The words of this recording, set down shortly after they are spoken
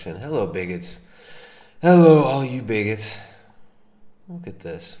Hello, bigots. Hello, all you bigots. Look at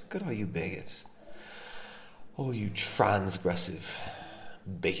this. Look at all you bigots. All you transgressive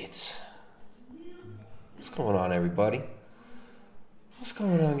bigots. What's going on, everybody? What's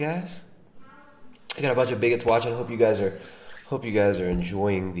going on, guys? I got a bunch of bigots watching. Hope you guys are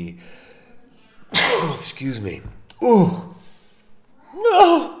enjoying the. Excuse me. Ooh.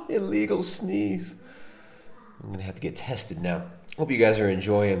 No, illegal sneeze. I'm gonna have to get tested now. Hope you guys are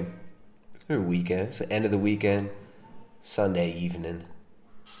enjoying your weekend. It's the end of the weekend, Sunday evening.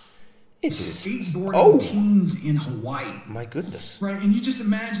 It is Skateboarding teens in Hawaii. My goodness. Right, and you just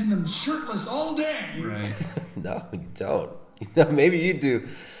imagine them shirtless all day. Right. No, you don't. Maybe you do.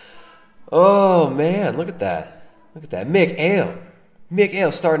 Oh man, look at that. Look at that. Mick Ale. Mick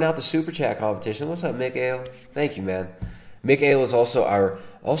Ale starting out the Super Chat competition. What's up, Mick Ale? Thank you, man. Mick Ale is also our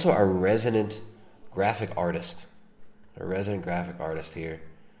resident graphic artist. A resident graphic artist here.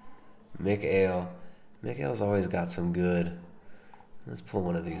 Mick Ale. Mick Ale's always got some good. Let's pull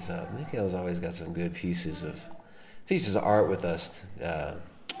one of these up. Mick Ale's always got some good pieces of art with us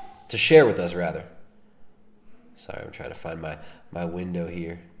to share with us, rather. Sorry, I'm trying to find my window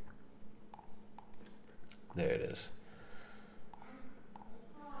here. There it is.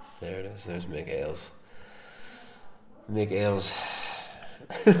 There it is. There's Mick Ailes. Mick Ailes.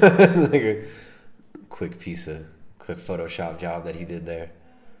 Like a quick Photoshop job that he did there.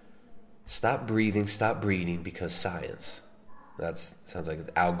 Stop breathing, stop breeding, because science. That sounds like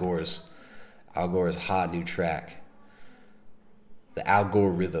Al Gore's hot new track. The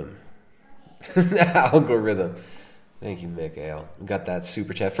algorithm. The algorithm. Thank you, Mick Ale. We got that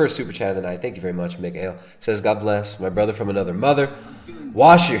super chat. First super chat of the night. Thank you very much, Mick Ale. Says, God bless my brother from another mother.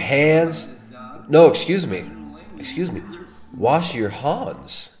 Wash your hands. No, excuse me. Wash your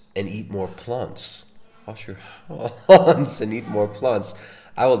hands and eat more plants. Wash your hands and eat more plants.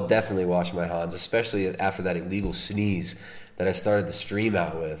 I will definitely wash my hands, especially after that illegal sneeze that I started the stream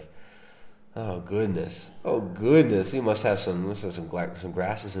out with. Oh goodness. We must have some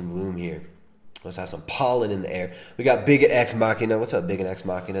grasses in bloom here. Must have some pollen in the air. We got Bigot X Machina. What's up, Bigot X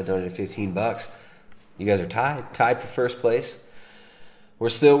Machina? Donated $15. You guys are tied for first place. We're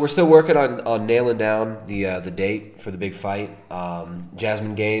still working on nailing down the date for the big fight.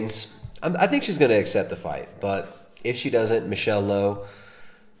 Jasmine Gaines. I think she's going to accept the fight, but if she doesn't, Michelle Lowe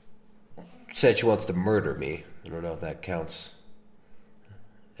said she wants to murder me. I don't know if that counts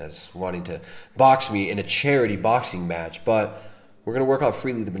as wanting to box me in a charity boxing match, but we're going to work on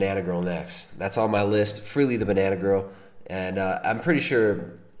Freely the Banana Girl next. That's on my list, Freely the Banana Girl. And I'm pretty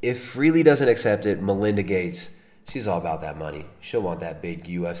sure if Freely doesn't accept it, Melinda Gates, she's all about that money. She'll want that big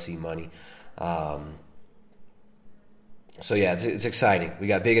UFC money. So yeah, it's exciting. We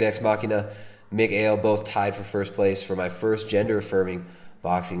got Bigot X Machina, Mick Ale, both tied for first place for my first gender-affirming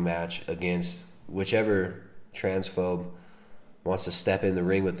boxing match against whichever transphobe wants to step in the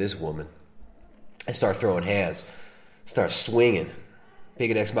ring with this woman and start throwing hands. Start swinging.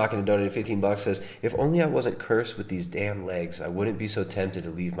 Bigot X Machina donated $15. Says, if only I wasn't cursed with these damn legs, I wouldn't be so tempted to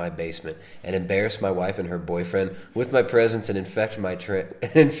leave my basement and embarrass my wife and her boyfriend with my presence and infect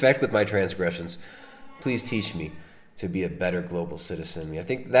with my transgressions. Please teach me to be a better global citizen. I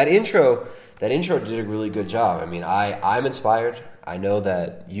think that intro did a really good job. I mean, I'm inspired. I know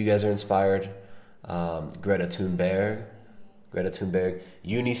that you guys are inspired. Greta Thunberg,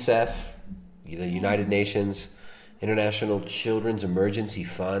 UNICEF, the United Nations, International Children's Emergency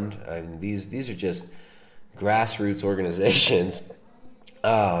Fund. I mean, these are just grassroots organizations,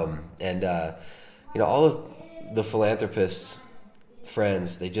 and all of the philanthropists'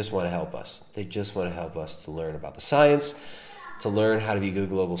 friends. They just want to help us. They just want to help us to learn about the science, to learn how to be good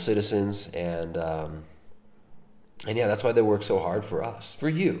global citizens, and yeah, that's why they work so hard for us, for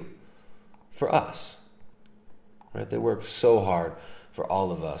you, for us. Right? They work so hard for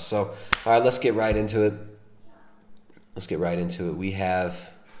all of us. So, all right, let's get right into it. We got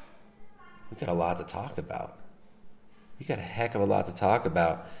a lot to talk about. We got a heck of a lot to talk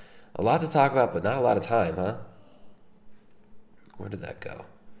about. A lot to talk about, but not a lot of time, huh? Where did that go?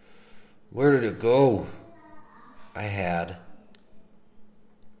 Where did it go? I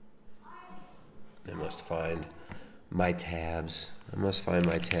must find my tabs.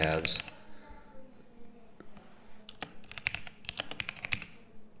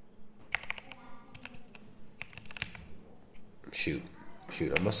 Shoot.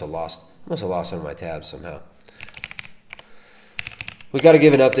 I must have lost some of my tabs somehow. We got to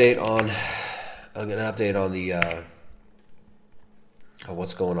give an update on the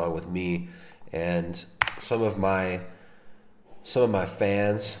what's going on with me and some of my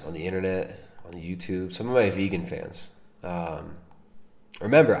fans on the internet, on YouTube, some of my vegan fans.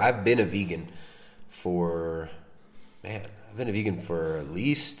 Remember, I've been a vegan for at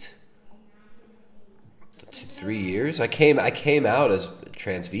least 3 years. I came out as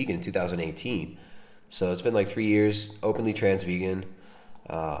trans vegan in 2018, so it's been like 3 years openly trans vegan.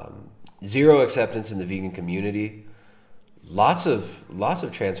 Zero acceptance in the vegan community. Lots of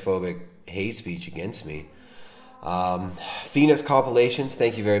transphobic hate speech against me. Phoenix Compilations,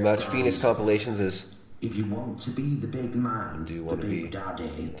 thank you very much. Phoenix Compilations is. If you want to be the big man, Do want the to big be?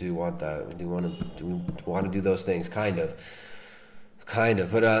 daddy. Do want that? Do we want to do those things? Kind of.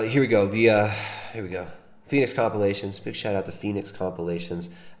 But here we go. Here we go. Phoenix Compilations. Big shout out to Phoenix Compilations.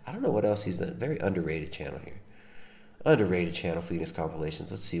 I don't know what else he's done. Very underrated channel here. Underrated channel, Phoenix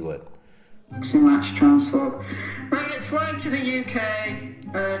Compilations. Let's see what. Match transport. Right, fly to the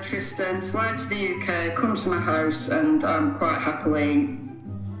UK, Tristan. Fly to the UK. Come to my house, and I'm quite happily,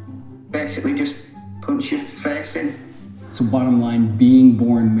 basically, just punch your face in. So bottom line, being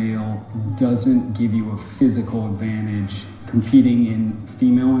born male doesn't give you a physical advantage competing in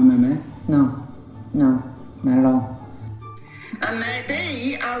female MMA? No, not at all. And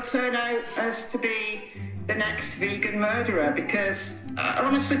maybe I'll turn out as to be the next vegan murderer, because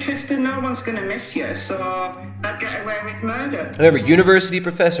honestly, Tristan, no one's going to miss you, so I'd get away with murder. Remember, university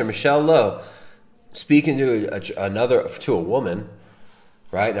professor Michelle Lowe speaking to a woman,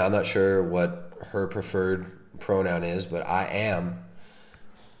 right? Now, I'm not sure what her preferred pronoun is, but I am,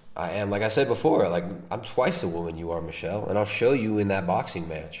 like I said before, like I'm twice the woman you are, Michelle, and I'll show you in that boxing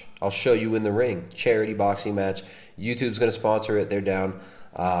match. I'll show you in the ring. Charity boxing match. YouTube's going to sponsor it. They're down.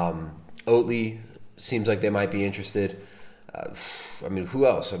 Oatly seems like they might be interested. I mean, who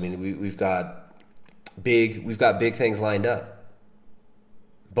else? I mean, we've got big things lined up.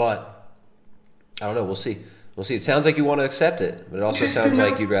 But I don't know. We'll see. It sounds like you want to accept it, but it also sounds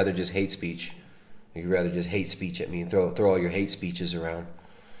like you'd rather just hate speech. You'd rather just hate speech at me and throw all your hate speeches around.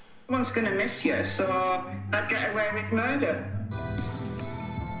 No one's going to miss you, so I'd get away with murder.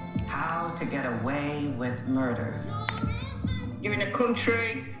 How to get away with murder. You're in a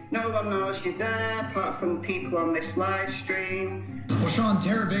country, no one knows you're there, apart from people on this live stream. Well, Sean,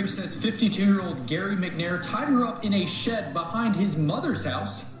 Tara Babe says 52-year-old Gary McNair tied her up in a shed behind his mother's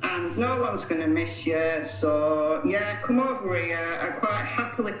house. And no one's going to miss you, so yeah, come over here. I'd quite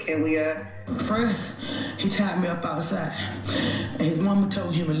happily kill you. First, he tied me up outside, and his mama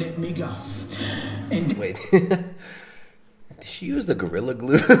told him to let me go. And wait, did she use the Gorilla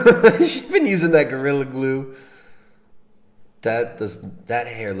Glue? She's been using that Gorilla Glue. That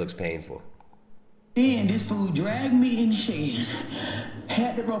hair looks painful. then this fool dragged me in the shed,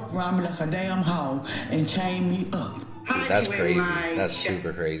 had the rope around me like a damn hog, and chained me up. Dude, that's crazy. That's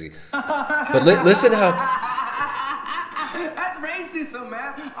super crazy. But listen how... That's racism,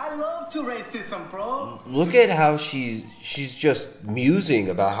 man. I love to racism, bro. Look at how she's just musing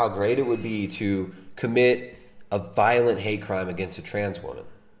about how great it would be to commit a violent hate crime against a trans woman.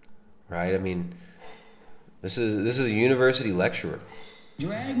 Right? I mean, this is a university lecturer.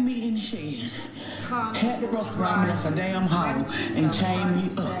 Dragged me in the shed, had the rope around me like a damn hog, and chained me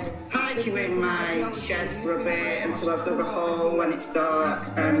up. Hide you in my shed for a bit until I've dug a hole when it's dark,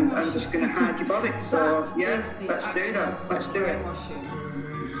 and I'm just going to hide your body. So, yeah, let's do that. Let's do it.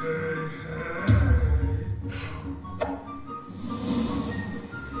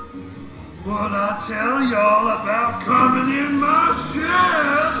 What I tell y'all about coming in my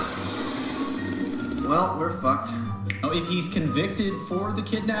shed? Well, we're fucked. Now, if he's convicted for the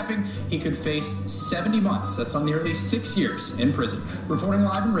kidnapping, he could face 70 months. That's on nearly 6 years in prison. Reporting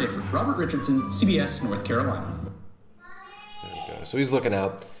live in Rayford, Robert Richardson, CBS, North Carolina. There we go. So he's looking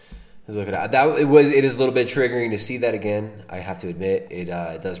out. It is a little bit triggering to see that again. I have to admit, it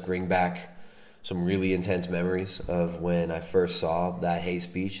does bring back some really intense memories of when I first saw that hate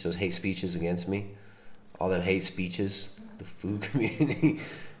speech, those hate speeches against me, all them hate speeches, the food community.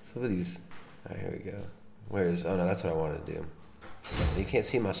 Some of these. All right, here we go. Oh no, that's what I wanted to do. You can't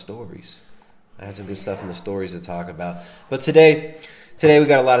see my stories. I had some good stuff in the stories to talk about. But today we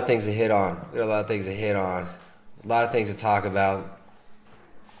got a lot of things to hit on. A lot of things to talk about.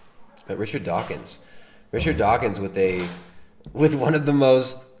 But Richard Dawkins with one of the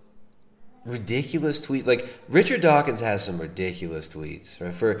most ridiculous tweets. Like, Richard Dawkins has some ridiculous tweets,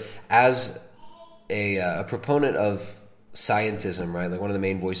 right? As a proponent of scientism, right? Like one of the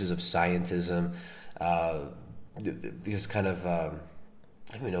main voices of scientism. This kind of, I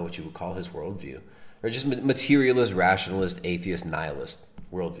don't even know what you would call his worldview, or just materialist, rationalist, atheist, nihilist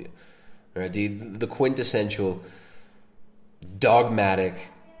worldview, right? The quintessential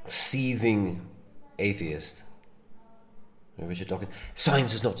dogmatic, seething atheist. Richard Dawkins.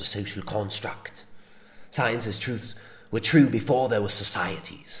 Science is not a social construct. Science is truths were true before there were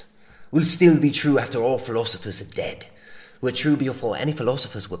societies, will still be true after all philosophers are dead, were true before any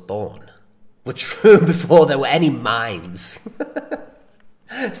philosophers were born, were true before there were any minds.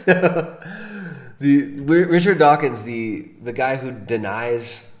 So, Richard Dawkins, the guy who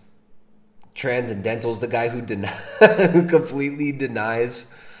denies transcendentals, the guy who who completely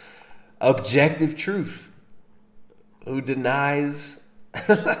denies objective truth, who denies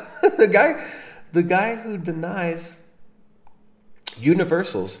the guy who denies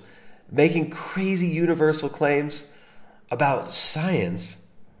universals, making crazy universal claims about science,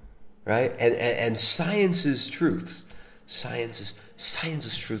 right? And science's truths.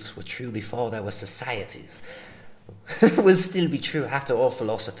 Science's truths were true before there were societies. Will still be true after all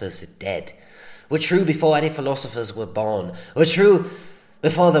philosophers are dead. Were true before any philosophers were born. Were true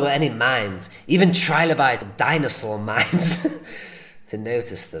before there were any minds, even trilobite dinosaur minds, to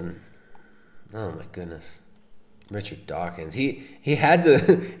notice them. Oh my goodness. Richard Dawkins. He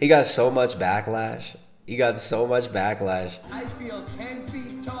got so much backlash. He got so much backlash. I feel 10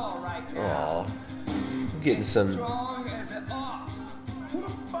 feet tall right now. Aw. Getting some... Strong as an ox. Who the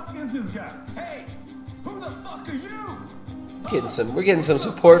fuck is this guy? Hey, who the fuck are you? We're getting some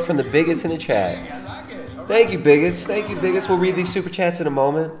support from the bigots in the chat. Thank you, bigots. We'll read these super chats in a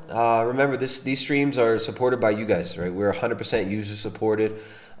moment. Remember, these streams are supported by you guys, right? We're 100% user supported.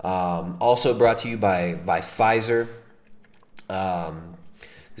 Also brought to you by Pfizer.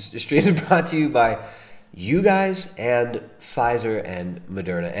 This stream is brought to you by you guys and Pfizer and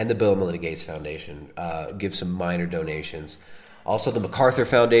Moderna and the Bill and Melinda Gates Foundation. Give some minor donations. Also, the MacArthur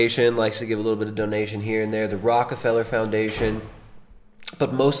Foundation likes to give a little bit of donation here and there. The Rockefeller Foundation,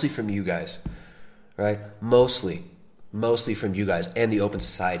 but mostly from you guys, right? Mostly from you guys and the Open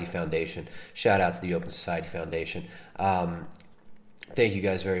Society Foundation. Shout out to the Open Society Foundation. Thank you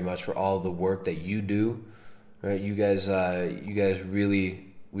guys very much for all the work that you do. Right? You guys really,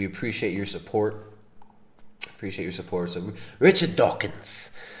 we appreciate your support. So Richard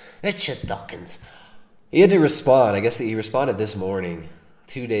Dawkins. He had to respond. I guess he responded this morning.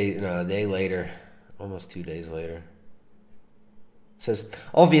 A day later. Almost 2 days later. Says,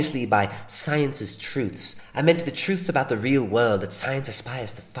 obviously by science's truths, I meant the truths about the real world that science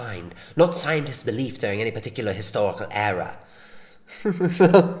aspires to find, not scientists' belief during any particular historical era.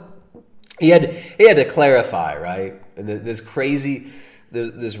 So he had to clarify, right? And this crazy,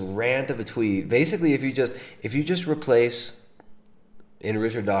 this rant of a tweet. Basically, if you just replace in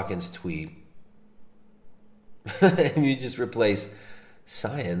Richard Dawkins' tweet, if you just replace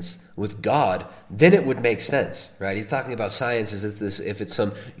science with God, then it would make sense, right? He's talking about science as if it's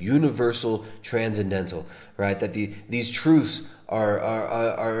some universal transcendental, right? That these truths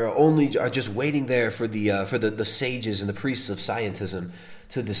are just waiting there for the sages and the priests of scientism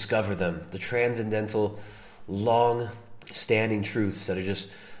to discover them. The transcendental, long-standing truths that are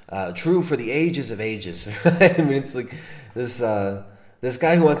just true for the ages of ages. Right? I mean, it's like this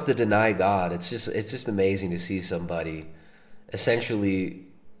guy who wants to deny God. It's just amazing to see somebody essentially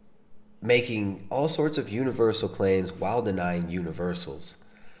making all sorts of universal claims while denying universals,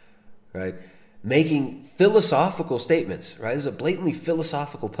 right? Making philosophical statements, right? This is a blatantly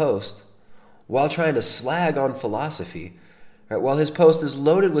philosophical post while trying to slag on philosophy, right? While his post is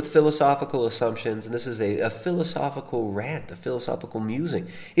loaded with philosophical assumptions, and this is a philosophical rant, a philosophical musing.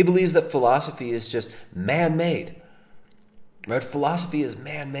 He believes that philosophy is just man-made, right? Philosophy is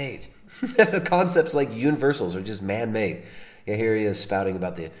man-made. Concepts like universals are just man-made. Yeah, here he is spouting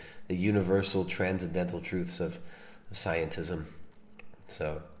about the universal transcendental truths of scientism.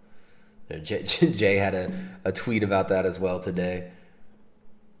 So Jay had a tweet about that as well today.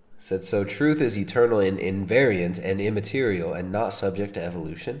 Said, so truth is eternal and invariant and immaterial and not subject to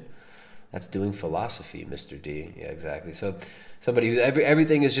evolution. That's doing philosophy, Mr. D. Yeah, exactly. So somebody who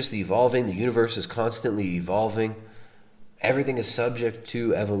everything is just evolving. The universe is constantly evolving. Everything is subject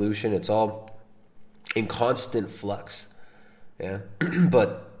to evolution. It's all in constant flux. Yeah,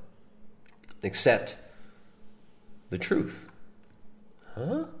 but accept the truth.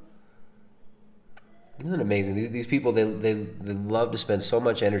 Huh? Isn't it amazing? These people, they love to spend so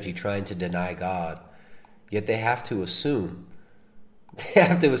much energy trying to deny God, yet they have to assume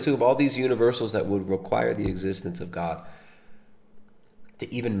all these universals that would require the existence of God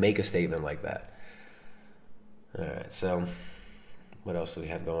to even make a statement like that. All right, so what else do we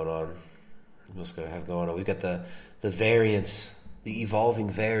have going on? We've got the variants, the evolving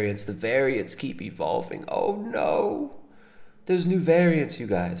variants. The variants keep evolving. Oh no, there's new variants, you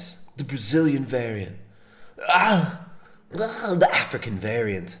guys. The Brazilian variant, the African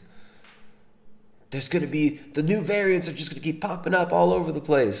variant, there's going to be, the new variants are just going to keep popping up all over the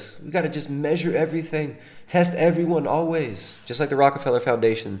place. We got to just measure everything, test everyone always, just like the Rockefeller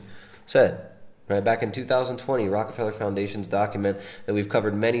Foundation said. Right, back in 2020, Rockefeller Foundation's document that we've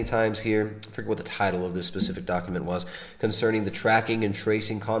covered many times here, I forget what the title of this specific document was, concerning the tracking and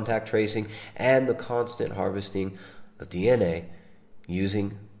tracing, contact tracing, and the constant harvesting of DNA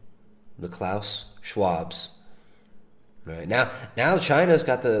using the Klaus Schwabs. Right, now China's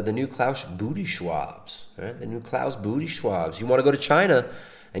got the new Klaus booty Schwabs, right? The new Klaus booty Schwabs. You want to go to China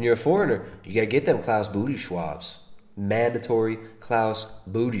and you're a foreigner, you got to get them Klaus booty Schwabs. Mandatory Klaus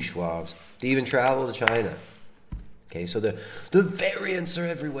booty Schwabs to even travel to China. Okay, so the variants are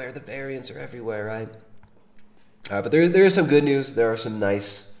everywhere. The variants are everywhere, right? But there is some good news. There are some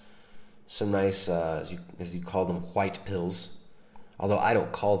nice as you call them, white pills. Although I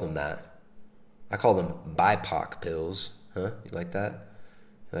don't call them that. I call them BIPOC pills. Huh? You like that?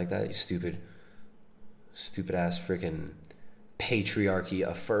 You like that? You stupid ass freaking patriarchy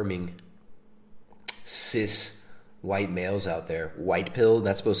affirming cis white males out there. White pill,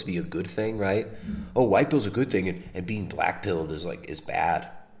 that's supposed to be a good thing, right? Oh, white pill's a good thing, and being black pilled is bad.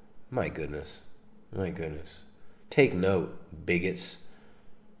 My goodness. Take note, bigots.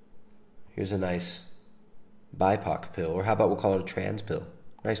 Here's a nice BIPOC pill, or how about we'll call it a trans pill?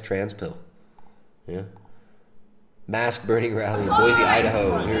 Nice trans pill. Yeah. Mask burning rally in Boise,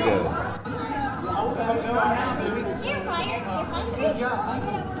 Idaho. Here we go.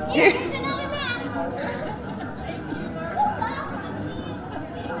 Here's another mask.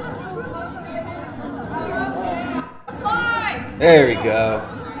 There we go.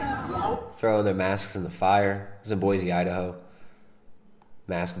 Throwing their masks in the fire. It's in Boise, Idaho.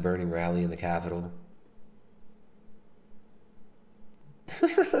 Mask burning rally in the Capitol.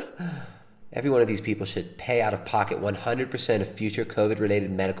 Every one of these people should pay out of pocket 100% of future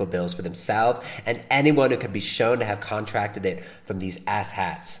COVID-related medical bills for themselves and anyone who could be shown to have contracted it from these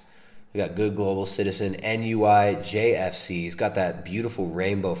asshats. We got good global citizen NUI JFC. He's got that beautiful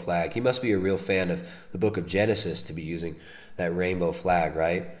rainbow flag. He must be a real fan of the book of Genesis to be using that rainbow flag,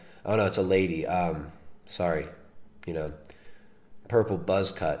 right? Oh no, it's a lady. Sorry. Purple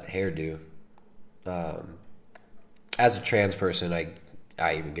buzz cut hairdo. As a trans person, I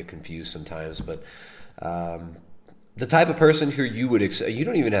even get confused sometimes, but the type of person who you would you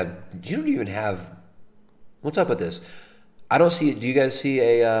don't even have what's up with this? I don't see. Do you guys see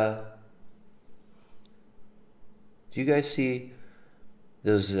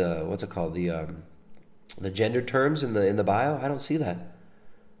those what's it called, the gender terms in the bio? I don't see that.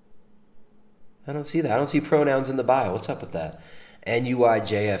 I don't see pronouns in the bio. What's up with that?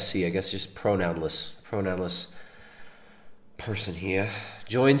 NUIJFC, I guess just pronounless person here.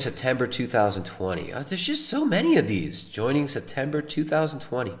 Joined September 2020. There's just so many of these. Joining September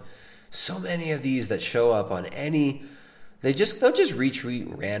 2020. So many of these that show up on any. They'll just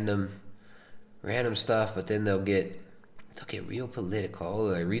retweet random stuff, but then they'll get real political.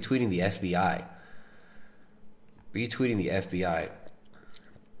 They're retweeting the FBI.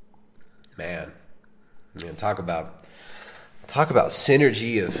 Man, talk about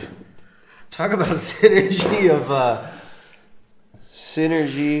synergy of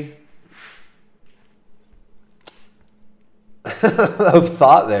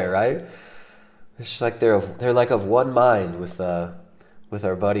thought there, right? It's just like they're like of one mind with our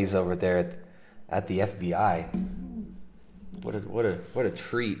buddies over there at the FBI. What a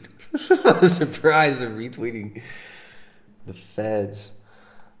treat. I'm surprised they're retweeting the feds.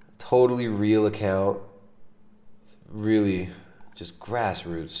 Totally real account. Really just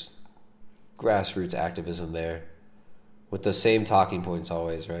grassroots activism there. With the same talking points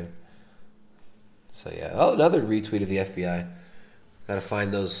always, right? So yeah. Oh, another retweet of the FBI. Gotta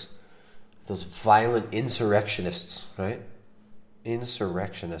find those violent insurrectionists, right?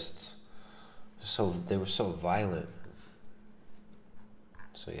 Insurrectionists. They were so violent.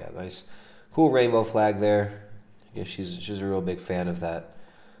 So yeah, nice, cool rainbow flag there. I guess she's a real big fan of that,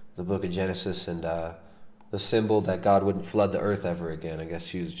 the Book of Genesis, and the symbol that God wouldn't flood the earth ever again. I guess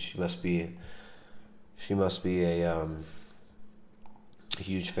she must be a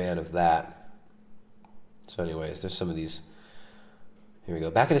huge fan of that. So anyways, there's some of these. Here we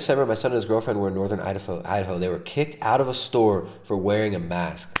go. Back in December, my son and his girlfriend were in northern Idaho. They were kicked out of a store for wearing a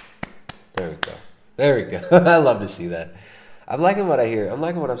mask. There we go. I love to see that. I'm liking what I hear. I'm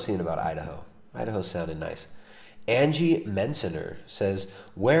liking what I'm seeing about Idaho. Idaho's sounding nice. Angie Mensener says,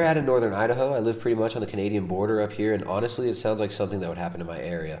 where at in northern Idaho? I live pretty much on the Canadian border up here, and honestly, it sounds like something that would happen in my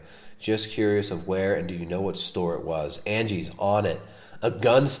area. Just curious of where, and do you know what store it was? Angie's on it. A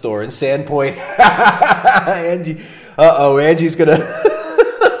gun store in Sandpoint. Angie. Angie's gonna...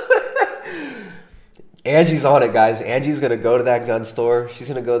 Angie's on it, guys. Angie's going to go to that gun store. She's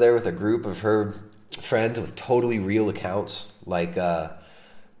going to go there with a group of her friends with totally real accounts, like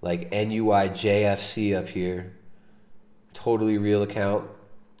NUIJFC up here. Totally real account.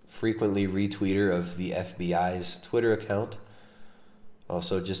 Frequently retweeter of the FBI's Twitter account.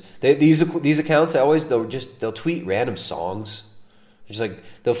 Also, just these accounts they'll tweet random songs. Just like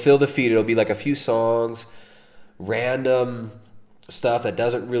they'll fill the feed. It'll be like a few songs, random stuff that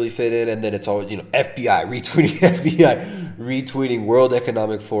doesn't really fit in, and then it's all FBI retweeting World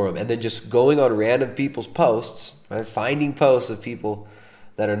Economic Forum, and then just going on random people's posts, right? Finding posts of people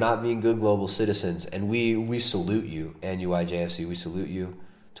that are not being good global citizens, and we salute you, NUIJFC. We salute you.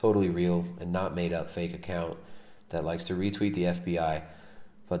 Totally real and not made up fake account that likes to retweet the FBI.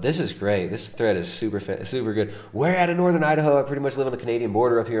 But this is great. This thread is super good. We're at in northern Idaho. I pretty much live on the Canadian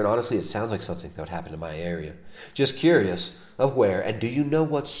border up here, and honestly, it sounds like something that would happen in my area. Just curious of where, and do you know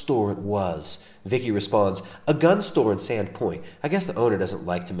what store it was? Vicky responds, a gun store in Sandpoint. I guess the owner doesn't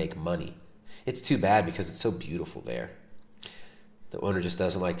like to make money. It's too bad because it's so beautiful there. The owner just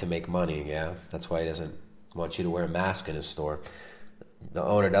doesn't like to make money, yeah? That's why he doesn't want you to wear a mask in his store. The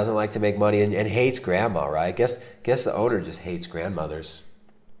owner doesn't like to make money and hates grandma, right? Guess the owner just hates grandmothers.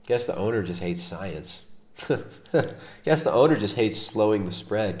 Guess the owner just hates science. Guess the owner just hates slowing the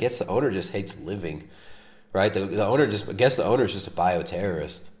spread. Guess the owner just hates living, right? The owner is just a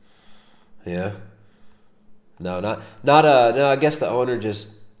bioterrorist. Yeah. No. I guess the owner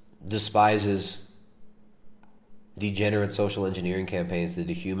just despises degenerate social engineering campaigns to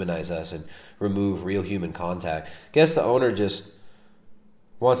dehumanize us and remove real human contact. Guess the owner just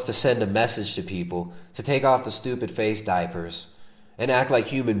wants to send a message to people to take off the stupid face diapers and act like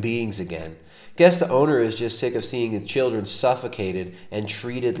human beings again. Guess the owner is just sick of seeing the children suffocated and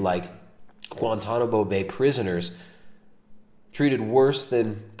treated like Guantanamo Bay prisoners, treated worse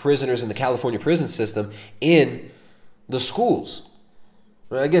than prisoners in the California prison system in the schools.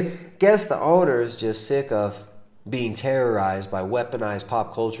 I guess the owner is just sick of being terrorized by weaponized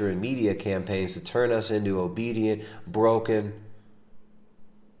pop culture and media campaigns to turn us into obedient, broken,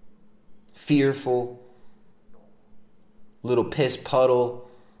 fearful, little piss puddle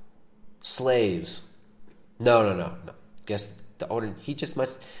slaves. No. Guess the owner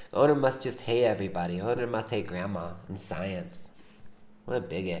must just hate everybody. The owner must hate grandma and science. What a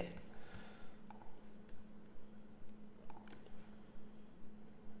bigot.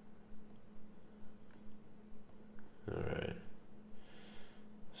 All right.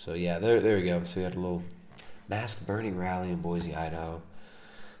 So yeah, there we go. So we had a little mask burning rally in Boise, Idaho.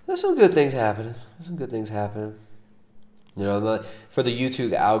 There's some good things happening. For the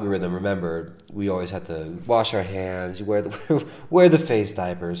YouTube algorithm, remember, we always have to wash our hands, you wear the face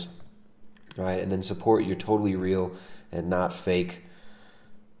diapers, right? And then support your totally real and not fake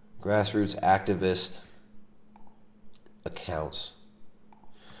grassroots activist accounts.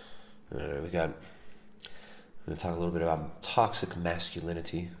 I'm going to talk a little bit about toxic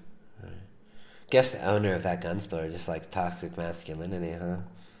masculinity. Right. Guess the owner of that gun store just likes toxic masculinity, huh?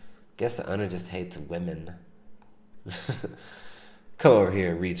 Guess the owner just hates women. Come over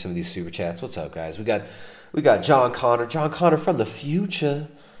here and read some of these super chats. What's up, guys? We got John Connor. John Connor from the future.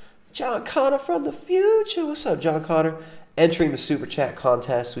 What's up, John Connor? Entering the super chat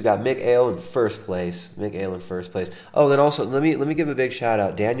contest. We got Mick Ale in first place. Oh, then also let me give a big shout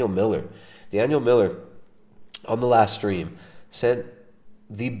out. Daniel Miller on the last stream sent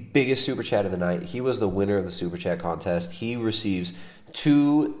the biggest super chat of the night. He was the winner of the super chat contest. He receives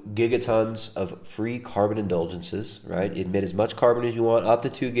 2 gigatons of free carbon indulgences, right? Emit as much carbon as you want, up to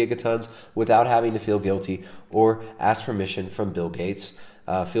 2 gigatons, without having to feel guilty or ask permission from Bill Gates.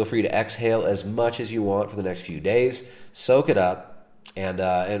 Feel free to exhale as much as you want for the next few days. Soak it up.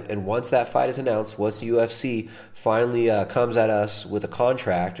 And once that fight is announced, once the UFC finally comes at us with a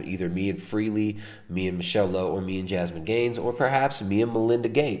contract, either me and Freely, me and Michelle Lowe, or me and Jasmine Gaines, or perhaps me and Melinda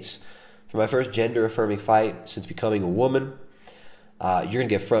Gates, for my first gender-affirming fight since becoming a woman, you're going to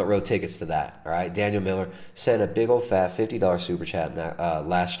get front row tickets to that, all right? Daniel Miller sent a big old fat $50 super chat in that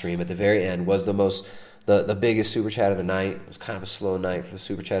last stream. At the very end was the biggest super chat of the night. It was kind of a slow night for the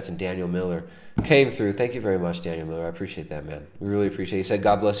super chats, and Daniel Miller came through. Thank you very much, Daniel Miller. I appreciate that, man. We really appreciate it. He said,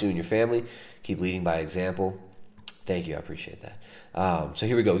 God bless you and your family. Keep leading by example. Thank you. I appreciate that. So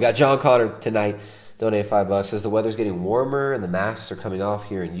here we go. We got John Connor tonight. Donate $5. Says the weather's getting warmer and the masks are coming off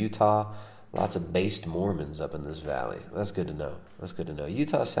here in Utah. Lots of based Mormons up in this valley. That's good to know.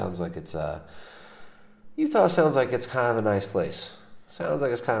 Utah sounds like it's kind of a nice place.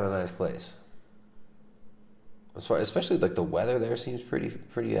 Especially like the weather there seems pretty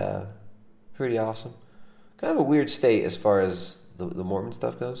awesome. Kind of a weird state as far as the Mormon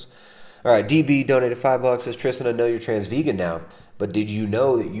stuff goes. All right, DB donated $5. Says, Tristan, I know you're trans vegan now, but did you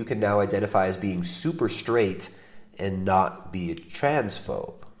know that you can now identify as being super straight and not be a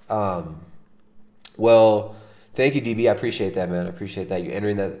transphobe? Well, thank you, DB. I appreciate that, man. I appreciate that. You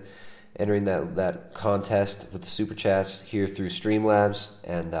entering that contest with the super chats here through Streamlabs,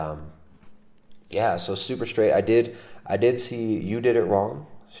 and yeah, so super straight. I did see You Did It Wrong.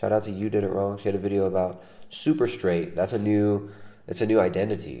 Shout out to You Did It Wrong. She had a video about super straight. It's a new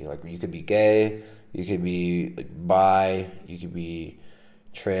identity. Like, you could be gay, you could be like bi, you could be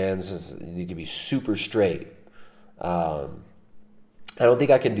trans, you could be super straight. I don't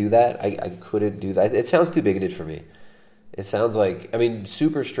think I can do that. I couldn't do that. It sounds too bigoted for me. It sounds like, I mean,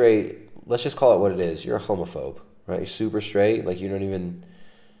 super straight, let's just call it what it is. You're a homophobe, right? You're super straight, like you don't even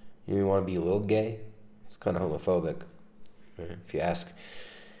want to be a little gay. It's kind of homophobic. Right?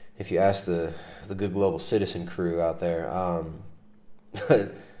 If you ask the good global citizen crew out there,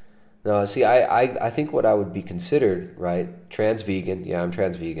 no, see, I think what I would be considered, right? Trans vegan. Yeah, I'm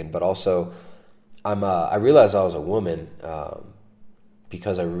trans vegan, but also I realized I was a woman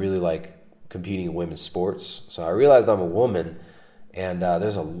because I really like competing in women's sports. So I realized I'm a woman, and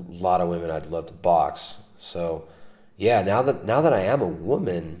there's a lot of women I'd love to box. So yeah, now that I am a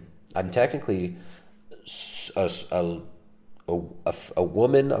woman, I'm technically a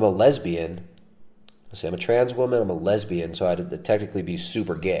woman. I'm a lesbian. See, I'm a trans woman. I'm a lesbian, so I'd technically be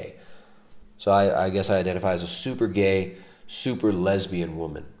super gay. So I guess I identify as a super gay, super lesbian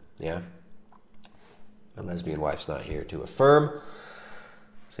woman. Yeah. My lesbian wife's not here to affirm.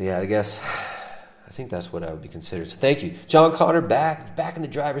 So yeah, I think that's what I would be considered. So thank you. John Connor, back in the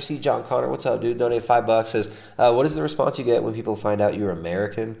driver's seat. John Connor, what's up, dude? Donated $5. Says, what is the response you get when people find out you're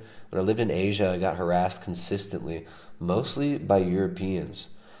American? When I lived in Asia, I got harassed consistently, mostly by Europeans.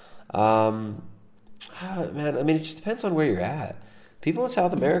 Man, I mean, it just depends on where you're at. People in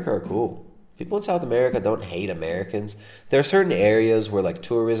South America are cool. People in South America don't hate Americans. There are certain areas where like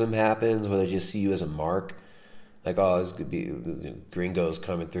tourism happens, where they just see you as a mark. Like, oh, this could be gringos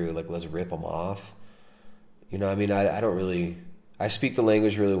coming through. Like, let's rip them off. You know, I mean, I don't really... I speak the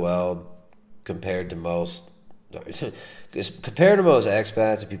language really well compared to most... compared to most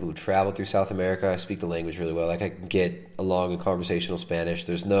expats and people who travel through South America, I speak the language really well. Like, I can get along in conversational Spanish.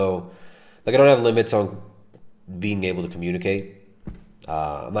 There's no... Like, I don't have limits on being able to communicate.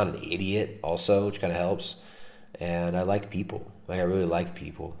 I'm not an idiot also, which kind of helps. And I like people. Like, I really like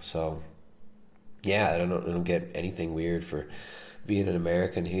people. So, yeah, I don't get anything weird for being an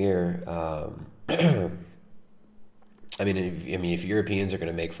American here. I mean, if Europeans are going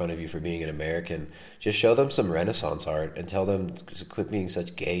to make fun of you for being an American, just show them some Renaissance art and tell them to quit being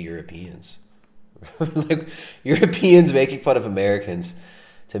such gay Europeans. Like, Europeans making fun of Americans,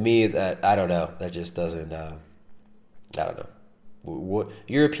 to me, that, I don't know, that just doesn't, I don't know. What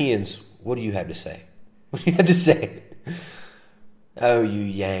Europeans, what do you have to say? What do you have to say? Oh, you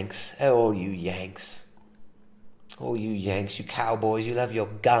Yanks. Oh, you Yanks. Oh, you Yanks, you cowboys, you love your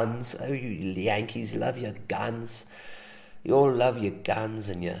guns. Oh, you Yankees, you love your guns. You all love your guns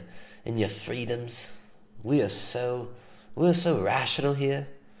and your freedoms. We're so rational here.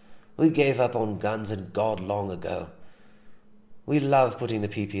 We gave up on guns and God long ago. We love putting the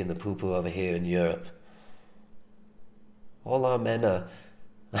pee-pee and the poo-poo over here in Europe. All our men are...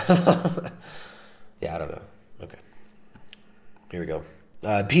 Yeah, I don't know. Okay. Here we go.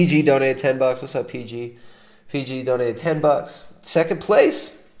 PG donated $10. What's up, PG? PG donated $10. Second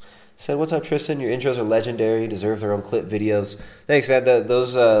place. Said, what's up, Tristan? Your intros are legendary. You deserve their own clip videos. Thanks, man.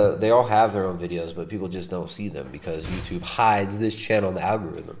 Those they all have their own videos, but people just don't see them because YouTube hides this channel in the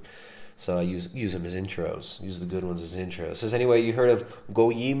algorithm. So I use them as intros. Use the good ones as intros. Says, anyway, you heard of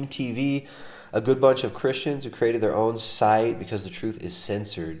Goyim TV? A good bunch of Christians who created their own site because the truth is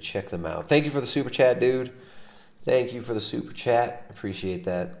censored. Check them out. Thank you for the super chat, dude. Thank you for the super chat. Appreciate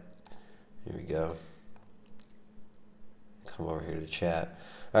that. Here we go. Come over here to the chat.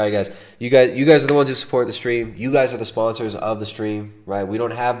 All right, guys. You guys are the ones who support the stream. You guys are the sponsors of the stream, right? We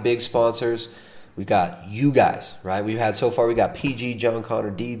don't have big sponsors. We got you guys, right? We got PG, John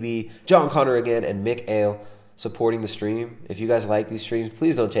Connor, DB, John Connor again, and Mick Ale supporting the stream. If you guys like these streams,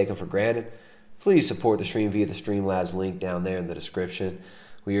 please don't take them for granted. Please support the stream via the Streamlabs link down there in the description.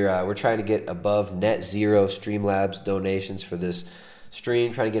 We're trying to get above net zero Streamlabs donations for this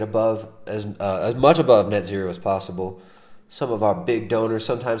stream. Trying to get above as much above net zero as possible. Some of our big donors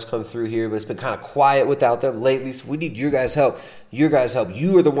sometimes come through here, but it's been kind of quiet without them lately. So we need your guys' help. Your guys' help.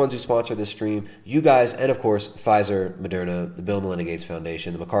 You are the ones who sponsor this stream. You guys, and of course, Pfizer, Moderna, the Bill and Melinda Gates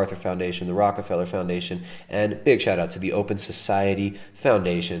Foundation, the MacArthur Foundation, the Rockefeller Foundation, and big shout out to the Open Society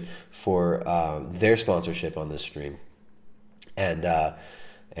Foundation for their sponsorship on this stream. And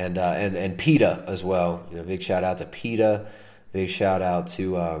and PETA as well. Big shout out to PETA. Big shout out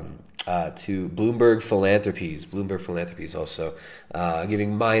to Bloomberg Philanthropies. Bloomberg Philanthropies also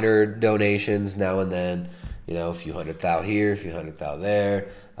giving minor donations now and then. A few hundred thou here, a few hundred thou there.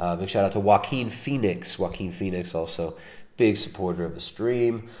 Big shout out to Joaquin Phoenix. Joaquin Phoenix also big supporter of the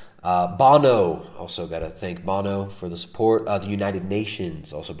stream. Bono, also got to thank Bono for the support. The United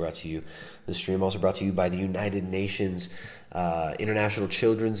Nations also brought to you. The stream also brought to you by the United Nations International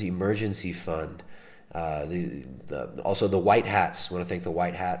Children's Emergency Fund. Also the White Hats. I want to thank the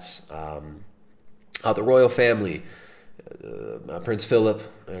White Hats. The royal family, Prince Philip.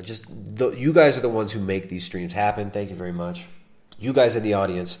 You guys are the ones who make these streams happen. Thank you very much. You guys in the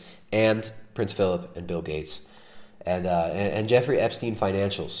audience, and Prince Philip and Bill Gates. And Jeffrey Epstein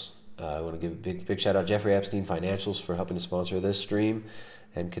Financials. I want to give a big shout out Jeffrey Epstein Financials for helping to sponsor this stream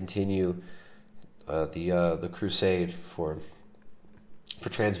and continue the crusade for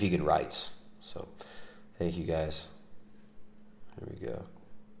trans vegan rights. So thank you guys. Here we go.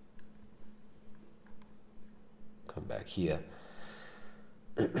 Come back here.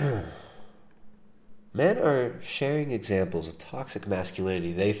 Men are sharing examples of toxic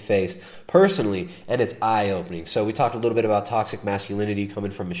masculinity they faced personally, and it's eye-opening. So we talked a little bit about toxic masculinity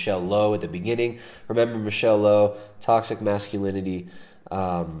coming from Michelle Lowe at the beginning. Remember Michelle Lowe, toxic masculinity.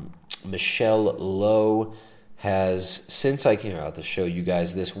 Michelle Lowe has, since I came out to show you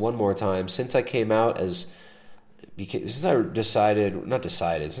guys this one more time, since I came out since I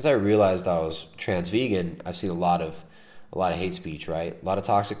realized I was trans vegan, I've seen a lot of hate speech, right? A lot of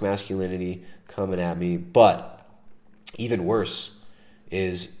toxic masculinity coming at me. But even worse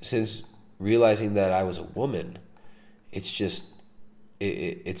is, since realizing that I was a woman, it's just,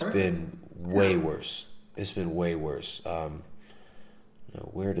 it's been way worse. It's been way worse.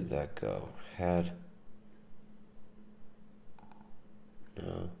 Where did that go?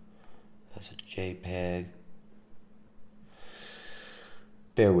 No, that's a JPEG.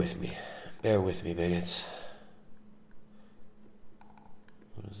 Bear with me, bigots.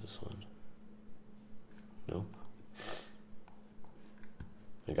 What is this one? Nope.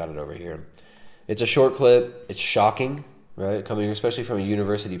 I got it over here. It's a short clip. It's shocking, right? Coming especially from a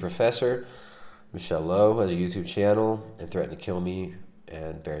university professor. Michelle Lowe has a YouTube channel and threatened to kill me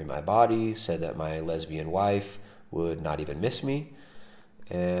and bury my body. Said that my lesbian wife would not even miss me.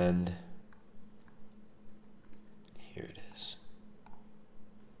 And here it is.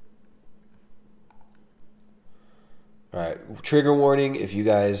 All right, trigger warning, if you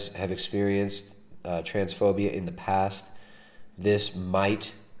guys have experienced transphobia in the past, this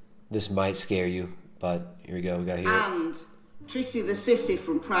might scare you, but here we go, we got to hear it. And Trissy the Sissy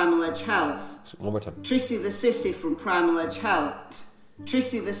from Primal Edge Health. One more time. Trissy the Sissy from Primal Edge Health.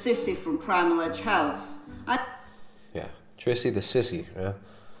 Trissy the Sissy from Primal Edge Health. Yeah, Trissy the Sissy, yeah.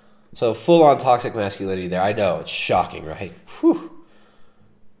 So full-on toxic masculinity there. I know, it's shocking, right? Whew.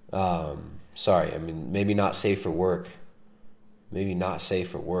 Sorry, I mean, maybe not safe for work. Maybe not safe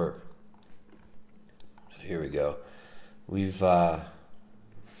for work. Here we go. We've, find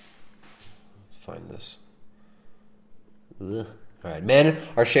this. Ugh. All right, men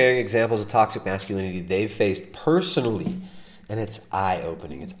are sharing examples of toxic masculinity they've faced personally, and it's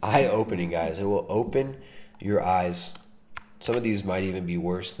eye-opening. It's eye-opening, guys. It will open your eyes. Some of these might even be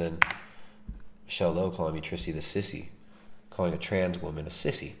worse than Michelle Lowe calling me Trissy the Sissy, calling a trans woman a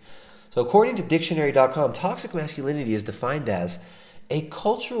sissy. So according to dictionary.com, toxic masculinity is defined as a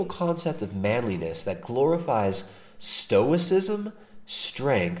cultural concept of manliness that glorifies stoicism,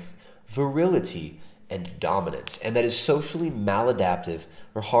 strength, virility, and dominance, and that is socially maladaptive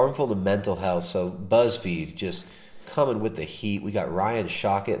or harmful to mental health. So BuzzFeed just coming with the heat. We got Ryan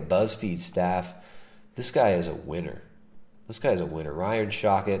Shockett, BuzzFeed staff. This guy is a winner. Ryan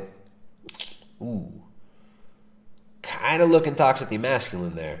Shockett. Ooh. Kind of looking toxically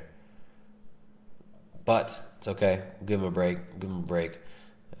masculine there. But it's okay. We'll give him a break.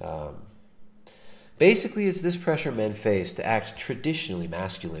 Basically, it's this pressure men face to act traditionally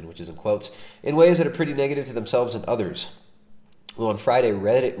masculine, which is in quotes, in ways that are pretty negative to themselves and others. Well, on Friday,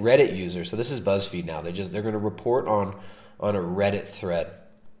 Reddit user, so this is BuzzFeed now, they're going to report on a Reddit thread.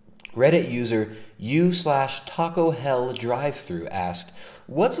 Reddit user u/Taco Hell Drive-Thru asked,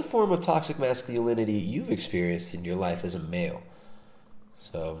 "What's a form of toxic masculinity you've experienced in your life as a male?"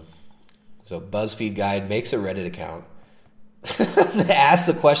 So BuzzFeed guy makes a Reddit account, asks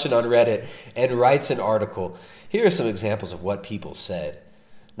a question on Reddit, and writes an article. Here are some examples of what people said.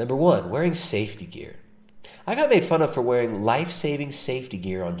 Number 1, wearing safety gear. I got made fun of for wearing life-saving safety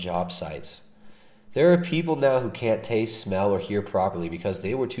gear on job sites. There are people now who can't taste, smell, or hear properly because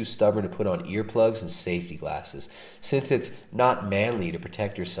they were too stubborn to put on earplugs and safety glasses, since it's not manly to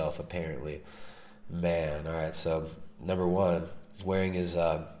protect yourself, apparently. Man, all right, so number one is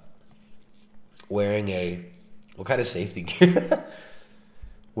wearing what kind of safety gear?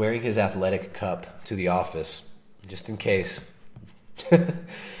 Wearing his athletic cup to the office, just in case.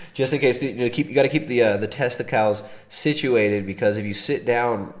 Just in case, you got to keep the testicles situated, because if you sit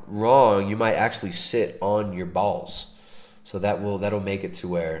down wrong, you might actually sit on your balls. So that'll make it to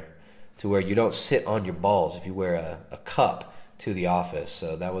where you don't sit on your balls if you wear a cup to the office.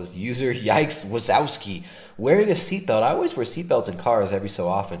 So that was user Yikes Wazowski. Wearing a seatbelt. I always wear seatbelts in cars every so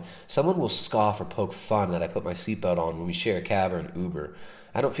often. Someone will scoff or poke fun that I put my seatbelt on when we share a cab or an Uber.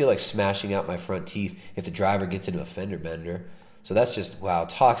 I don't feel like smashing out my front teeth if the driver gets into a fender bender. So that's just, wow,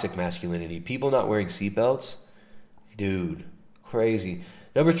 toxic masculinity. People not wearing seatbelts? Dude, crazy.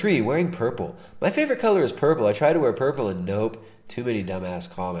 Number 3, wearing purple. My favorite color is purple. I try to wear purple and nope, too many dumbass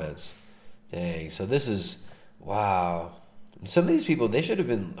comments. Dang, so this is, wow. Some of these people, they should have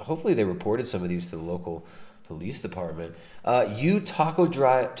been, hopefully they reported some of these to the local police department. Taco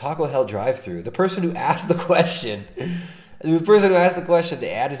Hell drive-thru. The person who asked the question,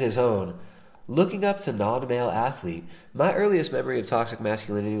 they added his own. Looking up to non-male athlete. My earliest memory of toxic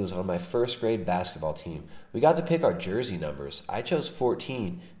masculinity was on my first grade basketball team. We got to pick our jersey numbers. I chose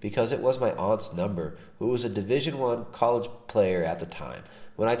 14 because it was my aunt's number, who was a Division I college player at the time.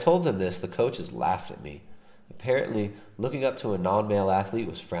 When I told them this, the coaches laughed at me. Apparently, looking up to a non-male athlete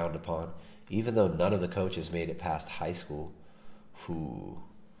was frowned upon, even though none of the coaches made it past high school.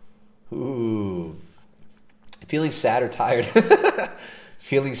 Ooh. Feeling sad or tired?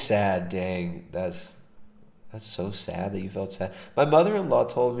 Feeling sad, dang, that's so sad that you felt sad. My mother-in-law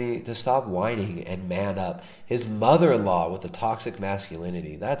told me to stop whining and man up. His mother-in-law with the toxic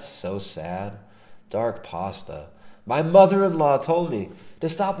masculinity. That's so sad. Dark pasta. My mother-in-law told me to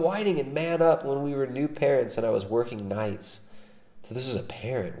stop whining and man up when we were new parents and I was working nights. So this is a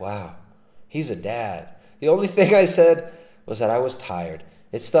parent, wow. He's a dad. The only thing I said was that I was tired.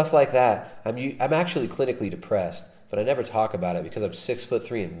 It's stuff like that. I'm actually clinically depressed, but I never talk about it because I'm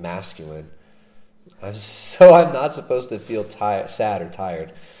 6'3" and masculine. I'm not supposed to feel sad or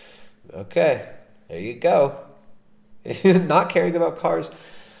tired. Okay, there you go. Not caring about cars.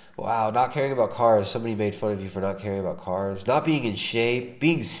 Wow, not caring about cars. Somebody made fun of you for not caring about cars. Not being in shape,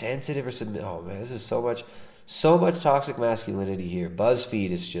 being sensitive or submit. Oh man, this is so much toxic masculinity here.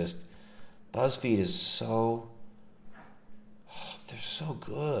 BuzzFeed is so. They're so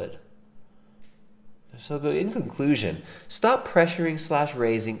good. They're so good. In conclusion, stop pressuring /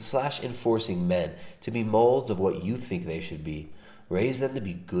 raising / enforcing men to be molds of what you think they should be. Raise them to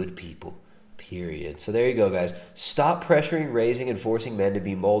be good people. Period. So there you go, guys. Stop pressuring, raising, and forcing men to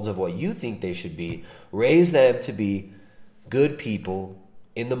be molds of what you think they should be. Raise them to be good people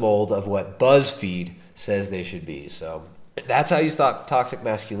in the mold of what BuzzFeed says they should be. So that's how you stop toxic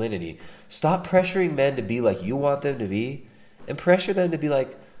masculinity. Stop pressuring men to be like you want them to be, and pressure them to be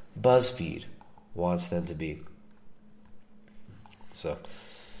like BuzzFeed wants them to be. So,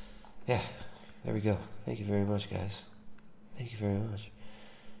 yeah, there we go. Thank you very much, guys. Thank you very much.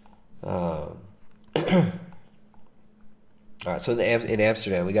 All right, so in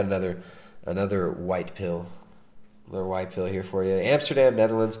Amsterdam, we got another white pill. Another white pill here for you. Amsterdam,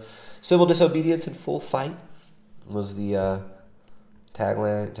 Netherlands. Civil disobedience in full fight was the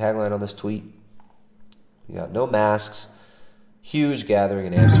tagline on this tweet. We got no masks. Huge gathering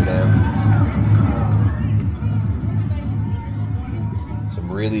in Amsterdam.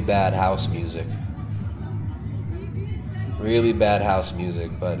 Some really bad house music. Really bad house music.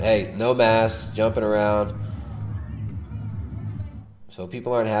 But hey, no masks, jumping around. So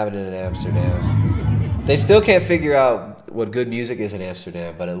people aren't having it in Amsterdam. They still can't figure out what good music is in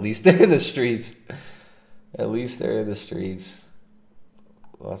Amsterdam, but at least they're in the streets. At least they're in the streets.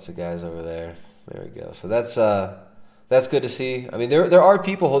 Lots of guys over there. There we go. So that's good to see. I mean, there are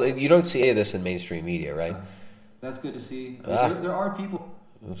people holding. You don't see any of this in mainstream media, right? That's good to see. I mean, there are people.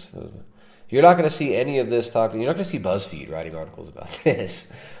 Oops. You're not going to see any of this talking. You're not going to see BuzzFeed writing articles about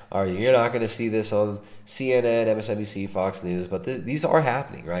this, are you? You're not going to see this on CNN, MSNBC, Fox News. But these are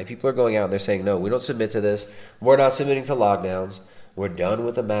happening, right? People are going out and they're saying, no, we don't submit to this. We're not submitting to lockdowns. We're done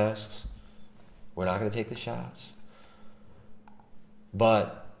with the masks. We're not going to take the shots.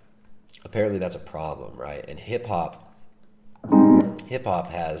 But apparently that's a problem, right? And hip-hop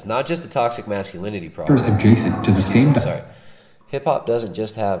has not just a toxic masculinity problem. Adjacent to the same. Sorry. Hip-hop doesn't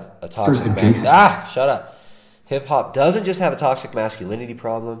just have a toxic... shut up. Hip-hop doesn't just have a toxic masculinity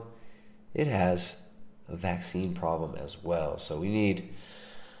problem. It has a vaccine problem as well. So we need...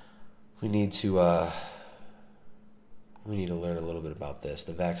 we need to learn a little bit about this,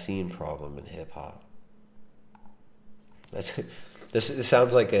 the vaccine problem in hip hop. This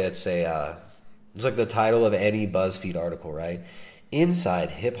sounds like it's like the title of any BuzzFeed article, right? Inside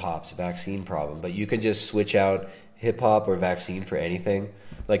hip hop's vaccine problem, but you can just switch out hip hop or vaccine for anything.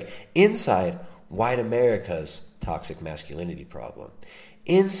 Like inside white America's toxic masculinity problem,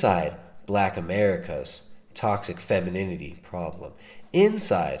 inside Black America's toxic femininity problem,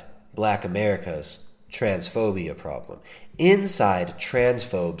 inside Black America's transphobia problem, inside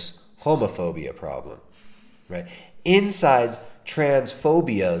transphobes' homophobia problem, right? Inside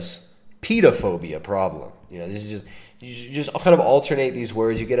transphobia's pedophobia problem. This is just, you just kind of alternate these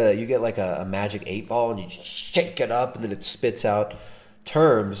words. You get like a magic 8-ball, and you just shake it up, and then it spits out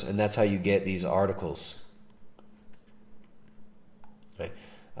terms, and that's how you get these articles. Right?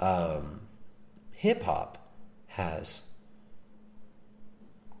 Hip hop has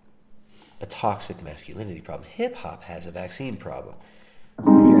a toxic masculinity problem. Hip hop has a vaccine problem.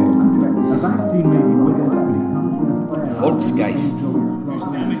 Volksgeist. Those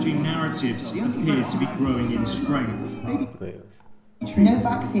damaging narratives appear to be growing in strength. No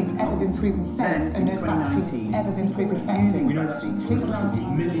vaccine's ever been proven safe, and no vaccine's ever been proven effective.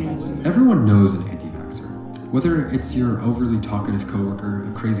 Everyone knows an anti-vaxxer. Whether it's your overly talkative coworker,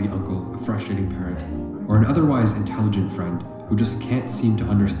 a crazy uncle, a frustrating parent, or an otherwise intelligent friend who just can't seem to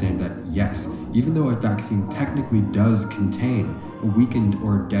understand that, yes, even though a vaccine technically does contain a weakened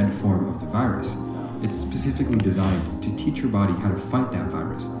or dead form of the virus, it's specifically designed to teach your body how to fight that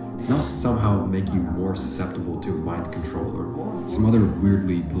virus, not somehow make you more susceptible to mind control or some other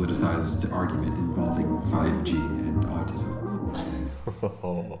weirdly politicized argument involving 5G and autism.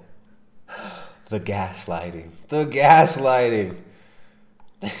 The gaslighting. The gaslighting.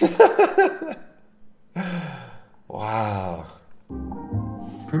 Wow.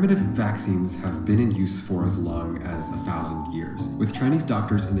 Primitive vaccines have been in use for as long as 1,000 years, with Chinese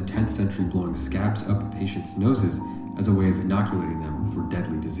doctors in the 10th century blowing scabs up patients' noses as a way of inoculating them for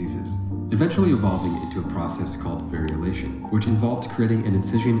deadly diseases, eventually evolving into a process called variolation, which involved creating an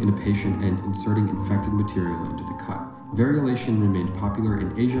incision in a patient and inserting infected material into the cut. Variolation remained popular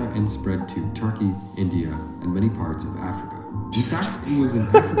in Asia and spread to Turkey, India, and many parts of Africa. In fact, it was an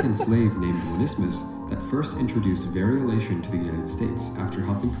African slave named Onismus that first introduced variolation to the United States after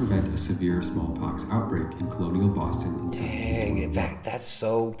helping prevent a severe smallpox outbreak in colonial Boston in 1780. Dang,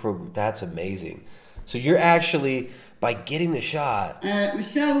 that's amazing. So you're actually, by getting the shot...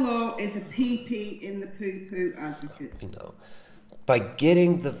 Michelle Law is a pee-pee in the poo-poo advocate. By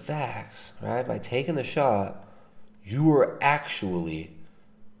getting the vax, right, by taking the shot, you are actually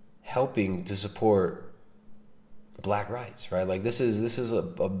helping to support black rights, right? Like this is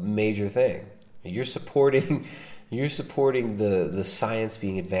a major thing. You're supporting the science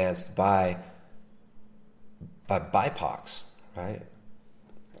being advanced by BIPOCs, right?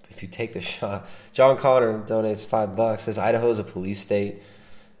 If you take the shot, John Connor donates $5. Says Idaho is a police state.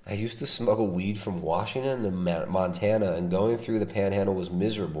 I used to smuggle weed from Washington to Montana, and going through the Panhandle was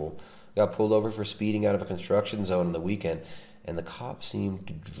miserable. Got pulled over for speeding out of a construction zone on the weekend, and the cop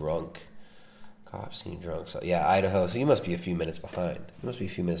seemed drunk. So yeah, Idaho. So you must be a few minutes behind.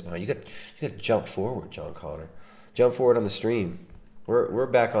 You got to jump forward, John Connor. Jump forward on the stream. We're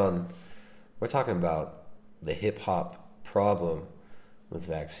back on. We're talking about the hip hop problem with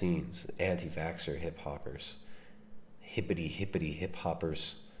vaccines. Anti-vaxxer hip hoppers, hippity hip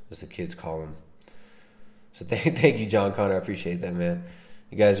hoppers, as the kids call them. So thank you, John Connor. I appreciate that, man.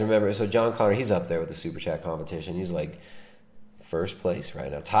 You guys remember? So John Connor, he's up there with the super chat competition. He's like first place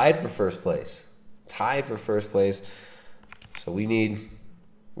right now, tied for first place. So we need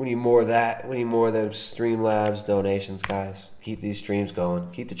more of that. We need more of those Streamlabs donations, guys. Keep these streams going.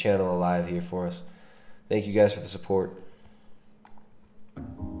 Keep the channel alive here for us. Thank you guys for the support.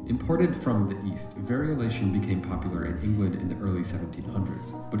 Imported from the East, variolation became popular in England in the early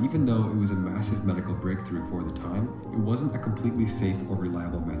 1700s, but even though it was a massive medical breakthrough for the time, it wasn't a completely safe or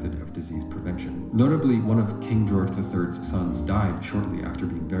reliable method of disease prevention. Notably, one of King George III's sons died shortly after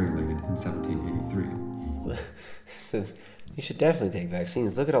being variolated in 1783. You should definitely take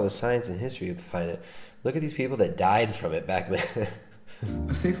vaccines. Look at all the science and history behind it. Look at these people that died from it back then.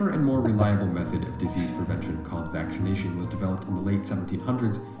 A safer and more reliable method of disease prevention called vaccination was developed in the late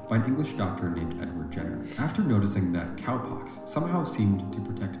 1700s by an English doctor named Edward Jenner. After noticing that cowpox somehow seemed to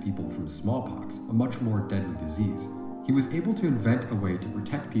protect people from smallpox, a much more deadly disease, he was able to invent a way to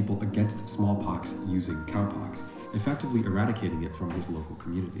protect people against smallpox using cowpox, effectively eradicating it from his local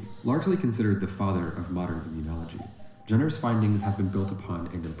community. Largely considered the father of modern immunology, Jenner's findings have been built upon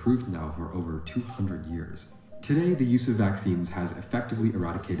and improved now for over 200 years. Today, the use of vaccines has effectively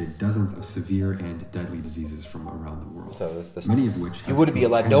eradicated dozens of severe and deadly diseases from around the world. So many of which you wouldn't be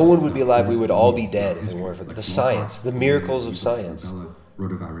alive. No one would be alive. We would all be dead if it weren't for the science, the miracles of science.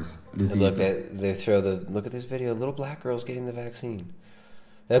 Rotavirus, a disease. Look, look at this video. Little black girls getting the vaccine.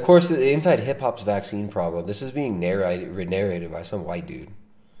 And of course, inside hip hop's vaccine problem, this is being narrated by some white dude.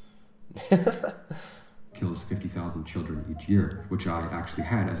 Kills 50,000 children each year, which I actually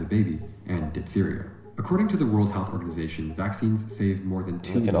had as a baby, and diphtheria. According to the World Health Organization, vaccines save more than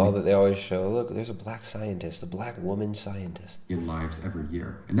 2 million. Look at all that they always show. Look, there's a black scientist, a black woman scientist. In lives every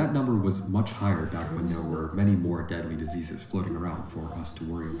year. And that number was much higher back when there were many more deadly diseases floating around for us to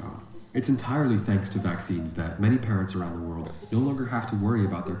worry about. It's entirely thanks to vaccines that many parents around the world no longer have to worry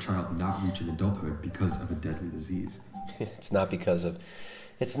about their child not reaching adulthood because of a deadly disease. It's not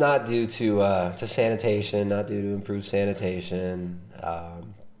due to sanitation, not due to improved sanitation,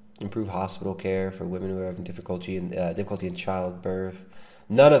 improve hospital care for women who are having difficulty in childbirth.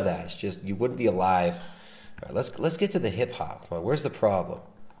 None of that. It's just you wouldn't be alive. All right, let's get to the hip hop. Where's the problem?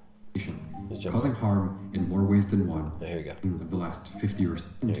 Causing harm in more ways than one. There you go. In the last 50 years,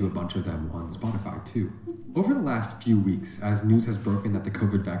 into a bunch of them on Spotify too. Over the last few weeks, as news has broken that the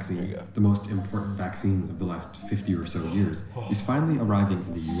COVID vaccine, the most important vaccine of the last 50 or so years, is finally arriving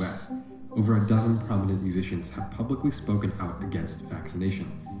in the US. Over a dozen prominent musicians have publicly spoken out against vaccination,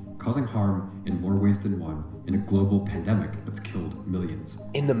 causing harm in more ways than one in a global pandemic that's killed millions.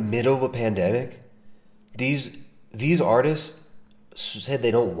 In the middle of a pandemic, these artists said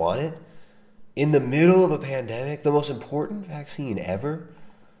they don't want it. In the middle of a pandemic, the most important vaccine ever.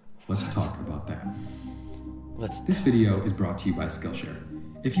 Let's talk about that. This video is brought to you by Skillshare.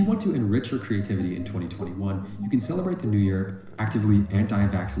 If you want to enrich your creativity in 2021, you can celebrate the new year actively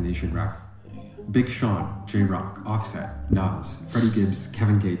anti-vaccination rap. Big Sean, J-Rock, Offset, Nas, Freddie Gibbs,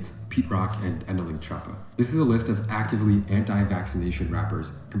 Kevin Gates, Pete Rock, and Eneli Choppa. This is a list of actively anti-vaccination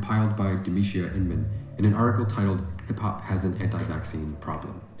rappers compiled by Demetria Inman in an article titled Hip Hop Has an Anti-Vaccine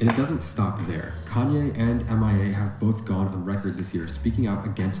Problem. And it doesn't stop there. Kanye and MIA have both gone on record this year speaking out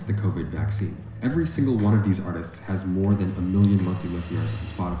against the COVID vaccine. Every single one of these artists has more than 1 million monthly listeners on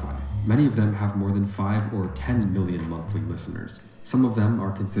Spotify. Many of them have more than 5 or 10 million monthly listeners. Some of them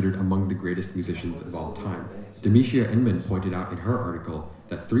are considered among the greatest musicians of all time. Demetria Inman pointed out in her article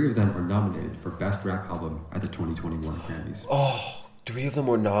that 3 of them are nominated for Best Rap Album at the 2021 Grammys. Oh, 3 of them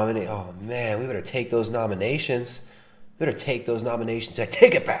were nominated. Oh man, we better take those nominations. I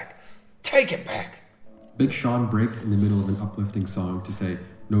take it back. Take it back. Big Sean breaks in the middle of an uplifting song to say,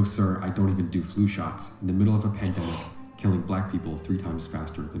 "No sir, I don't even do flu shots," in the middle of a pandemic, killing black people 3 times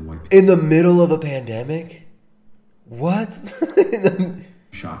faster than white people. In the middle of a pandemic? What?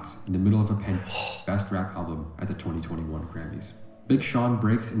 Shots in the middle of a Best Rap Album at the 2021 Grammys. Big Sean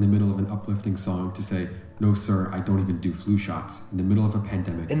breaks in the middle of an uplifting song to say, "No sir, I don't even do flu shots," in the middle of a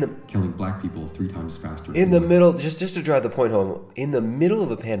pandemic, killing black people 3 times faster. In the middle, just to drive the point home, in the middle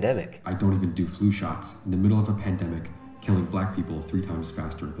of a pandemic. I don't even do flu shots, in the middle of a pandemic, killing black people 3 times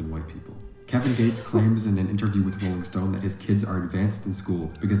faster than white people. Kevin Gates claims in an interview with Rolling Stone that his kids are advanced in school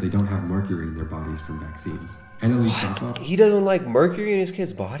because they don't have mercury in their bodies from vaccines. Eneli Choppa. He doesn't like mercury in his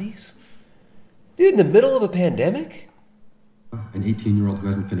kids' bodies? Dude, in the middle of a pandemic? An 18-year-old who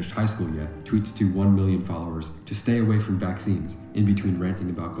hasn't finished high school yet tweets to 1 million followers to stay away from vaccines, in between ranting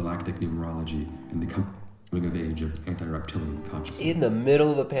about galactic numerology and the coming of age of anti-reptilian consciousness. In the middle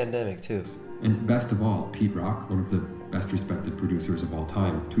of a pandemic, too. And best of all, Pete Rock, one of the best respected producers of all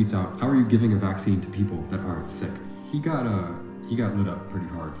time, tweets out, "How are you giving a vaccine to people that aren't sick?" He got lit up pretty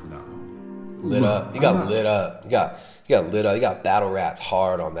hard for that one. Lit up. He got lit up. He got lit up. He got battle rapped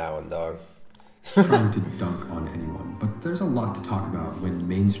hard on that one, dog. Trying to dunk on anyone, but there's a lot to talk about when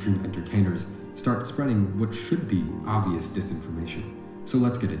mainstream entertainers start spreading what should be obvious disinformation. So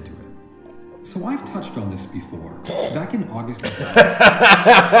let's get into it. So I've touched on this before. Back in August of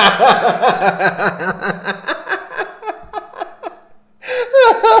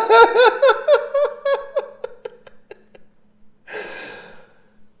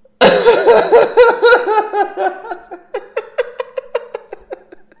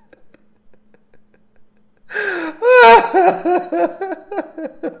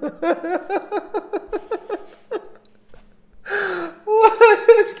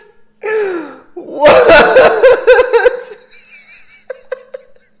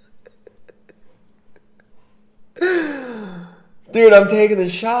Dude, I'm taking the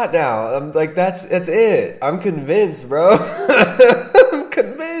shot now. I'm like, that's it. I'm convinced, bro. I'm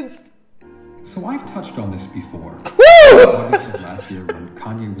convinced. So I've touched on this before. August of last year when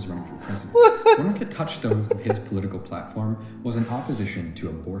Kanye was running for president, one of the touchstones of his political platform was an opposition to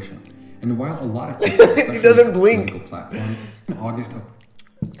abortion. And while a lot of people, he doesn't blink. Platform, in August of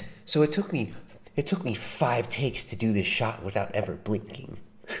So it took me 5 takes to do this shot without ever blinking.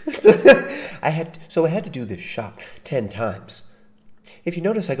 I had to do this shot 10 times. If you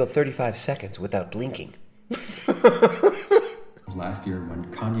notice, I go 35 seconds without blinking. last year when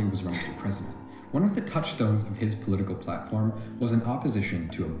Kanye was running for president, one of the touchstones of his political platform was an opposition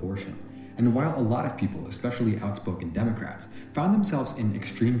to abortion. And while a lot of people, especially outspoken Democrats, found themselves in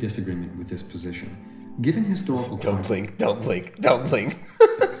extreme disagreement with this position, given historical Don't blink.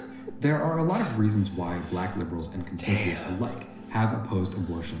 There are a lot of reasons why black liberals and conservatives alike have opposed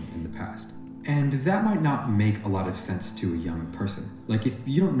abortion in the past. And that might not make a lot of sense to a young person. Like, if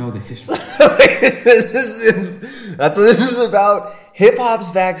you don't know the history. This is about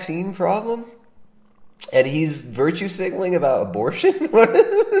hip-hop's vaccine problem? And he's virtue signaling about abortion? What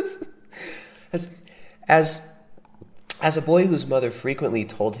is this? As a boy whose mother frequently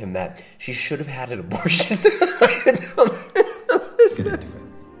told him that she should have had an abortion. Let's get into it.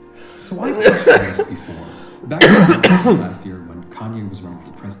 So I talked about this before. Back in last year when Kanye was running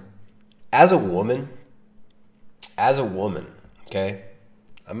for president. As a woman, okay?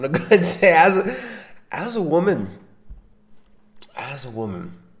 I'm going to go ahead and say as a woman, I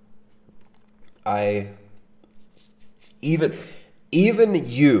even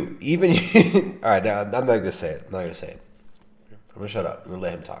you, all right, now I'm not going to say it. I'm going to shut up. I'm going to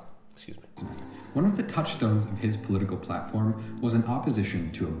let him talk. Excuse me. One of the touchstones of his political platform was an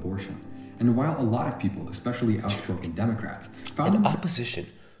opposition to abortion. And while a lot of people, especially outspoken Democrats, found opposition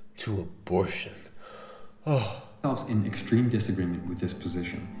to abortion themselves in extreme disagreement with this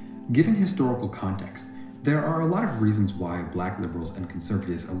position, given historical context, there are a lot of reasons why black liberals and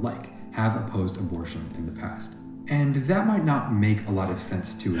conservatives alike have opposed abortion in the past. And that might not make a lot of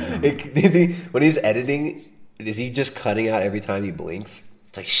sense to him. When he's editing, is he just cutting out every time he blinks?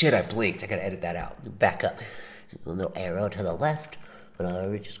 It's like, shit, I blinked. I gotta edit that out. Back up. A little arrow to the left. But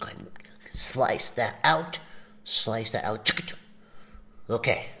we're just going to slice that out.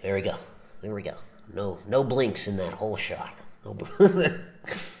 Okay, there we go. No blinks in that whole shot.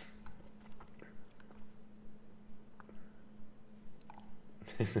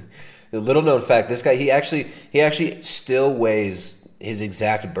 A little known fact, this guy, he actually still weighs his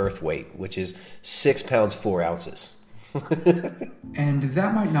exact birth weight, which is 6 pounds 4 ounces. And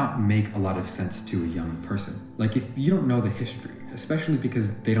that might not make a lot of sense to a young person. Like, if you don't know the history, especially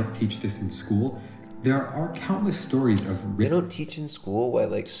because they don't teach this in school, there are countless stories of... They don't teach in school why,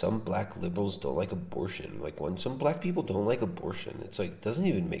 like, some black liberals don't like abortion. Like, when some black people don't like abortion, it's like, it doesn't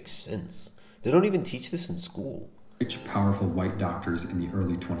even make sense. They don't even teach this in school. Rich, powerful white doctors in the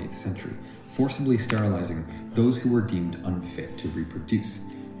early 20th century, forcibly sterilizing those who were deemed unfit to reproduce.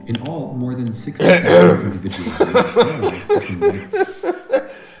 In all, more than 60,000 individuals were sterilized between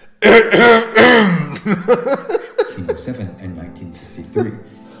 1907 and 1963,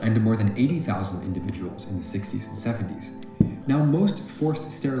 and more than 80,000 individuals in the 60s and 70s. Now, most forced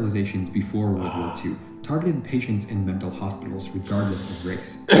sterilizations before World War II targeted patients in mental hospitals regardless of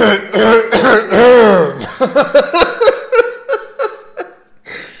race.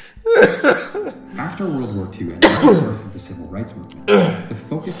 After World War II and the birth of the Civil Rights Movement, the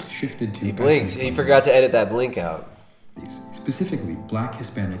focus shifted to... He blinked. He forgot to edit that blink out. Specifically, Black,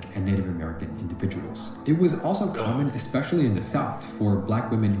 Hispanic, and Native American individuals. It was also common, especially in the South, for Black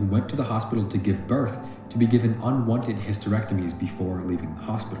women who went to the hospital to give birth to be given unwanted hysterectomies before leaving the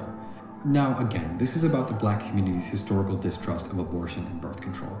hospital. Now, again, this is about the Black community's historical distrust of abortion and birth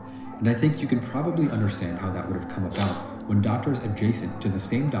control, and I think you can probably understand how that would have come about when doctors adjacent to the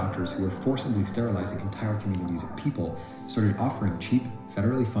same doctors who were forcibly sterilizing entire communities of people started offering cheap,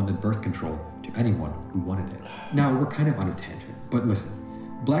 federally funded birth control to anyone who wanted it. Now, we're kind of on a tangent, but listen,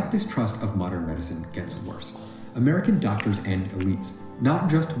 Black distrust of modern medicine gets worse. American doctors and elites, not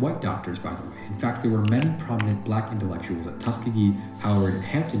just white doctors, by the way. In fact, there were many prominent Black intellectuals at Tuskegee, Howard, and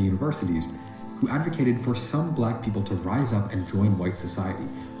Hampton universities who advocated for some Black people to rise up and join white society,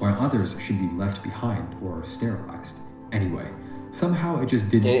 while others should be left behind or sterilized. Anyway, somehow it just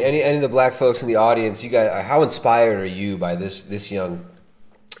didn't... Any of the Black folks in the audience, you guys, how inspired are you by this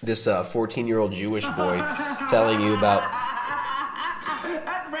 14-year-old Jewish boy telling you about...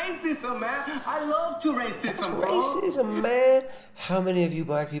 That's racism, man. I love to racism, That's bro. racism, man. How many of you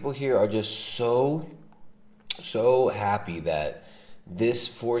Black people here are just so happy that this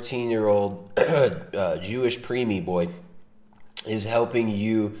 14-year-old Jewish preemie boy is helping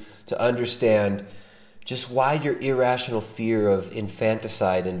you to understand just why your irrational fear of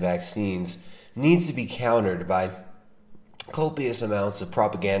infanticide and vaccines needs to be countered by copious amounts of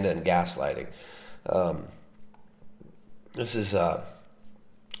propaganda and gaslighting. This is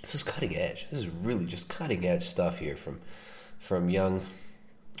This is cutting edge. This is really just cutting edge stuff here from young.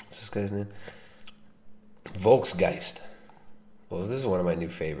 What's this guy's name? Volksgeist. Well, this is one of my new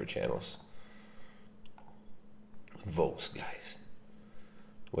favorite channels. Volksgeist.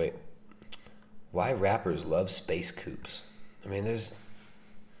 Wait. Why rappers love space coupes? I mean, there's...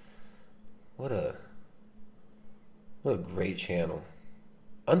 What a great channel.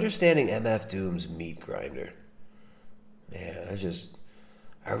 Understanding MF Doom's Meat Grinder. Man,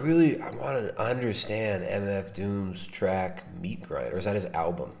 I want to understand MF Doom's track Meat Grinder. Or is that his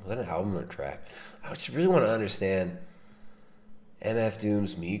album? Was that an album or a track? I just really want to understand MF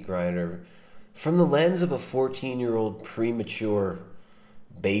Doom's Meat Grinder from the lens of a 14-year-old premature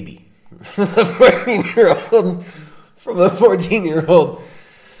baby. From a 14-year-old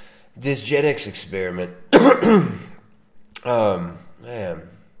dysgenics experiment. Man.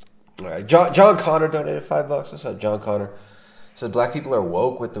 All right. John Connor donated $5. What's up, John Connor? Said black people are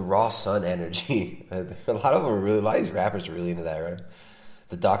woke with the raw sun energy. A lot of them are really, a lot of these rappers are really into that, right?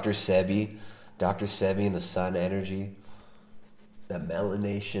 The Dr. Sebi and the sun energy, that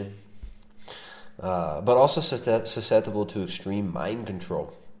melanation. But also susceptible to extreme mind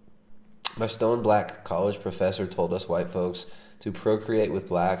control. My stone black college professor told us white folks to procreate with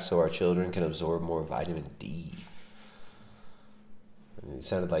blacks so our children can absorb more vitamin D. It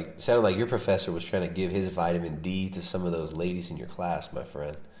sounded like your professor was trying to give his vitamin D to some of those ladies in your class, my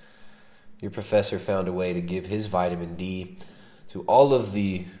friend. Your professor found a way to give his vitamin D to all of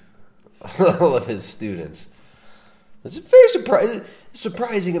his students. It's a very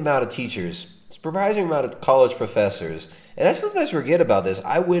surprising amount of teachers. Surprising amount of college professors. And I sometimes forget about this.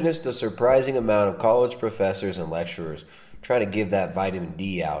 I witnessed a surprising amount of college professors and lecturers trying to give that vitamin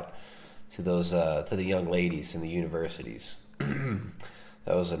D out to those to the young ladies in the universities.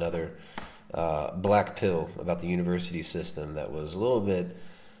 That was another black pill about the university system that was a little bit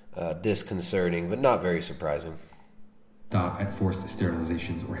disconcerting, but not very surprising. Stop at forced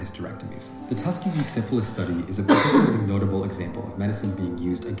sterilizations or hysterectomies. The Tuskegee syphilis study is a particularly notable example of medicine being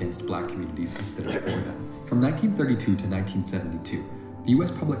used against black communities instead of for them. From 1932 to 1972, the U.S.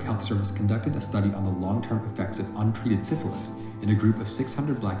 Public Health Service conducted a study on the long-term effects of untreated syphilis in a group of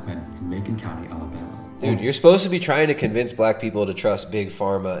 600 black men in Macon County, Alabama. Dude, you're supposed to be trying to convince black people to trust Big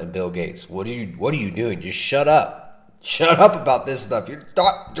Pharma and Bill Gates. What are you doing? Just shut up. Shut up about this stuff. You're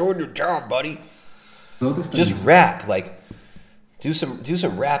not doing your job, buddy. Just rap, like do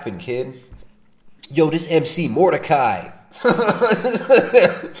some rapping, kid. Yo, this MC Mordecai.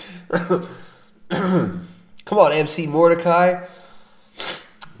 Come on, MC Mordecai.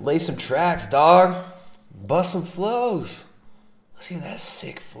 Lay some tracks, dog. Bust some flows. Let's hear that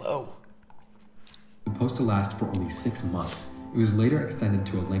sick flow. Supposed to last for only 6 months. It was later extended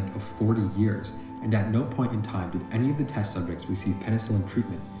to a length of 40 years, and at no point in time did any of the test subjects receive penicillin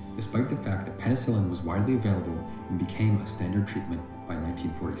treatment, despite the fact that penicillin was widely available and became a standard treatment by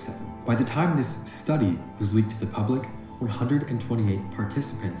 1947. By the time this study was leaked to the public, 128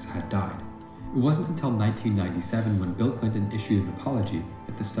 participants had died. It wasn't until 1997 when Bill Clinton issued an apology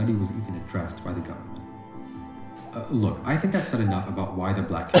that the study was even addressed by the government. Look, I think I've said enough about why they're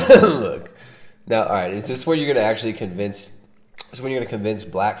black. Look, now, all right, is this where you're going to actually convince? This is when you're going to convince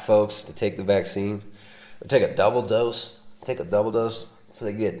black folks to take the vaccine, or take a double dose? Take a double dose so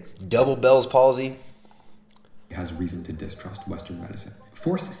they get double Bell's palsy. Has reason to distrust Western medicine.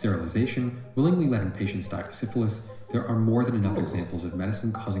 Forced sterilization, willingly letting patients die of syphilis. There are more than enough examples of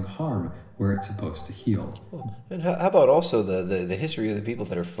medicine causing harm where it's supposed to heal. And how about also the history of the people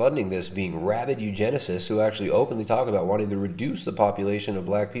that are funding this being rabid eugenicists who actually openly talk about wanting to reduce the population of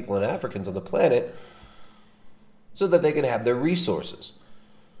black people and Africans on the planet so that they can have their resources.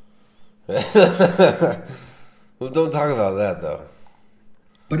 Well, don't talk about that, though.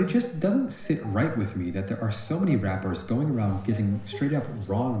 But it just doesn't sit right with me that there are so many rappers going around giving straight up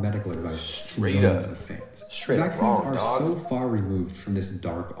wrong medical advice to millions of fans. Vaccines are so far removed from this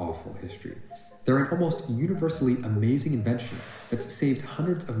dark, awful history. They're an almost universally amazing invention that's saved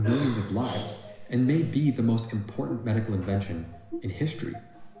hundreds of millions of lives and may be the most important medical invention in history.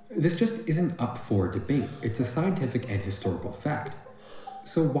 This just isn't up for debate. It's a scientific and historical fact.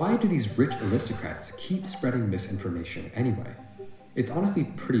 So why do these rich aristocrats keep spreading misinformation anyway? It's honestly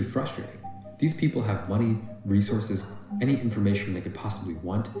pretty frustrating. These people have money, resources, any information they could possibly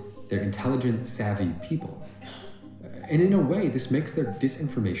want. They're intelligent, savvy people. And in a way, this makes their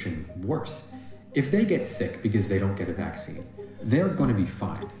disinformation worse. If they get sick because they don't get a vaccine, they're going to be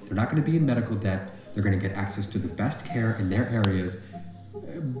fine. They're not going to be in medical debt. They're going to get access to the best care in their areas.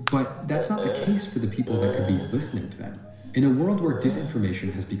 But that's not the case for the people that could be listening to them. In a world where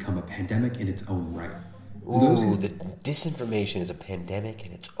disinformation has become a pandemic in its own right, Ooh, the disinformation is a pandemic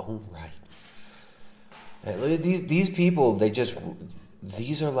in its own right. And look at these people.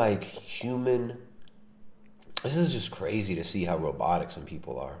 These are like human. This is just crazy to see how robotic some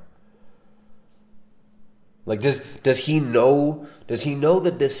people are. Like, does he know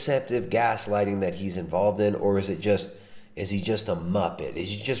the deceptive gaslighting that he's involved in, or is he just a muppet? Is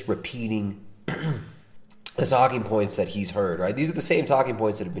he just repeating the talking points that he's heard, right? These are the same talking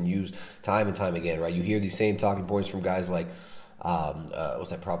points that have been used time and time again, right? You hear these same talking points from guys like,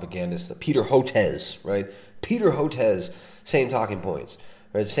 what's that propagandist? Peter Hotez, right? Peter Hotez, same talking points,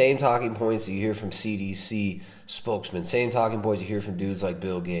 right? Same talking points that you hear from CDC spokesman, same talking points you hear from dudes like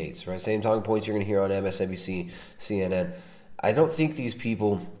Bill Gates, right? Same talking points you're going to hear on MSNBC, CNN. I don't think these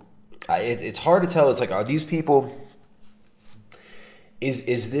people, it's hard to tell. It's like, are these people,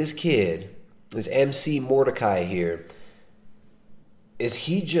 is this kid, this MC Mordecai here, is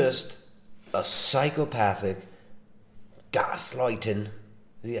he just a psychopathic, gaslighting,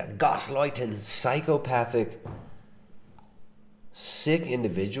 psychopathic, sick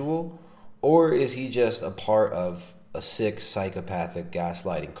individual? Or is he just a part of a sick, psychopathic,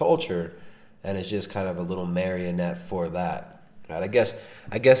 gaslighting culture, and is just kind of a little marionette for that? Right? I guess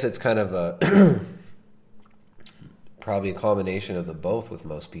it's kind of a probably a combination of the both with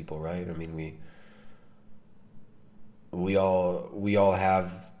most people, right? I mean, we all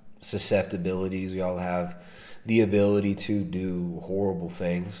have susceptibilities. We all have the ability to do horrible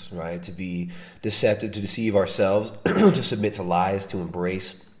things, right? To be deceptive, to deceive ourselves, to submit to lies, to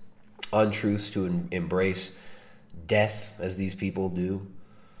embrace untruths, to embrace death as these people do,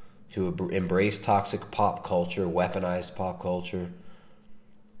 to embrace toxic pop culture, weaponized pop culture.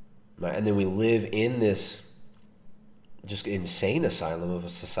 Right? And then we live in this just insane asylum of a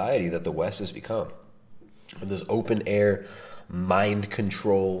society that the West has become. And this open air mind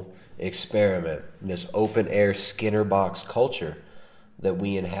control experiment, this open air Skinner box culture that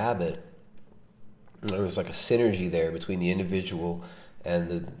we inhabit. There's like a synergy there between the individual and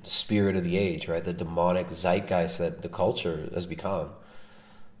the spirit of the age, right? The demonic zeitgeist that the culture has become.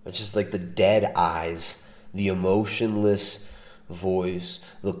 It's just like the dead eyes, the emotionless voice,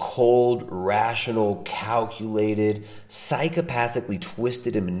 the cold, rational, calculated, psychopathically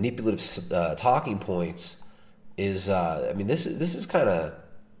twisted and manipulative talking points is, this is kind of,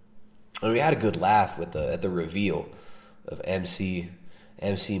 we had a good laugh at the reveal of MC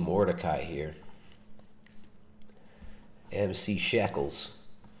Mordecai here. MC Shekels.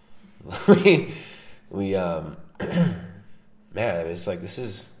 we man, it's like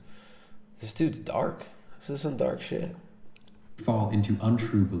this dude's dark. This is some dark shit. Fall into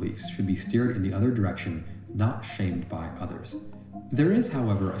untrue beliefs should be steered in the other direction, not shamed by others. There is,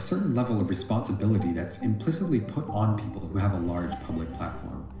 however, a certain level of responsibility that's implicitly put on people who have a large public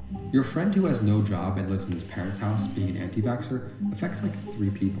platform. Your friend who has no job and lives in his parents' house being an anti-vaxxer affects like 3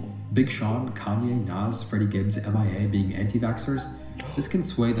 people. Big Sean, Kanye, Nas, Freddie Gibbs, MIA being anti-vaxxers. This can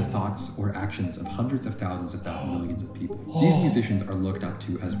sway the thoughts or actions of hundreds of thousands, if not millions of people. These musicians are looked up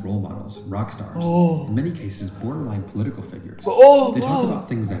to as role models, rock stars, in many cases borderline political figures. They talk about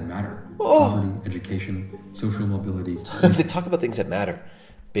things that matter. Poverty, education, social mobility. They talk about things that matter.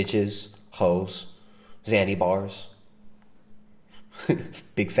 Bitches, hoes, Xanny bars.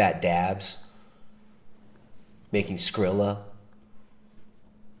 Big fat dabs, making Skrilla,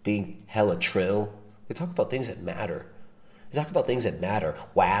 being hella trill. They talk about things that matter. They talk about things that matter.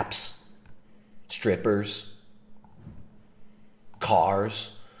 WAPs, strippers,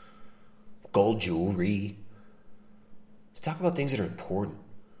 cars, gold jewelry. They talk about things that are important.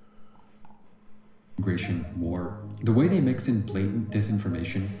 Immigration, war. The way they mix in blatant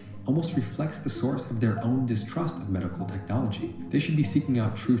disinformation almost reflects the source of their own distrust of medical technology. They should be seeking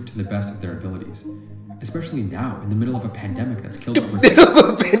out truth to the best of their abilities, especially now in the middle of a pandemic that's killed over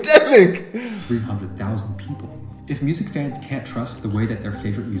 300,000 people. If music fans can't trust the way that their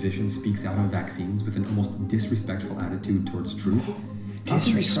favorite musician speaks out on vaccines with an almost disrespectful attitude towards truth,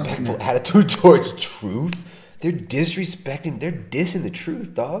 disrespectful attitude towards truth? They're dissing the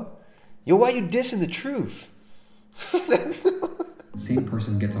truth, dog. Yo, why you dissing the truth? Same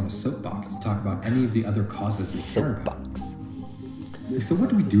person gets on a soapbox to talk about any of the other causes they care about. So what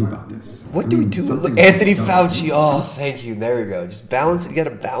do we do about this? What do we do? Look, Anthony Fauci. Oh, thank you. There we go. Just balance it. You got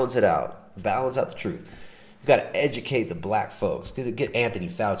to balance it out. Balance out the truth. You got to educate the black folks. Get Anthony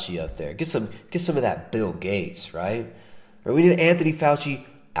Fauci up there. Get some of that Bill Gates, right? Or we need an Anthony Fauci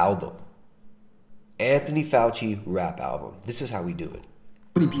album. Anthony Fauci rap album. This is how we do it.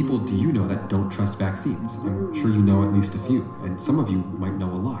 How many people do you know that don't trust vaccines? I'm sure you know at least a few, and some of you might know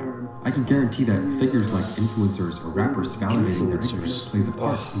a lot. I can guarantee that figures like influencers or rappers validating their ignorance plays a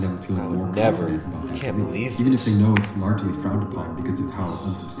part in them feeling more confident about that belief. Even if they know it's largely frowned upon because of how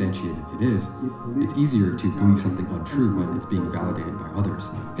unsubstantiated it is, it's easier to believe something untrue when it's being validated by others.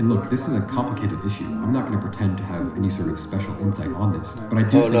 And look, this is a complicated issue. I'm not going to pretend to have any sort of special insight on this, but I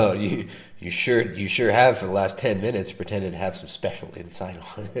do think... no, you sure have for the last 10 minutes pretended to have some special insight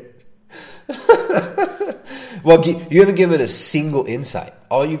on it. Well, you haven't given a single insight.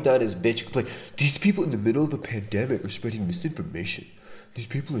 All you've done is bitch and complain. These people in the middle of a pandemic are spreading misinformation. These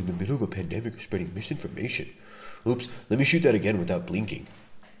people in the middle of a pandemic are spreading misinformation. Oops, let me shoot that again without blinking.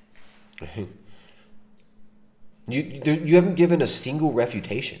 You haven't given a single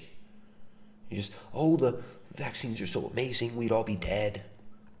refutation. You just, the vaccines are so amazing, we'd all be dead.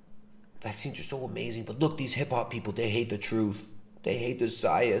 Vaccines are so amazing, but look, these hip-hop people, they hate the truth. They hate the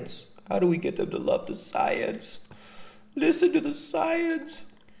science. How do we get them to love the science? Listen to the science.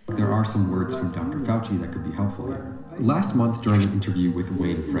 There are some words from Dr. Fauci that could be helpful here. Last month, during an interview with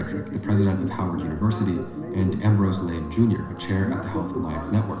Wayne Frederick, the president of Howard University, and Ambrose Lane Jr., a chair at the Health Alliance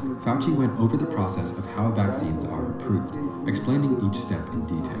Network, Fauci went over the process of how vaccines are approved, explaining each step in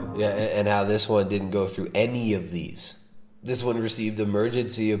detail. Yeah, and how this one didn't go through any of these. This one received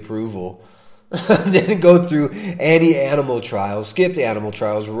emergency approval. Didn't go through any animal trials, skipped animal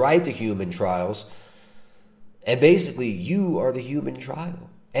trials, right to human trials. And basically, you are the human trial.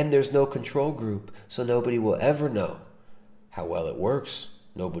 And there's no control group, so nobody will ever know how well it works.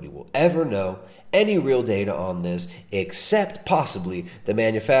 Nobody will ever know any real data on this, except possibly the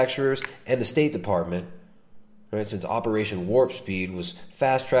manufacturers and the State Department. Right, since Operation Warp Speed was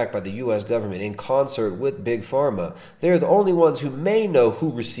fast-tracked by the U.S. government in concert with Big Pharma, they're the only ones who may know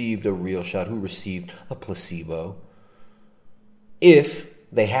who received a real shot, who received a placebo, if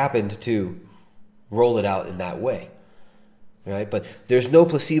they happened to roll it out in that way. Right? But there's no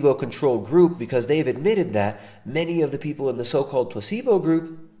placebo control group because they've admitted that many of the people in the so-called placebo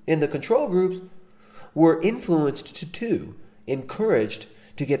group, in the control groups, were influenced to, encouraged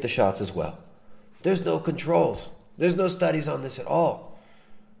to get the shots as well. There's no controls. There's no studies on this at all.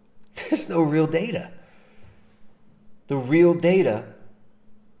 There's no real data. The real data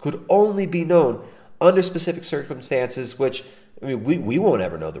could only be known under specific circumstances, which, we won't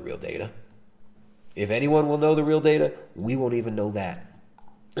ever know the real data. If anyone will know the real data, we won't even know that.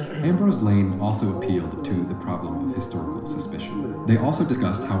 Ambrose Lane also appealed to the problem of historical suspicion. They also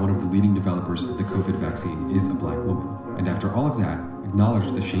discussed how one of the leading developers of the COVID vaccine is a black woman, and after all of that,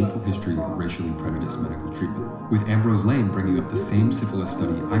 acknowledged the shameful history of racially prejudiced medical treatment, with Ambrose Lane bringing up the same syphilis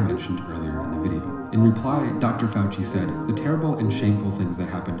study I mentioned earlier in the video. In reply, Dr. Fauci said, "The terrible and shameful things that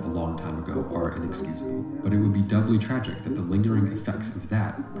happened a long time ago are inexcusable, but it would be doubly tragic that the lingering effects of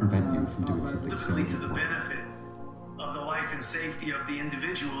that prevent you from doing something so important." To the benefit of the life and safety of the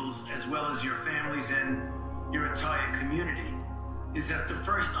individuals as well as your families and your entire community is that to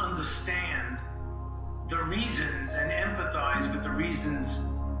first understand the reasons and empathize with the reasons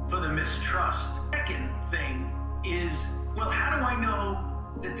for the mistrust. Second thing is, well, how do I know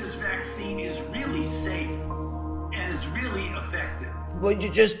that this vaccine is really safe and is really effective? Well,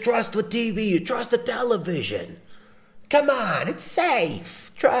 you just trust the TV, you trust the television. Come on, it's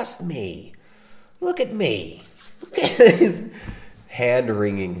safe. Trust me. Look at me. Look at his hand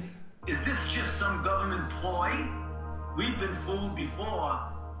wringing. Is this just some government ploy? We've been fooled before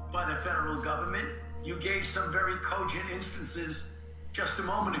by the federal government. You gave some very cogent instances just a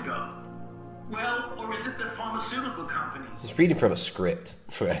moment ago. Well, or is it the pharmaceutical companies? He's reading from a script,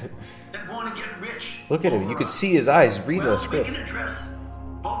 right? That want to get rich. Look at him. You could see his eyes reading a script. We can address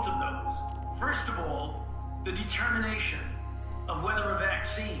both of those. First of all, the determination of whether a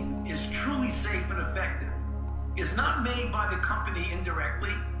vaccine is truly safe and effective is not made by the company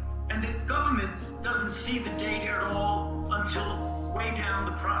indirectly, and the government doesn't see the data at all until way down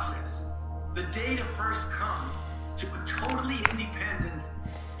the process. The data first comes to a totally independent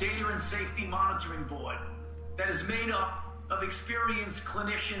data and safety monitoring board that is made up of experienced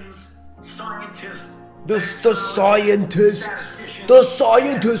clinicians, scientists. The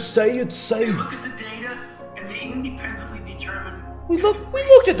scientists say it's safe. They look at the data and they independently determine. We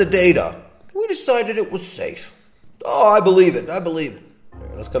looked at the data. We decided it was safe. Oh, I believe it.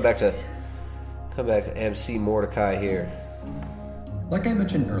 Right, let's come back to MC Mordecai here. Like I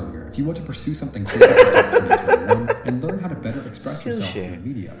mentioned earlier, if you want to pursue something and learn how to better express yourself through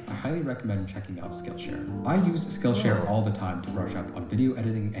media, I highly recommend checking out Skillshare. I use Skillshare all the time to brush up on video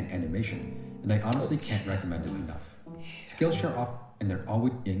editing and animation, and I honestly can't recommend it enough. Skillshare and they're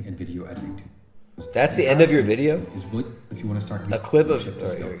always in video editing too. That's the end of your video? Is what if you want to start a clip of Ship to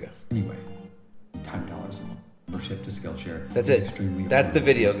All right, here we go. Anyway, $10 for Ship to Skillshare. That's it. That's the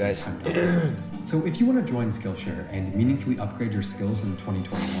video, guys. So if you want to join Skillshare and meaningfully upgrade your skills in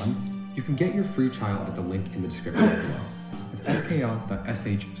 2021, you can get your free trial at the link in the description below. It's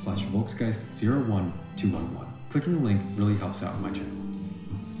skl.sh/volksgeist012111. Clicking the link really helps out my channel.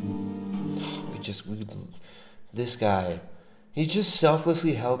 This guy, he's just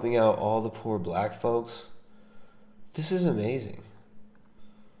selflessly helping out all the poor black folks. This is amazing.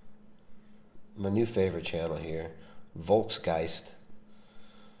 My new favorite channel here, Volksgeist.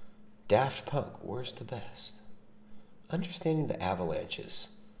 Daft Punk, worst to best. Understanding the avalanches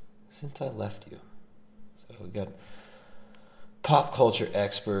since I left you. So we got pop culture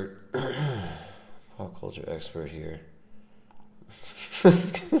expert here. What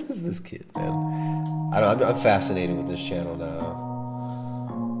is this kid, man? I'm fascinated with this channel now.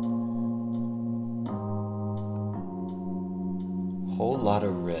 Whole Lotta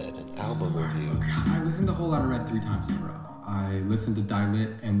Red, an album review. I listened to Whole Lotta Red 3 times in a row. I listened to Die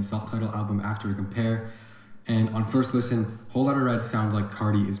Lit and the self-titled album After to compare. And on first listen, Whole Lotta Red sounds like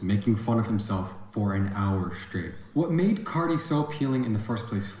Cardi is making fun of himself for an hour straight. What made Cardi so appealing in the first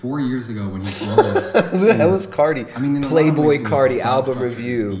place 4 years ago when he was Who the hell is Cardi? I mean, Playboy Cardi album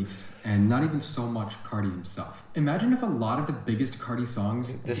review. And not even so much Cardi himself. Imagine if a lot of the biggest Cardi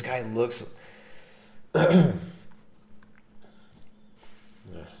songs... This guy looks...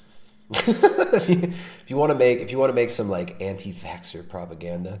 if you want to make some like anti-vaxxer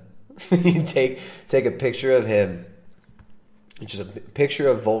propaganda, you take a picture of him, just a picture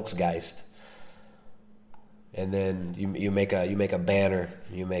of Volksgeist, and then you make a banner,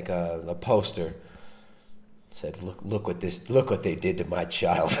 you make a poster. It said, look what they did to my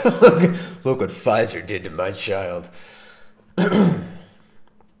child. Look what Pfizer did to my child.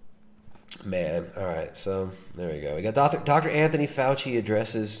 Man, all right, so there we go. We got Dr. Anthony Fauci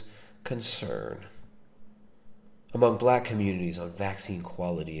addresses concern among black communities on vaccine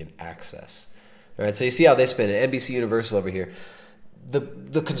quality and access. All right, so you see how they spin it. NBC Universal over here.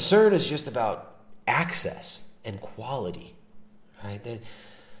 The concern is just about access and quality, right? The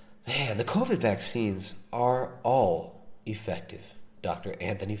COVID vaccines are all effective, Dr.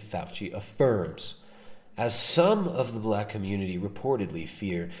 Anthony Fauci affirms, as some of the black community reportedly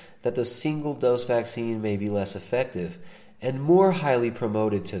fear that the single-dose vaccine may be less effective and more highly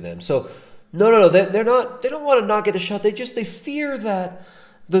promoted to them. So, no, they don't want to not get a shot. They fear that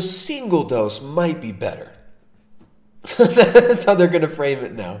the single dose might be better. That's how they're going to frame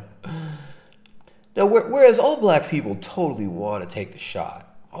it now. Now, whereas all black people totally want to take the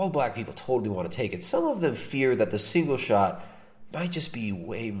shot, all black people totally want to take it, some of them fear that the single shot might just be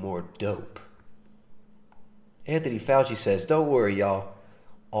way more dope. Anthony Fauci says, don't worry, y'all.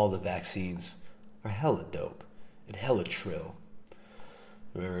 All the vaccines are hella dope and hella trill.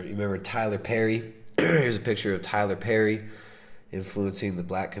 Remember Tyler Perry? Here's a picture of Tyler Perry influencing the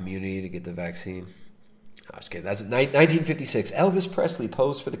black community to get the vaccine. I was kidding. That's 1956. Elvis Presley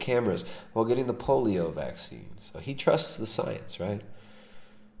posed for the cameras while getting the polio vaccine. So he trusts the science, right?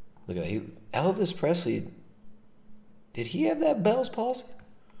 Look at that. Elvis Presley, did he have that Bell's palsy?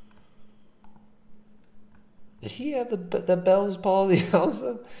 Did he have the Bell's palsy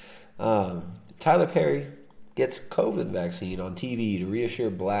also? Tyler Perry gets COVID vaccine on TV to reassure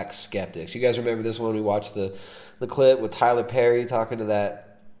black skeptics. You guys remember this one? We watched the clip with Tyler Perry talking to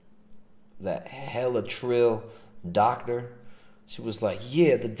that hella trill doctor. She was like,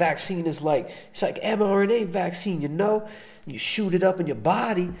 yeah, the vaccine is it's like mRNA vaccine, you know? You shoot it up in your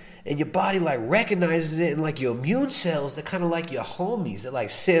body, and your body like recognizes it, and like your immune cells, they're kind of like your homies. They're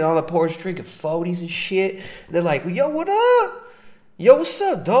like sitting on the porch drinking 40s and shit. And they're like, yo, what up? Yo, what's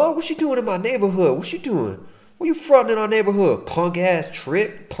up, dog? What you doing in my neighborhood? What you doing? What you fronting in our neighborhood? Punk ass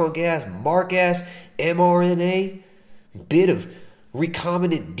trick, punk ass, mark ass, mRNA, bit of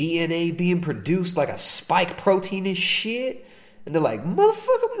recombinant DNA being produced like a spike protein and shit. And they're like,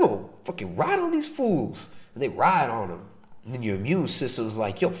 motherfucker, we gonna fucking ride on these fools. And they ride on them. And then your immune system's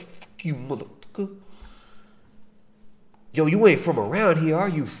like, yo, fuck you, motherfucker. Yo, you ain't from around here, are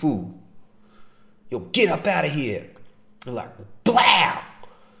you, fool? Yo, get up out of here. They're like, blow. And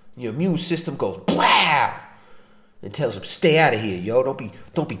your immune system goes, blow. And tells them, stay out of here, yo.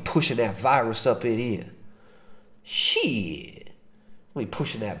 Don't be pushing that virus up in here. Shit. Don't be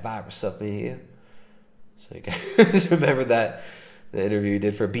pushing that virus up in here. So you guys remember that the interview you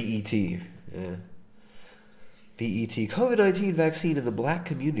did for BET. Yeah. BET, COVID-19 vaccine in the black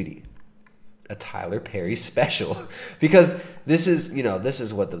community. A Tyler Perry special. Because this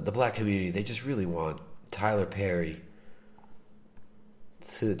is what the black community, they just really want Tyler Perry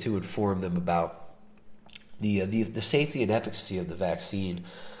to inform them about the safety and efficacy of the vaccine.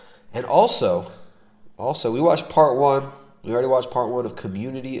 And also we watched part 1. We already watched part 1 of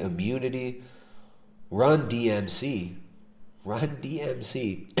Community Immunity. Run DMC.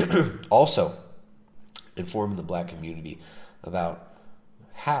 Also informing the black community about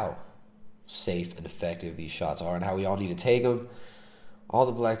how safe and effective these shots are and how we all need to take them. All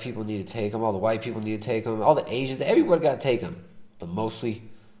the black people need to take them. All the white people need to take them. All the Asians, everybody got to take them. But mostly,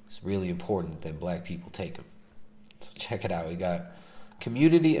 it's really important that black people take them. So check it out. We got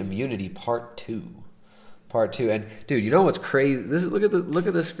Community Immunity Part 2. And dude, you know what's crazy? Look at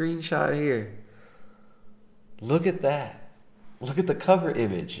the screenshot here. Look at that. Look at the cover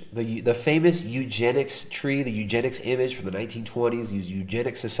image. The famous eugenics tree, the eugenics image from the 1920s, these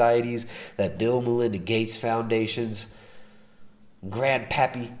eugenics societies that Bill and Melinda Gates foundations,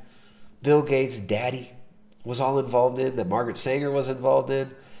 Grandpappy, Bill Gates' daddy was all involved in, that Margaret Sanger was involved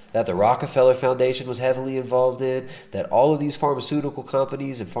in, that the Rockefeller Foundation was heavily involved in, that all of these pharmaceutical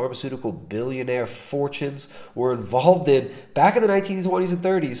companies and pharmaceutical billionaire fortunes were involved in back in the 1920s and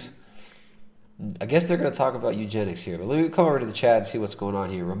 30s. I guess they're going to talk about eugenics here, but let me come over to the chat and see what's going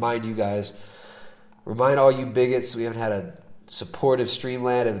on here. Remind all you bigots, we haven't had a supportive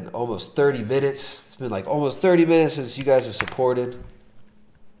Streamland in almost 30 minutes. It's been like almost 30 minutes since you guys have supported.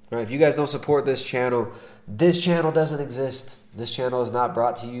 All right, if you guys don't support this channel doesn't exist. This channel is not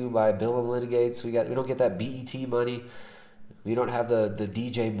brought to you by Bill and Melinda Gates. We don't get that BET money. We don't have the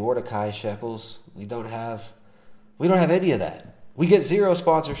DJ Mordecai shekels. We don't have any of that. We get zero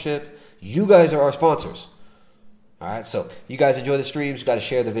sponsorship. You guys are our sponsors. All right, so you guys enjoy the streams. You got to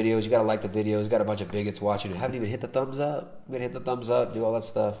share the videos. You got to like the videos. You got a bunch of bigots watching who haven't even hit the thumbs up. I'm going to hit the thumbs up, do all that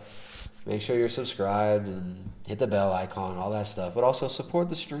stuff. Make sure you're subscribed and hit the bell icon, all that stuff. But also support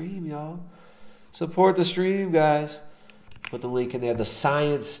the stream, y'all. Support the stream, guys. Put the link in there. The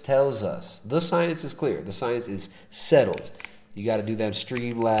science tells us. The science is clear. The science is settled. You got to do them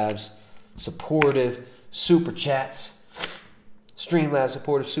Streamlabs, supportive super chats. Streamlabs,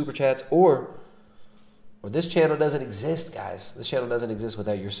 supportive super chats, or this channel doesn't exist, guys. This channel doesn't exist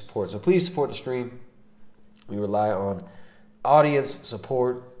without your support. So please support the stream. We rely on audience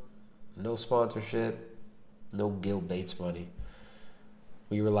support, no sponsorship, no Gil Bates money.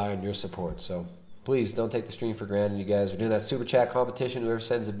 We rely on your support. So please don't take the stream for granted, you guys. We're doing that super chat competition. Whoever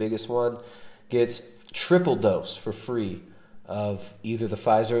sends the biggest one gets triple dose for free of either the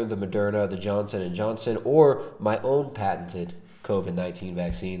Pfizer, the Moderna, the Johnson & Johnson, or my own patented COVID-19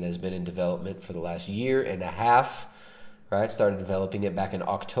 vaccine that has been in development for the last year and a half, right? Started developing it back in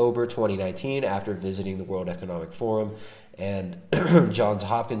October 2019 after visiting the World Economic Forum and Johns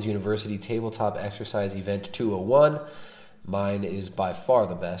Hopkins University Tabletop Exercise Event 201. Mine is by far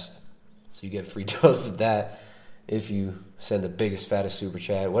the best. So you get free dose of that if you send the biggest, fattest super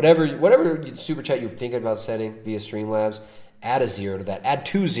chat. Whatever super chat you're thinking about sending via Streamlabs, add a 0 to that. Add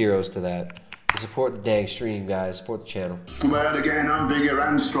 2 zeros to that. Support the dang stream, guys. Support the channel. Well, again, I'm bigger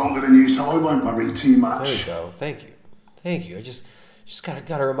and stronger than you, so I won't worry too much. There you go. Thank you. I just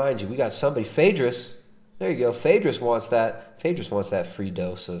gotta remind you, we got somebody. Phaedrus. There you go. Phaedrus wants that. Phaedrus wants that free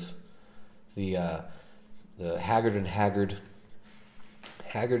dose of the Haggard and Haggard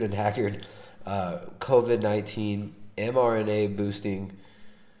COVID-19 mRNA boosting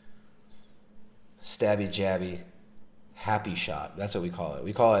stabby jabby happy shot. That's what we call it.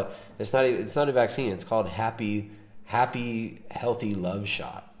 We call it. It's not a vaccine. It's called happy healthy love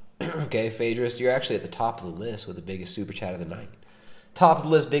shot. Okay, Phaedrus, you're actually at the top of the list with the biggest super chat of the night. Top of the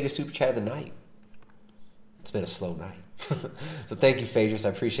list, biggest super chat of the night. It's been a slow night. So thank you, Phaedrus. I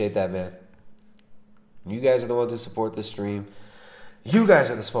appreciate that, man. You guys are the ones who support this stream. You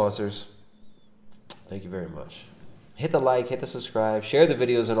guys are the sponsors. Thank you very much. Hit the like, hit the subscribe, share the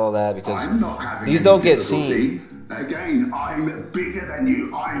videos and all that, because these don't get seen. Again, I'm bigger than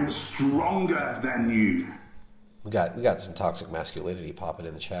you. I'm stronger than you. We got some toxic masculinity popping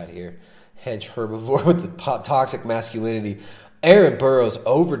in the chat here. Hench Herbivore with the toxic masculinity. Aaron Burroughs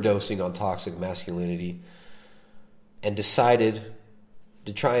overdosing on toxic masculinity and decided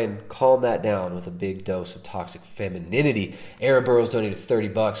to try and calm that down with a big dose of toxic femininity. Aaron Burroughs donated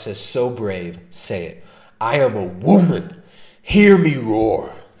 $30, says, so brave, say it. I am a woman. Hear me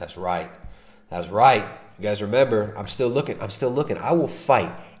roar. That's right. That's right. You guys remember, I'm still looking. I will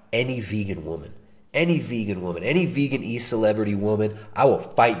fight any vegan woman. Any vegan e-celebrity woman. I will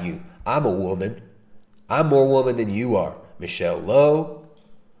fight you. I'm a woman. I'm more woman than you are. Michelle Lowe,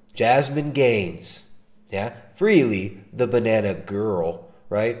 Jasmine Gaines. Yeah? Freely, the banana girl,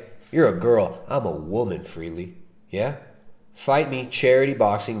 right? You're a girl. I'm a woman, Freely. Yeah? Fight me, charity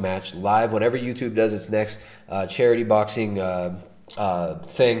boxing match, live whenever YouTube does its next charity boxing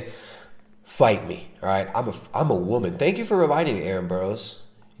thing. fight me, all right? I'm a woman. Thank you for reminding me, Aaron Burrows.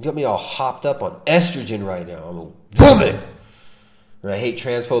 You got me all hopped up on estrogen right now. I'm a woman. And I hate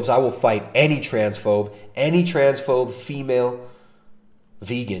transphobes. I will fight any transphobe, female,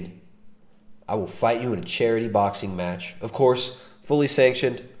 vegan. I will fight you in a charity boxing match. Of course, fully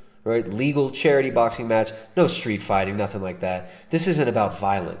sanctioned, right? Legal charity boxing match. No street fighting, nothing like that. This isn't about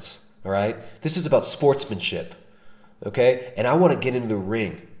violence, all right? This is about sportsmanship, okay? And I want to get into the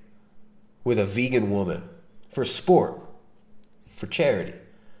ring with a vegan woman for sport, for charity.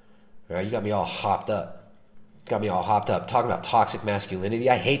 All right, you got me all hopped up. Talking about toxic masculinity.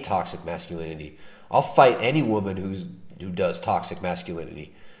 I hate toxic masculinity. I'll fight any woman who does toxic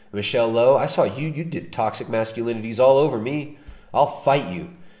masculinity. Michelle Lowe, I saw you did toxic masculinities all over me. I'll fight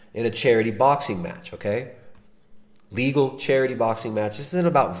you in a charity boxing match, okay? Legal charity boxing match. This isn't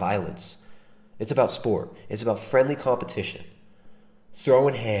about violence. It's about sport. It's about friendly competition.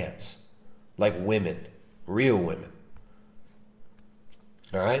 Throwing hands like women, real women.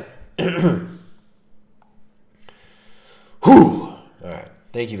 All right? Whew. All right.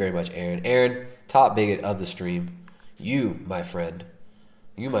 Thank you very much, Aaron. Aaron, top bigot of the stream. You, my friend,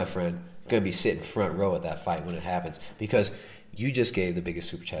 going to be sitting front row at that fight when it happens because you just gave the biggest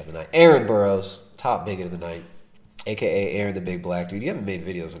super chat of the night. Aaron Burrows, top bigot of the night, a.k.a. Aaron the Big Black Dude. You haven't made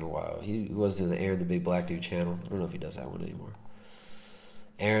videos in a while. He was doing the Aaron the Big Black Dude channel. I don't know if he does that one anymore.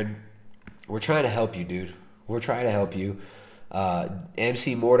 Aaron, we're trying to help you, dude. We're trying to help you.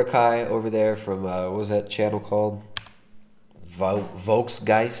 MC Mordecai over there from, what was that channel called?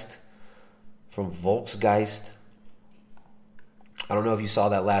 Volksgeist. From Volksgeist. I don't know if you saw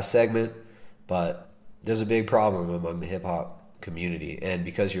that last segment, but there's a big problem among the hip-hop community. And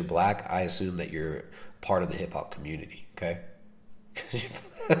because you're black, I assume that you're part of the hip-hop community, okay?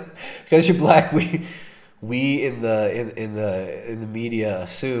 Because you're black, we in the media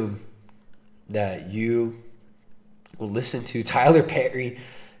assume that you will listen to Tyler Perry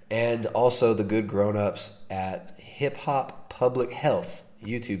and also the good grown-ups at Hip Hop Public Health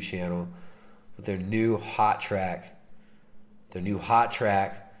YouTube channel with their new hot track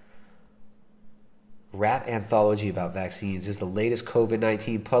rap anthology about vaccines is the latest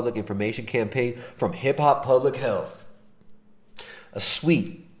COVID-19 public information campaign from Hip Hop Public Health. A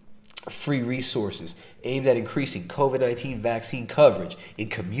suite of free resources aimed at increasing COVID-19 vaccine coverage in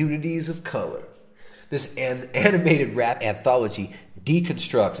communities of color. This animated rap anthology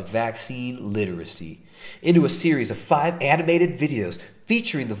deconstructs vaccine literacy into a series of 5 animated videos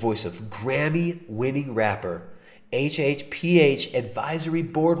featuring the voice of Grammy-winning rapper, HHPH Advisory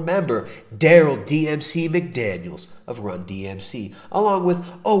Board member Daryl DMC McDaniels of Run DMC, along with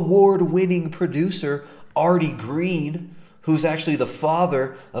award-winning producer Artie Green, who's actually the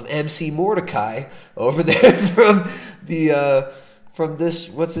father of MC Mordecai over there from this,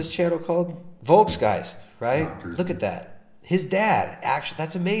 what's this channel called? Volksgeist, right? Look at that. His dad, actually,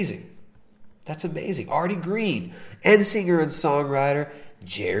 that's amazing. That's amazing. Artie Green and singer and songwriter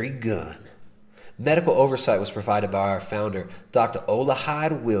Jerry Gunn. Medical oversight was provided by our founder, Dr. Ola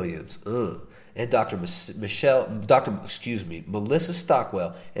Hyde Williams, and Dr. Melissa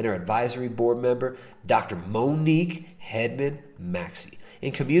Stockwell, and her advisory board member, Dr. Monique Hedman Maxey.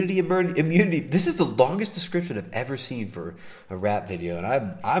 In community immunity, this is the longest description I've ever seen for a rap video, and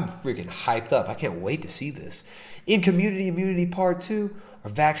I'm freaking hyped up. I can't wait to see this. In community immunity part 2, are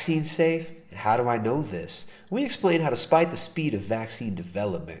vaccines safe? And how do I know this? We explain how, despite the speed of vaccine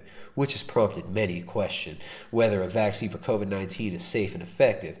development, which has prompted many question whether a vaccine for COVID-19 is safe and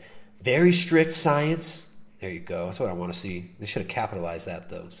effective. Very strict science. There you go. That's what I want to see. They should have capitalized that,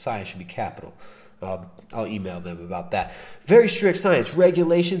 though. Science should be capital. I'll email them about that. Very strict science,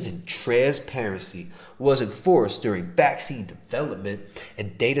 regulations, and transparency was enforced during vaccine development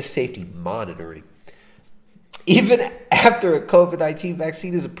and data safety monitoring. Even after a COVID-19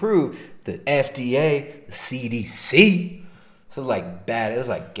 vaccine is approved, the FDA, the CDC, so like bad. It was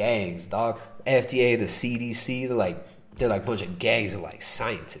like gangs, dog. FDA and the CDC, they're like a bunch of gangs of like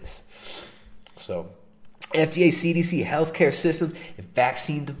scientists. So FDA, CDC, healthcare systems, and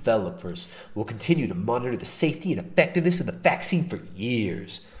vaccine developers will continue to monitor the safety and effectiveness of the vaccine for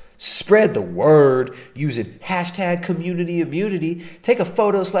years. Spread the word using hashtag community immunity. Take a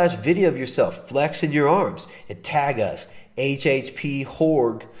photo/video of yourself flexing your arms and tag us,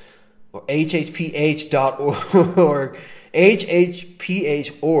 HHP.org or HHPH.org.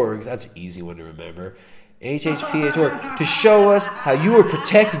 HHPH.org, that's an easy one to remember. HHPH.org, to show us how you are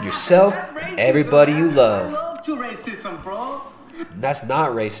protecting yourself and everybody you love. That's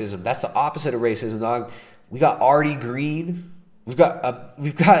not racism. That's the opposite of racism, dog. We got Artie Green. We've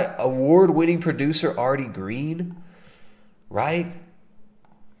got award-winning producer Artie Green, right?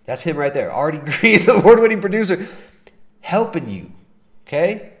 That's him right there. Artie Green, the award-winning producer, helping you.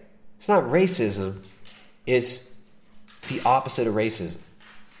 Okay? It's not racism. It's the opposite of racism.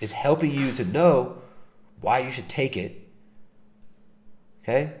 It's helping you to know why you should take it.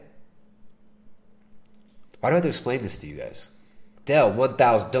 Okay? Why do I have to explain this to you guys? Dell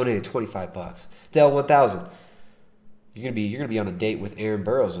 1000 donated $25. Dell 1000. You're gonna be on a date with Aaron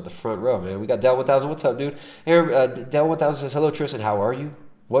Burrows at the front row, man. We got Dell 1000. What's up, dude? Aaron, Dell 1000 says, hello, Tristan. How are you?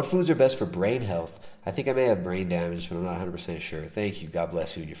 What foods are best for brain health? I think I may have brain damage, but I'm not 100% sure. Thank you. God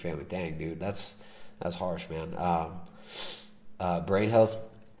bless you and your family. Dang, dude, that's harsh, man. Brain health,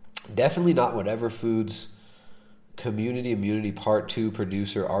 definitely not whatever foods Community Immunity Part 2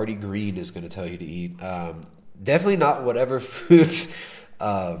 producer Artie Green is going to tell you to eat. Definitely not whatever foods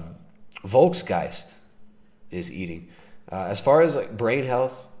Volksgeist is eating. As far as like brain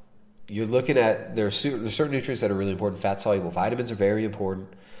health, you're looking at there's certain nutrients that are really important. Fat soluble vitamins are very important.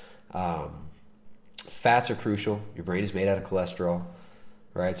 Fats are crucial. Your brain is made out of cholesterol,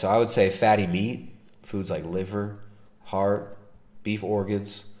 right? So I would say fatty meat, foods like liver, heart, beef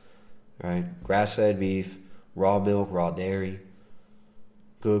organs, right? Grass-fed beef, raw milk, raw dairy,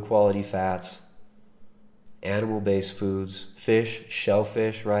 good quality fats, animal-based foods, fish,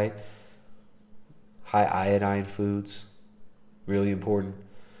 shellfish, right? High iodine foods, really important.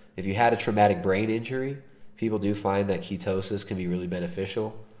 If you had a traumatic brain injury, people do find that ketosis can be really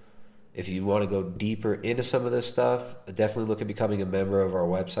beneficial. If you want to go deeper into some of this stuff, definitely look at becoming a member of our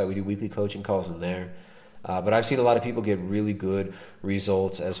website. We do weekly coaching calls in there. But I've seen a lot of people get really good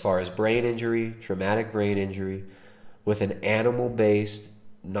results as far as brain injury, traumatic brain injury, with an animal-based,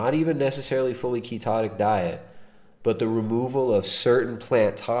 not even necessarily fully ketotic diet, but the removal of certain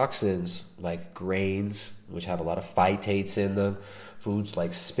plant toxins like grains, which have a lot of phytates in them, foods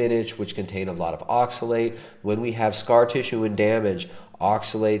like spinach, which contain a lot of oxalate. When we have scar tissue and damage,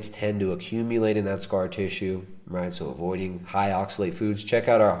 oxalates tend to accumulate in that scar tissue, right? So avoiding high oxalate foods. Check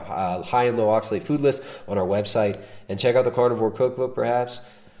out our high and low oxalate food list on our website, and check out the carnivore cookbook perhaps.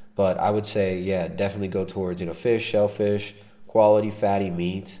 But I would say, yeah, definitely go towards, fish, shellfish, quality fatty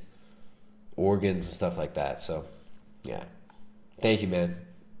meat, organs and stuff like that. So, yeah. Thank you, man.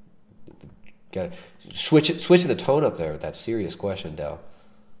 Got to switch the tone up there with that serious question, Dell.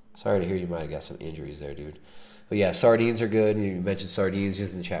 Sorry to hear you might have got some injuries there, dude. But yeah, sardines are good. You mentioned sardines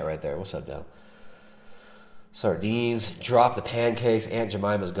just in the chat right there. What's up, Dell? Sardines. Drop the pancakes. Aunt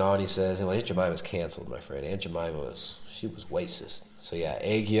Jemima's gone, he says. Well, Aunt Jemima's canceled, my friend. Aunt Jemima was racist. So yeah,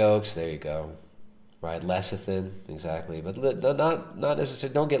 egg yolks. There you go. Right, lecithin, exactly. But not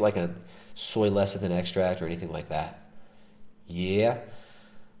necessarily. Don't get like a soy lecithin extract or anything like that. Yeah,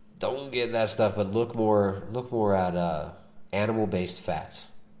 don't get that stuff. But look more at animal-based fats.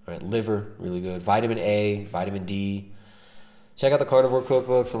 Right, liver, really good. Vitamin A, vitamin D. Check out the Carnivore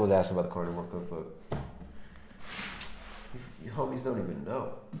Cookbook. Someone's asking about the Carnivore Cookbook. Your homies don't even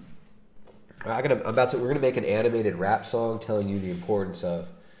know. We're gonna make an animated rap song telling you the importance of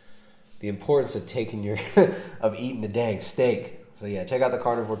taking of eating the dang steak. So yeah, check out the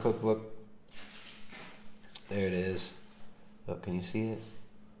Carnivore Cookbook. There it is. Oh, can you see it?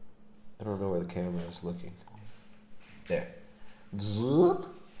 I don't know where the camera is looking. There. Zoop.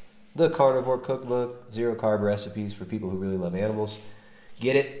 The Carnivore Cookbook, 0 carb recipes for people who really love animals.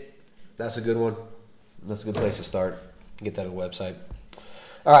 Get it? That's a good one. That's a good place to start. Get that on the website.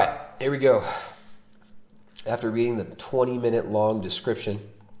 All right, here we go. After reading the 20-minute long description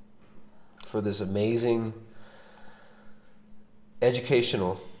for this amazing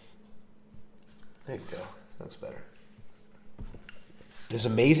educational, there you go, that looks better. This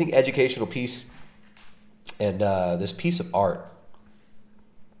amazing educational piece and this piece of art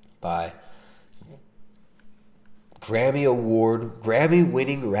by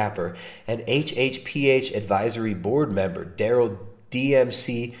Grammy-winning rapper and HHPH advisory board member Daryl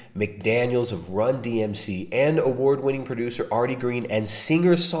DMC McDaniels of Run DMC, and award-winning producer Artie Green and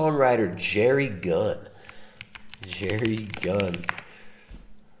singer-songwriter Jerry Gunn. Jerry Gunn.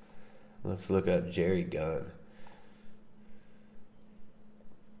 Let's look up Jerry Gunn.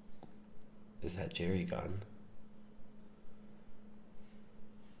 Is that Jerry Gunn?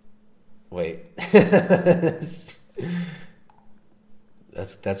 Wait.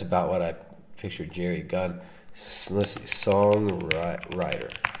 That's about what I pictured Jerry Gunn. Let's see.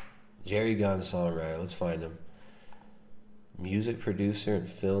 Songwriter. Jerry Gunn, songwriter. Let's find him. Music producer and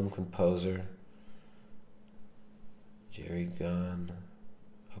film composer. Jerry Gunn.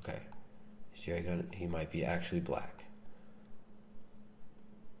 Okay. Jerry Gunn. He might be actually black.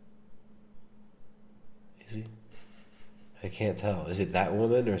 Is he? I can't tell. Is it that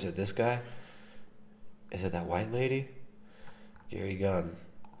woman or is it this guy? Is it that white lady? Jerry Gunn.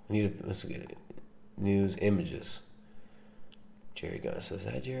 Let's get it. News images. Jerry Gunn. So is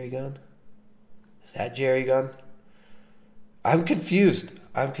that Jerry Gunn? Is that Jerry Gunn? I'm confused.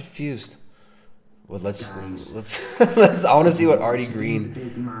 Well, let's. I want to see what Artie Green. The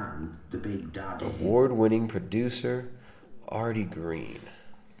big man, the big daddy. Award-winning producer, Artie Green.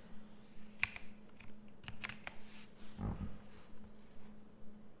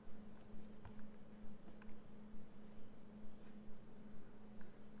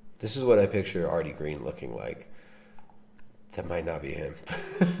 This is what I picture Artie Green looking like. That might not be him.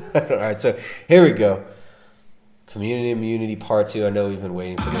 All right, so here we go. Community Immunity Part 2. I know we've been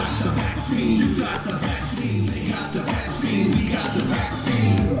waiting for this. You got the vaccine, they got the vaccine, we got the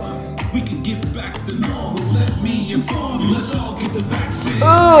vaccine. We can get back to normal, let me inform you, let's all get the vaccine.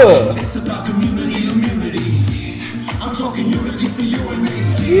 It's about community immunity. I'm talking unity for you and me.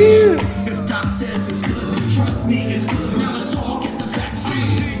 If Doc says it's good, then trust me, it's good. Now let's all get the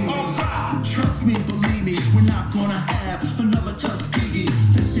vaccine. Trust me, believe me, we're not gonna have another Tuskegee.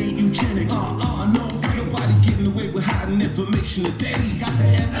 This ain't eugenics. No, nobody getting away with hiding information today. Got the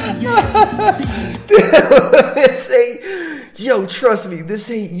FDA. This ain't, yo, trust me, this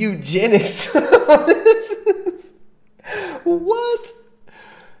ain't eugenics. What?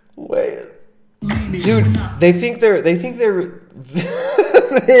 Wait, dude, they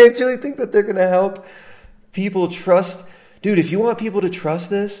actually think that they're gonna help people trust. Dude, if you want people to trust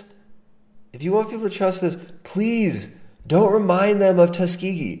this, please don't remind them of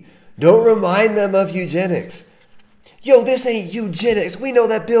Tuskegee. Don't remind them of eugenics. Yo, this ain't eugenics. We know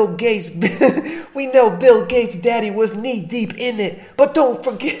that Bill Gates' daddy was knee deep in it. But don't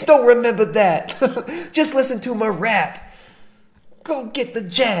remember that. Just listen to my rap. Go get the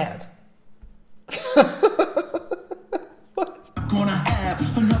jab. Gonna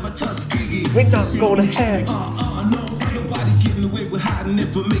have another Tuskegee. We're not gonna have. Nobody getting away with hiding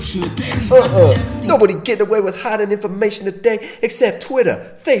information today. Nobody getting away with hiding information today except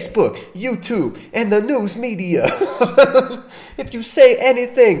Twitter, Facebook, YouTube, and the news media. If you say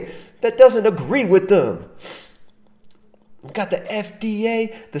anything that doesn't agree with them. We got the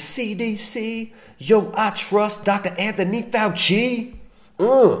FDA, the CDC. Yo, I trust Dr. Anthony Fauci.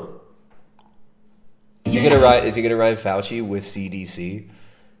 Is he gonna rhyme Fauci with CDC?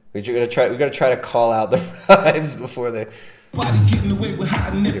 We gotta try to call out the rhymes before they.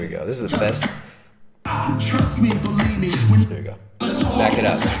 Here we go. This is the best. Trust me, believe me. There we go. Back it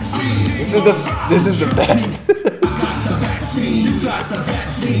up. This is the best. You got the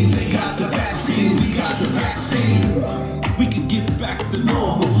vaccine, they got the vaccine, we got the vaccine. We can get back to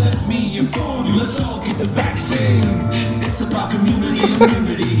normal, let me inform you, let's all get the vaccine. It's about community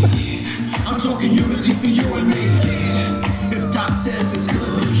immunity. I'm talking unity for you and me. If Doc says it's good,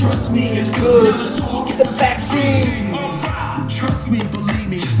 then trust me, it's good. Now let's all get the vaccine. Trust me, believe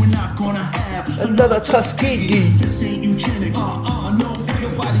me, we're not gonna have another Tuskegee. This ain't eugenics.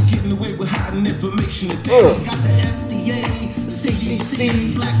 Nobody getting away with hiding information today. Got the FDA, the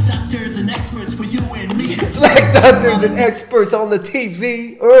CDC, black doctors and experts for you and me. Black doctors and experts on the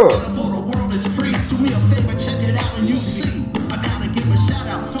TV. The world is free. Do me a favor, check it out and you'll see. I gotta give a shout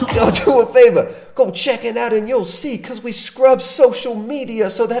out to Y'all do a favor. Go check it out and you'll see, because we scrub social media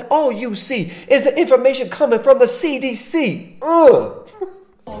so that all you see is the information coming from the CDC.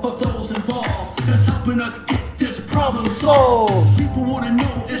 Of those involved that's helping us get this problem solved. People want to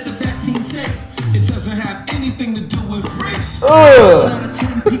know, is the vaccine safe? It doesn't have anything to do with race. 9 out of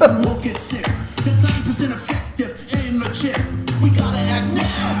 10 people won't get sick. It's 90% effective and legit. We gotta act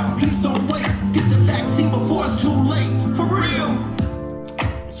now. Please don't wait. Get the vaccine before it's too late. For real.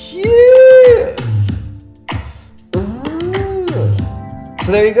 Yeah.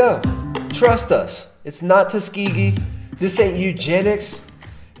 So there you go. Trust us. It's not Tuskegee. This ain't eugenics.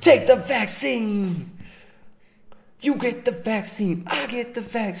 Take the vaccine. You get the vaccine. I get the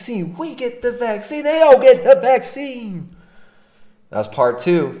vaccine. We get the vaccine. They all get the vaccine. That's part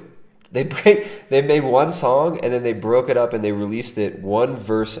 2. They made one song and then they broke it up and they released it one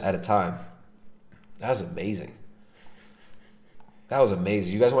verse at a time. That was amazing.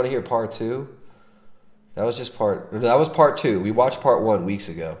 You guys want to hear part 2? That was part 2. We watched part 1 weeks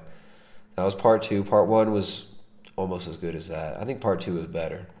ago. That was part 2. Part 1 was almost as good as that. I think part 2 is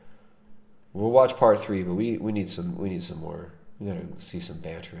better. We'll watch part 3, but we need some more. We gotta see some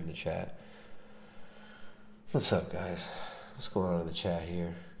banter in the chat. What's up, guys? What's going on in the chat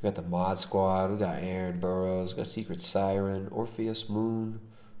here? We got the Mod Squad. We got Aaron Burrows. We got Secret Siren, Orpheus Moon,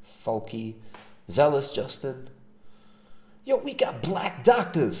 Falky, Zealous Justin. Yo, we got Black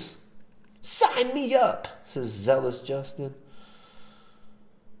Doctors. Sign me up, says Zealous Justin.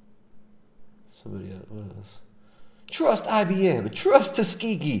 Somebody else. What is this? Trust IBM. Trust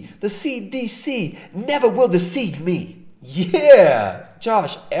Tuskegee. The CDC never will deceive me. Yeah,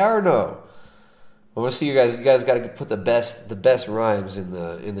 Josh Arno. I want to see you guys. You guys got to put the best rhymes in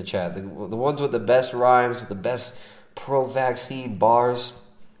the chat. The ones with the best rhymes, with the best pro-vaccine bars.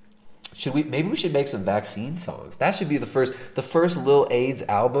 Maybe we should make some vaccine songs. That should be the first Lil AIDS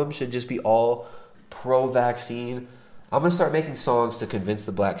album should just be all pro-vaccine. I'm gonna start making songs to convince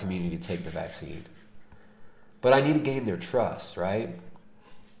the black community to take the vaccine. But I need to gain their trust, right?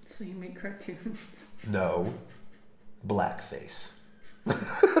 So you make cartoons? No, blackface.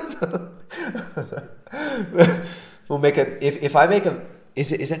 We'll make a. If I make a.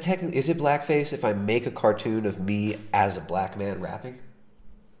 Is it blackface if I make a cartoon of me as a black man rapping?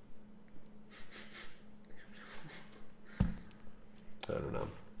 I don't know.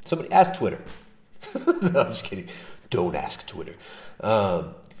 Somebody ask Twitter. No, I'm just kidding. Don't ask Twitter.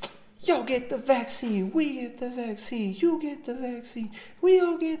 Y'all get the vaccine. We get the vaccine. You get the vaccine. We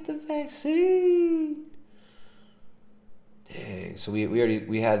all get the vaccine. Dang. So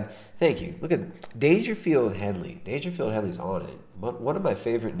we had. Thank you. Look at Dangerfield Henley. Dangerfield Henley's on it. One of my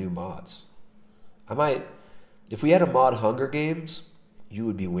favorite new mods. If we had a mod Hunger Games, you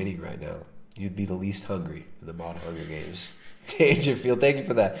would be winning right now. You'd be the least hungry in the mod Hunger Games. Dangerfield, thank you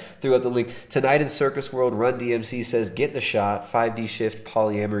for that. Threw out the link. Tonight in Circus World, Run DMC says, get the shot, 5D Shift,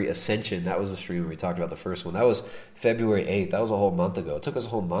 Polyamory, Ascension. That was the stream where we talked about the first one. That was February 8th. That was a whole month ago. It took us a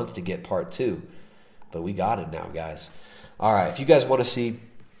whole month to get part 2. But we got it now, guys. All right, if you guys want to see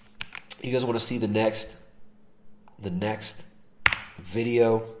the next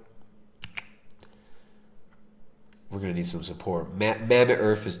video, we're going to need some support. Mammoth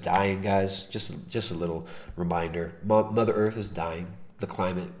Earth is dying, guys. Just a little reminder. Mother Earth is dying. The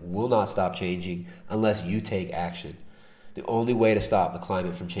climate will not stop changing unless you take action. The only way to stop the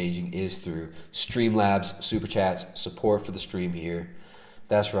climate from changing is through Streamlabs, Super Chats, support for the stream here.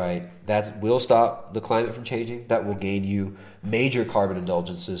 That's right. That will stop the climate from changing. That will gain you major carbon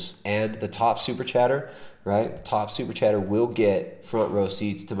indulgences. And the top Super Chatter, right? Top Super Chatter will get front row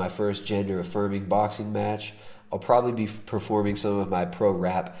seats to my first gender-affirming boxing match. I'll probably be performing some of my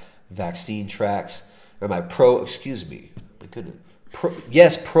pro-rap vaccine tracks. Or my my goodness.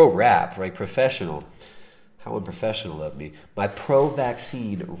 Pro-rap, right? Professional. How unprofessional of me. My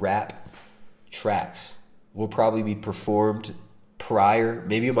pro-vaccine rap tracks will probably be performed prior,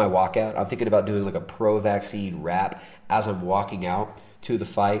 maybe in my walkout. I'm thinking about doing like a pro-vaccine rap as I'm walking out to the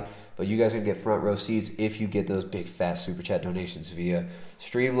fight. But you guys are going to get front row seats if you get those big, fast Super Chat donations via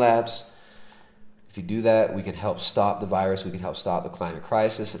Streamlabs. If you do that, we can help stop the virus. We can help stop the climate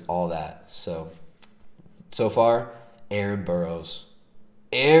crisis and all that. So far, Aaron Burrows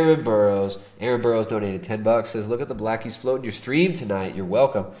donated $10. Says, look at the blackies floating your stream tonight. You're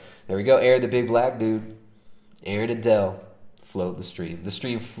welcome. There we go. Aaron, the big black dude. Aaron and Dell float the stream. The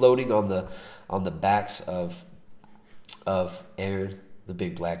stream floating on the backs of Aaron, the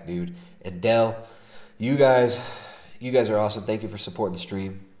big black dude, and Dell. You guys are awesome. Thank you for supporting the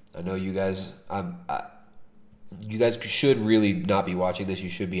stream. I know you guys. You guys should really not be watching this. You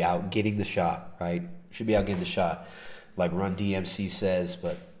should be out getting the shot, right? You should be out getting the shot, like Run DMC says.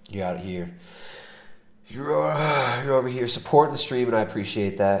 But you're out here. You're over here supporting the stream, and I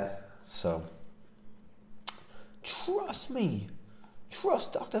appreciate that. So trust me,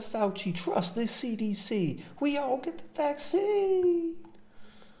 trust Dr. Fauci, trust the CDC. We all get the vaccine.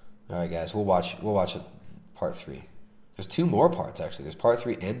 All right, guys. We'll watch part 3. There's 2 more parts, actually. There's part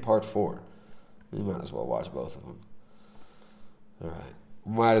 3 and part 4. We might as well watch both of them. All right.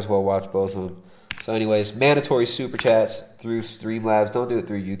 Might as well watch both of them. So anyways, mandatory Super Chats through Streamlabs. Don't do it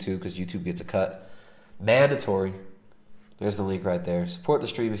through YouTube because YouTube gets a cut. Mandatory. There's the link right there. Support the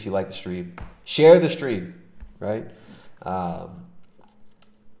stream if you like the stream. Share the stream, right? All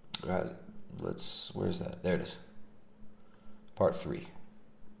right. Where's that? There it is. Part 3.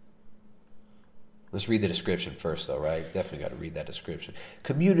 Let's read the description first, though, right? Definitely got to read that description.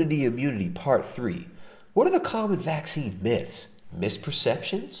 Community Immunity, Part 3. What are the common vaccine myths?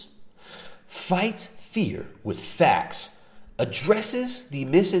 Misperceptions? Fights fear with facts. Addresses the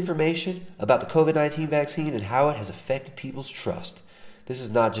misinformation about the COVID-19 vaccine and how it has affected people's trust. This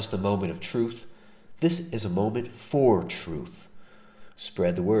is not just a moment of truth. This is a moment for truth.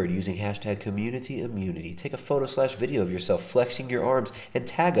 Spread the word using hashtag #CommunityImmunity. Take a photo/video of yourself flexing your arms and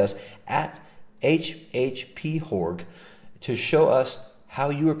tag us at HHPHorg to show us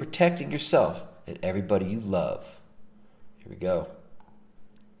how you are protecting yourself and everybody you love. Here we go.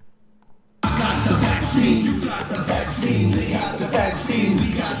 I got the vaccine, you got the vaccine, they got the vaccine,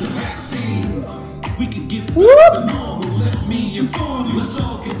 we got the vaccine. We can get back to normal, let me inform you, let's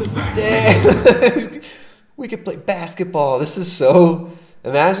all get the vaccine. We could play basketball. This is so...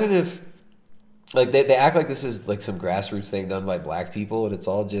 Imagine if... Like, they act like this is like some grassroots thing done by black people, and it's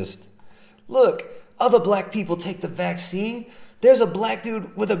all just... Look, other black people take the vaccine. There's a black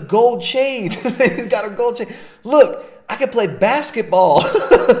dude with a gold chain. He's got a gold chain. Look, I can play basketball.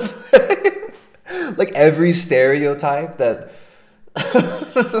 Like every stereotype that...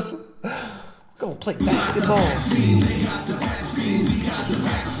 Go play basketball.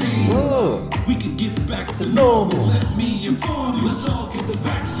 We can get back to normal. Let me inform you. Let's all get the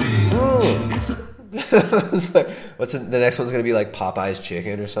vaccine. It's like, what's the next one's gonna be like Popeye's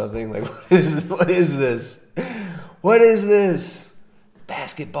chicken or something? Like, what is this? What is this?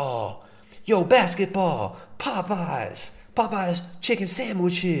 Basketball. Yo, basketball. Popeye's chicken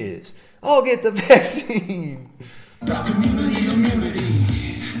sandwiches. All get the vaccine. About community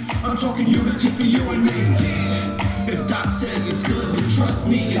immunity. I'm talking unity for you and me. If Doc says it's good, then trust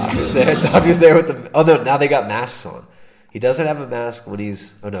me. Doctor's there with the... Oh, no, now they got masks on. He doesn't have a mask when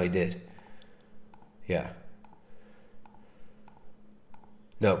he's... Oh, no, he did. Yeah.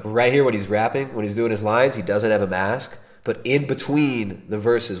 No, but right here when he's rapping, when he's doing his lines, he doesn't have a mask. But in between the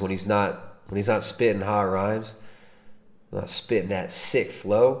verses, when he's not spitting hot rhymes, not spitting that sick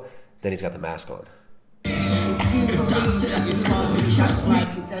flow, then he's got the mask on. If you believe that it's called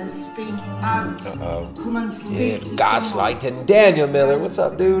gaslighting, then speak out. Come and speak to gaslighting. Daniel Miller, what's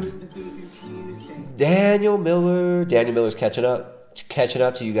up, dude? Daniel Miller's catching up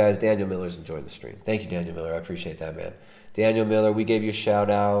to you guys. Daniel Miller's enjoying the stream. Thank you, Daniel Miller. I appreciate that, man. Daniel Miller, we gave you a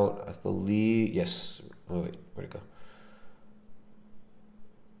shout out, I believe. Yes. Oh, wait, where'd it go?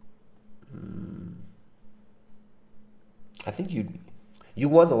 I think you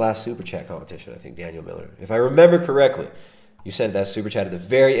won the last Super Chat competition, I think, Daniel Miller. If I remember correctly, you sent that Super Chat at the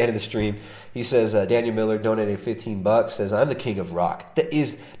very end of the stream. He says, Daniel Miller donated $15, says, I'm the king of rock.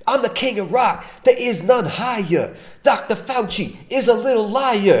 I'm the king of rock. There is none higher. Dr. Fauci is a little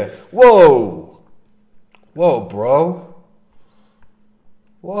liar. Whoa, bro.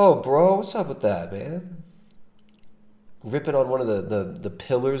 What's up with that, man? Ripping on one of the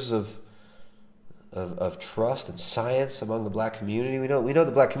pillars of trust and science among the black community. We know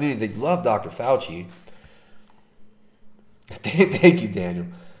the black community, they love Dr. Fauci. Thank you, Daniel.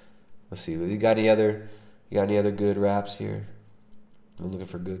 Let's see. You got any other good raps here? I'm looking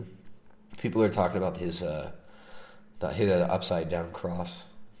for good. People are talking about his the upside down cross.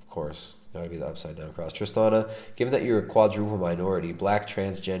 Of course, gotta be the upside down cross. Tristana, given that you're a quadruple minority, black,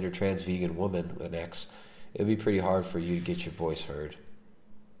 transgender, trans vegan woman with an X, it'd be pretty hard for you to get your voice heard.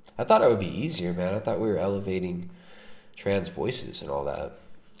 I thought it would be easier, man. I thought we were elevating trans voices and all that.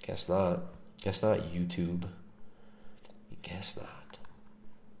 Guess not. Guess not, YouTube. Guess not.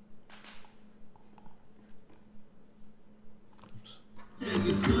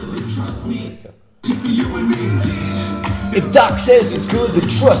 If Doc says it's good, then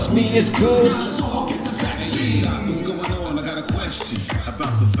trust me, it's good. What's going on? I got a question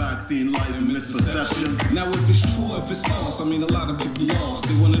about the vaccine lies in misperception. Now, if it's true, if it's false, I mean, a lot of people lost.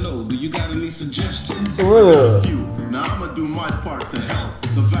 They want to know, do you got any suggestions? Now I'm gonna do my part to help.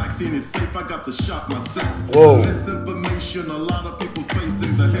 The vaccine is safe, I got the shot myself. Whoa. Misinformation, a lot of people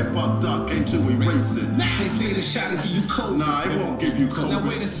facing. The hip-hop doc came to erase it. They say the shot will give you COVID. Nah, it won't give you COVID. Now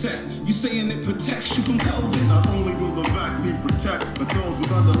wait a sec, you saying it protects you from COVID? Not only will the vaccine protect, but those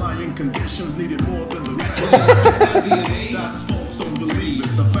with underlying conditions need it more than the rest. That's false, don't believe it.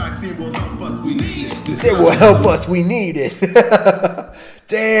 The vaccine will help us, we need it. It will help us, we need it.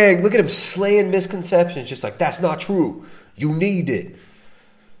 Dang, look at him slaying misconceptions. Just like, that's not true. You need it.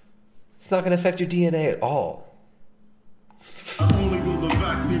 It's not going to affect your DNA at all. Not only will the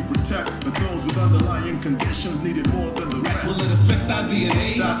vaccine protect, but those with underlying conditions need it more than the rest. Will it affect our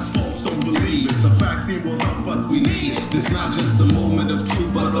DNA? That's false, don't believe it. The vaccine will help us, we need it. It's not just a moment of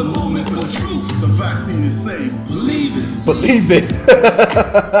truth, but a moment for truth. The vaccine is safe. Believe it. Believe it.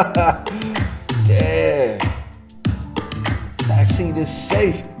 Damn. Vaccine is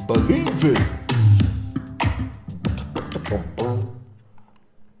safe. Believe it.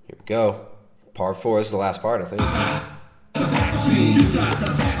 Here we go. Part 4 is the last part, I think. The vaccine, you got the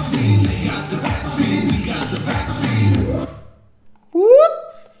vaccine, they got the vaccine, we got the vaccine. Whoop.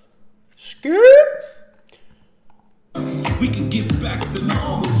 Skirt. We can get back to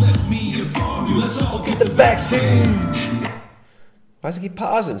normal, let me inform you, let's all get the vaccine. Why does it keep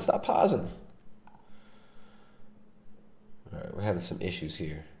pausing? Stop pausing. Alright, we're having some issues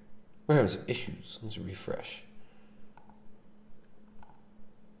here. Let's refresh.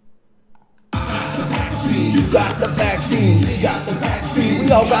 You got the vaccine, we got the vaccine,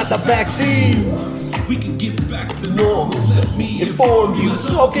 we all got the vaccine. We can get back to normal, let me inform you, let's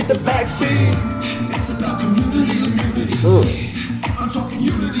all get the vaccine. It's about community immunity. I'm talking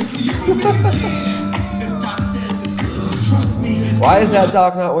unity for humanity. If Doc says it's good, trust me. Why is that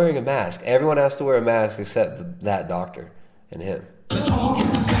doc not wearing a mask? Everyone has to wear a mask except that doctor and him. Let's all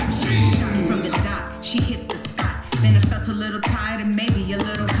get the vaccine. Shot from the dock, she hit the spot. Then I felt a little tired and maybe a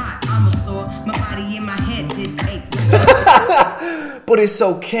little hot. I'm a sore, my body and my head did ache. But it's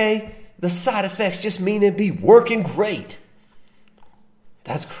okay. The side effects just mean it be working great.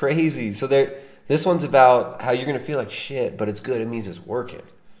 That's crazy. So this one's about how you're going to feel like shit, but it's good. It means it's working.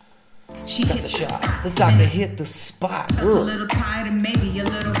 She got the shot. The doctor hit the spot. Felt a little tired and maybe a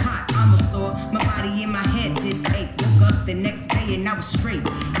little hot. I'm a sore, my body and my head did ache. Woke up the next day and I was straight.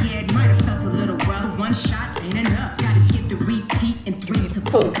 Yeah, it might have felt a little rough. One shot ain't enough. Gotta get the repeat in 3 to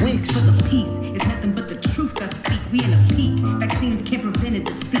 4 weeks. For the peace is nothing but the truth I speak. We in a peak. Vaccines can't prevent a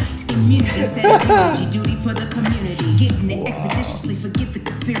defeat. Immunity instead of energy duty for the community. Getting it expeditiously. Forget the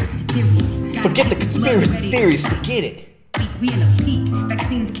conspiracy theories. Forget the conspiracy theories. Forget it. We in a peak.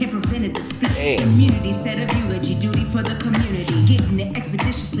 Vaccines can't prevent a defeat. Immunity instead of eulogy. Duty for the community. Getting it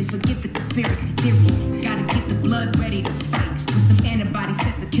expeditiously. Forget the conspiracy theories. Gotta get the blood ready to fight. With some antibodies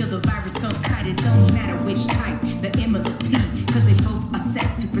set to kill the virus on sight. It don't matter which type, the M or the P. Cause they both are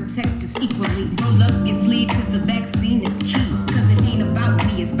set to protect us equally. Roll up your sleeve cause the vaccine is key. Cause it ain't about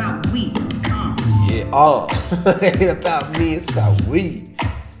me, it's about we. Yeah, it ain't about me, it's about we.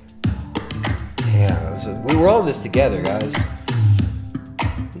 Yeah, so we were all in this together, guys.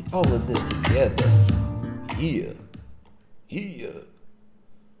 We all in this together. Yeah.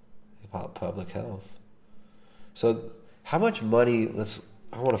 About public health. So, how much money?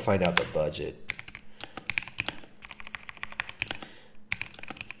 I want to find out the budget.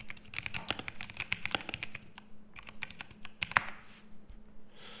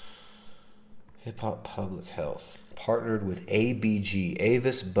 Hip Hop Public Health partnered with ABG,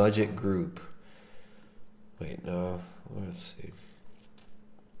 Avis Budget Group. Wait, no. Let's see.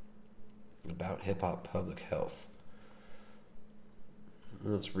 About Hip Hop Public Health.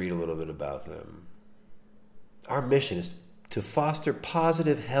 Let's read a little bit about them. Our mission is to foster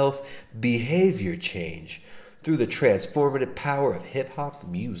positive health behavior change through the transformative power of hip-hop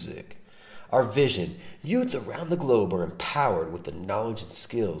music. Our vision, youth around the globe are empowered with the knowledge and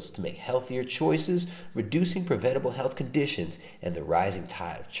skills to make healthier choices, reducing preventable health conditions and the rising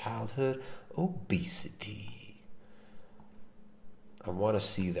tide of childhood obesity. I want to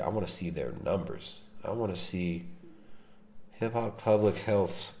see their numbers. I want to see Hip Hop Public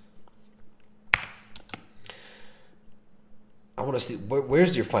Health's. I want to see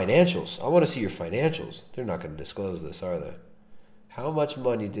where's your financials. I want to see your financials. They're not going to disclose this, are they? How much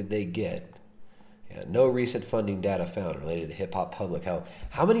money did they get? Yeah, no recent funding data found related to Hip Hop Public Health.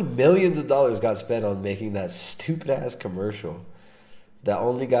 How many millions of dollars got spent on making that stupid ass commercial that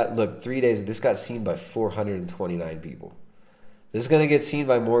only got 3 days? This got seen by 429 people. This is going to get seen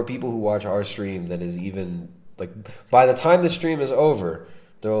by more people who watch our stream than is even by the time the stream is over,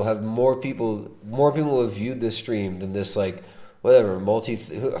 there will have more people will have viewed this stream than this a few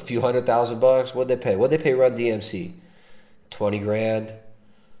 $100,000. What'd they pay? What'd they pay Run DMC? 20 grand.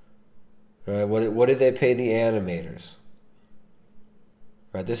 Right? What did they pay the animators?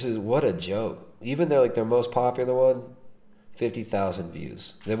 Right? This is what a joke. Even their most popular one, 50,000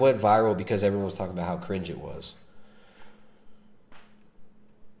 views. They went viral because everyone was talking about how cringe it was.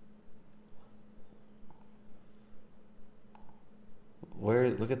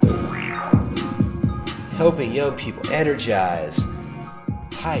 Look at that. Helping young people energize,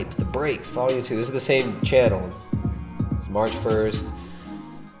 hype, the breaks, volume 2. This is the same channel. It's March 1st.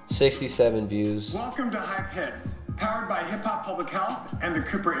 67 views. Welcome to Hype Hits, powered by Hip Hop Public Health and the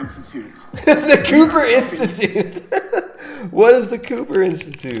Cooper Institute. The Cooper Institute. What is the Cooper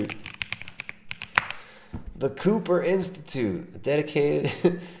Institute? The Cooper Institute, dedicated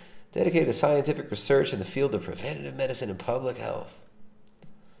to scientific research in the field of preventative medicine and public health.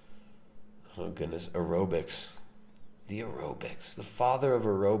 Oh goodness, aerobics. The father of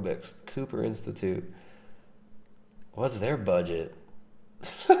aerobics, Cooper Institute. What's their budget?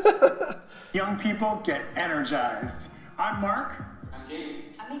 Young people get energized. I'm Mark. I'm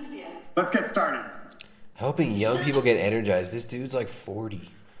Jade. I'm Ixia. Let's get started. Helping young people get energized. This dude's 40.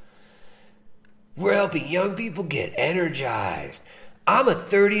 We're helping young people get energized. I'm a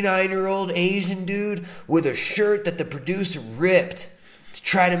 39-year-old Asian dude with a shirt that the producer ripped to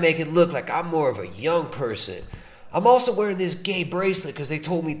try to make it look like I'm more of a young person. I'm also wearing this gay bracelet because they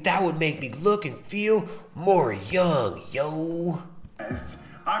told me that would make me look and feel more young, yo.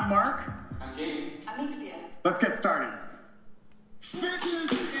 I'm Mark. I'm Jade. I'm Ixia. Let's get started.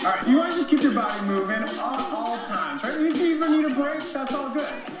 Alright, so you want to just keep your body moving all times, right? If you need a break, that's all good.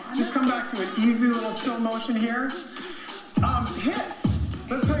 just come back to an easy little chill motion here. Hits.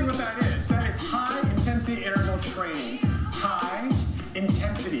 Let's tell you what that is. That is high intensity interval training. High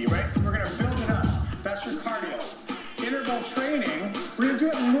intensity, right? So we're gonna build it up. That's your cardio. Interval training, we're gonna do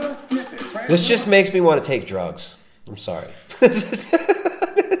it in little snippets, right? This just makes me want to take drugs. I'm sorry.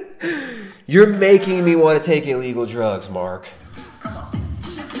 You're making me want to take illegal drugs, Mark. Come on.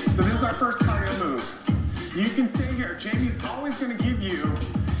 So this is our first cardio move. You can stay here. Jamie's always going to give you,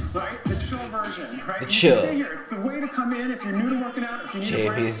 right, the chill version, right? The chill. You can stay here. It's the way to come in if you're new to working out. If you need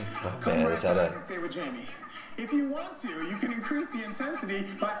Jamie's, a break, oh come man, right is that back and stay with Jamie. If you want to, you can increase the intensity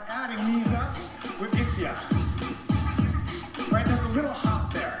by adding knees up with Ixia. Right, there's a little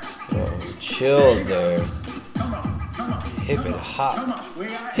hop there. Oh, chill there. Come on. Hip and hop. Come on.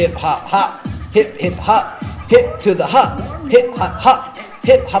 Hip hop hop. Hip hip hop. Hip to the hop. Hip hop hop.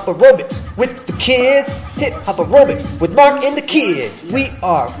 Hip hop aerobics with the kids. Hip hop aerobics with Mark and the kids. We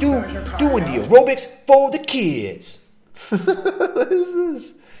are doing the aerobics for the kids. What is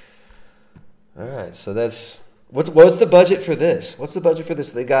this? All right, so that's what's the budget for this? What's the budget for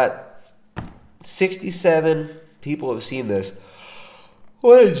this? They got 67 people have seen this.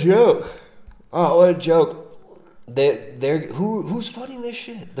 What a joke! Oh, what a joke! Who's funding this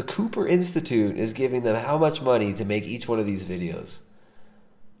shit? The Cooper Institute is giving them how much money to make each one of these videos?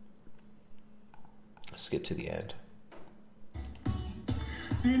 Skip to the end.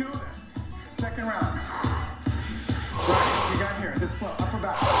 So you know this. Second round. Right, you got here. This flow, upper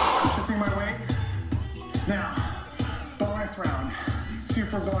back. I'm shifting my weight. Now, bonus round.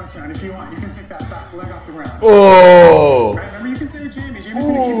 Super bonus round. If you want, you can take that back leg off the ground. Oh! Right, remember, you can stay with Jamie. Jamie's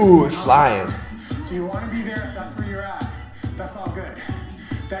Ooh, flying. Do you want to be there if that's where you're at? That's all good.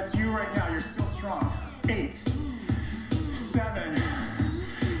 That's you right now. You're still strong. 8, 7,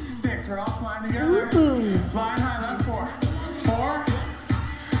 6. We're all flying together. Flying high. That's 4. 4,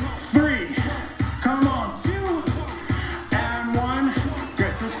 3. Come on. 2 and 1.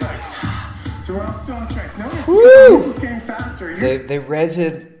 Good. Switch legs. So we're all still in strength. Notice this is getting faster. They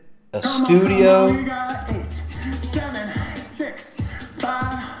rented a studio. We got 8, 7, 6,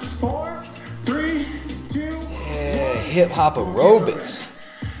 5, 4, 3, 2. Yeah, hip hop aerobics.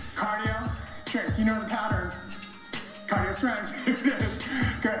 Cardio, strength. You know the pattern. Cardio, strength.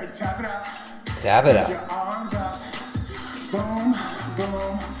 Good. Tap it out. Tap it out. Your arms up. Boom,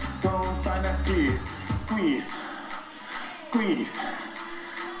 boom, boom. Find that squeeze. Squeeze. Squeeze.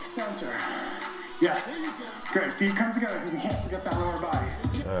 Center. Yes. Good. Feet come together because we can't forget that lower body.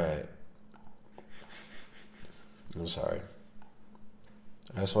 All right. I'm sorry.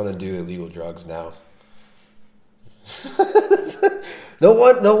 I just want to do illegal drugs now. No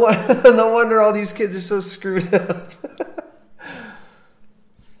wonder all these kids are so screwed up.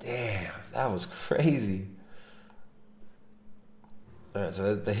 Damn, that was crazy. All right,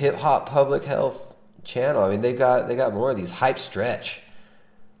 so the Hip Hop Public Health channel. I mean, they got more of these. Hype Stretch.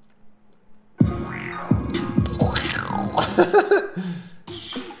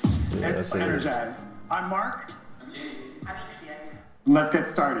 Energize. I'm Mark. Let's get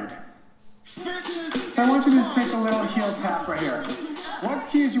started. So I want you to just take a little heel tap right here.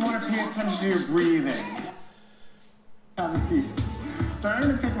 What's key is you want to pay attention to your breathing. Have a seat. So I'm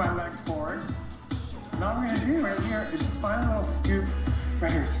going to take my legs forward. And all we're going to do right here is just find a little scoop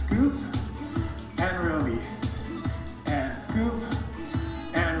right here. Scoop and release. And scoop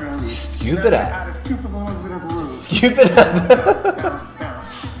and release. Scoop it up. Add a scoop with a little bit of room. Scoop it up. Bounce, bounce,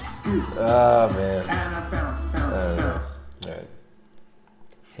 bounce. Scoop. Oh, man. And a bounce, bounce, bounce. All right.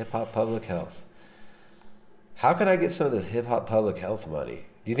 Hip Hop Public Health. How can I get some of this Hip Hop Public Health money?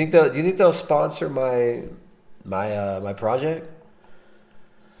 Do you think they'll sponsor my project?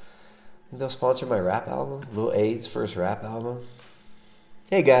 Think they'll sponsor my rap album? Lil Aid's first rap album?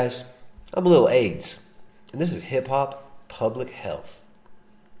 Hey guys, I'm Lil Aids, and this is Hip Hop Public Health.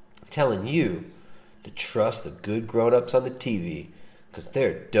 I'm telling you to trust the good grown-ups on the TV because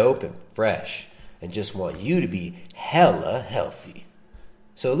they're dope and fresh and just want you to be hella healthy.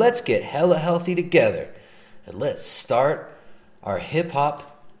 So let's get hella healthy together and let's start our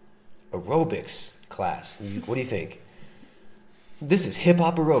hip-hop aerobics class. What do you think? This is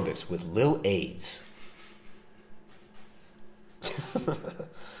hip-hop aerobics with Lil Aids.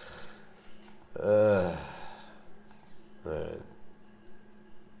 All right.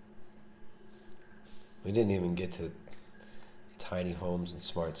 We didn't even get to tiny homes and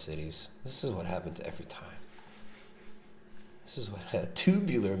smart cities. This is what happens every time. This is what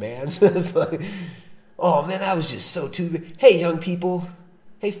tubular, man. Oh man, that was just so tubular. Hey, young people.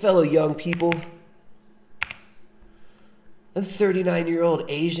 Hey, fellow young people. I'm a 39-year-old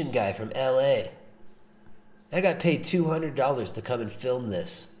Asian guy from LA. I got paid $200 to come and film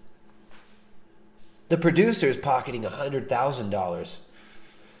this. The producer is pocketing $100,000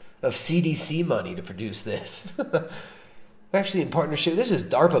 of CDC money to produce this. We're actually in partnership. This is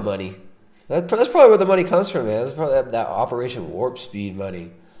DARPA money. That's probably where the money comes from, man. That's probably that Operation Warp Speed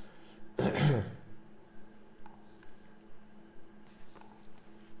money.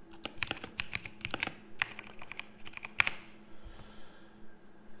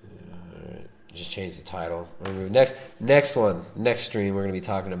 Just change the title. Next stream we're going to be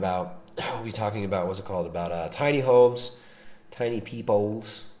talking about. What's it called? About tiny homes, tiny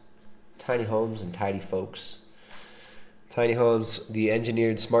peoples, tiny homes and tidy folks. Tiny homes, the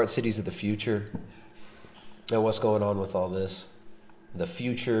engineered smart cities of the future, and what's going on with all this. The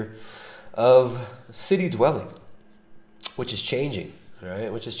future of city dwelling, which is changing,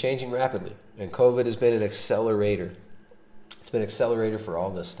 right? Which is changing rapidly, and COVID has been an accelerator. It's been an accelerator for all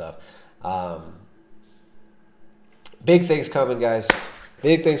this stuff. Big things coming, guys.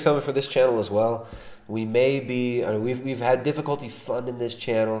 Big things coming for this channel as well. We may be. We've had difficulty funding this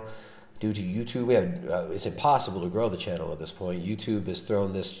channel due to YouTube. It's impossible to grow the channel at this point. YouTube has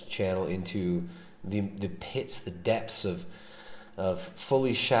thrown this channel into the pits, the depths of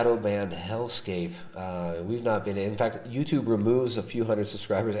fully shadow banned hellscape. We've not been. In fact, YouTube removes a few hundred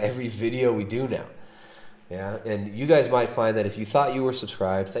subscribers every video we do now. Yeah, and you guys might find that if you thought you were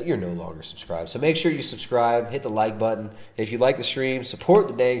subscribed, that you're no longer subscribed. So make sure you subscribe, hit the like button. If you like the stream, support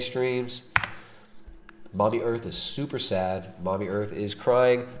the dang streams. Mommy Earth is super sad. Mommy Earth is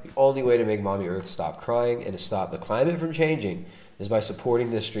crying. The only way to make Mommy Earth stop crying and to stop the climate from changing is by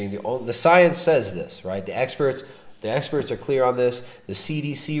supporting this stream. The science says this, right? The experts are clear on this. The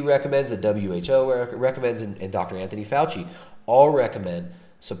CDC recommends, the WHO recommends, and Dr. Anthony Fauci all recommend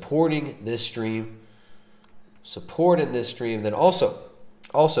supporting this stream. Then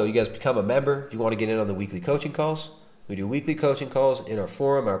also you guys become a member if you want to get in on the weekly coaching calls. We do weekly coaching calls in our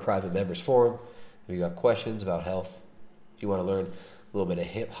forum, our private members forum. If you got questions about health, if you want to learn a little bit of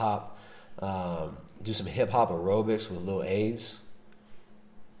hip hop, do some hip hop aerobics with Lil AIDS.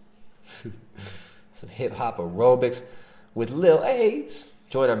 Some hip hop aerobics with Lil AIDS.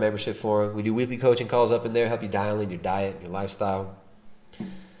 Join our membership forum. We do weekly coaching calls up in there, help you dial in your diet, your lifestyle.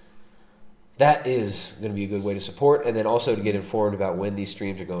 That is going to be a good way to support, and then also to get informed about when these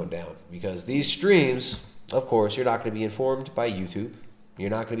streams are going down. Because these streams, of course, you're not going to be informed by YouTube.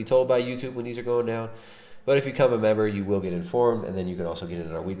 You're not going to be told by YouTube when these are going down. But if you become a member, you will get informed, and then you can also get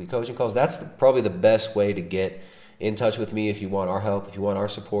in our weekly coaching calls. That's probably the best way to get in touch with me if you want our help, if you want our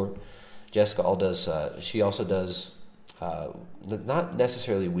support. Jessica she also does, not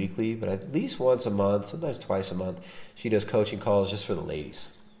necessarily weekly, but at least once a month, sometimes twice a month, she does coaching calls just for the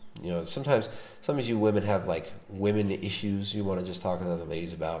ladies. You know, sometimes you women have like women issues you want to just talk to other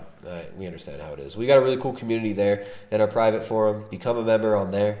ladies about. We understand how it is. We got a really cool community there in our private forum. Become a member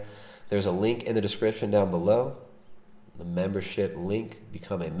on there. There's a link in the description down below. The membership link.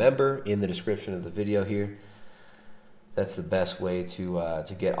 Become a member in the description of the video here. That's the best way to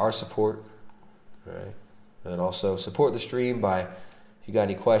get our support. All right. And then also support the stream by, if you got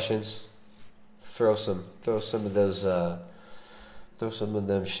any questions, throw some of those. Throw some of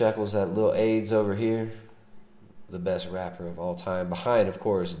them shekels at Lil AIDS over here. The best rapper of all time. Behind, of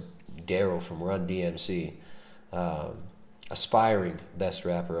course, Daryl from Run DMC. Aspiring best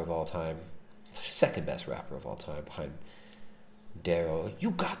rapper of all time. Second best rapper of all time behind Daryl.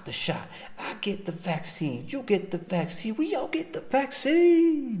 You got the shot. I get the vaccine. You get the vaccine. We all get the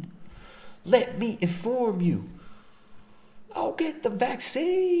vaccine. Let me inform you. I'll get the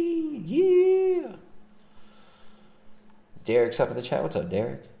vaccine. Yeah. Derek's up in the chat. What's up,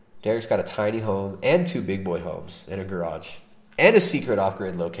 Derek? Derek's got a tiny home and 2 big boy homes and a garage and a secret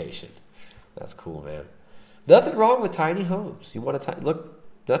off-grid location. That's cool, man. Nothing wrong with tiny homes. You want to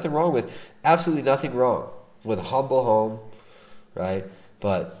absolutely nothing wrong with a humble home, right?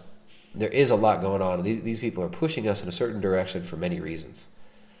 But there is a lot going on. These people are pushing us in a certain direction for many reasons.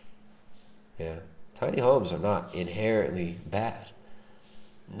 Yeah. Tiny homes are not inherently bad.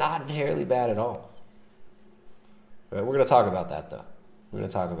 Not inherently bad at all. Right, we're going to talk about that, though. We're going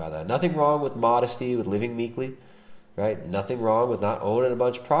to talk about that. Nothing wrong with modesty, with living meekly, right? Nothing wrong with not owning a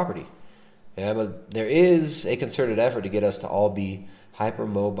bunch of property. Yeah, but there is a concerted effort to get us to all be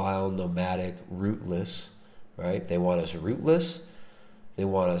hypermobile, nomadic, rootless, right? They want us rootless. They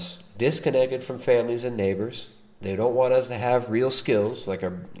want us disconnected from families and neighbors. They don't want us to have real skills.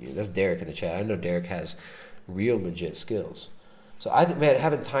 That's Derek in the chat. I know Derek has real legit skills. So I think, man,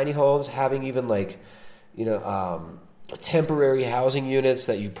 having tiny homes, having even temporary housing units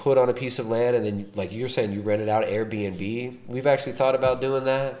that you put on a piece of land and then, like you're saying, you rent it out Airbnb. We've actually thought about doing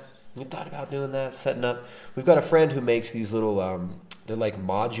that. Setting up. We've got a friend who makes these little, they're like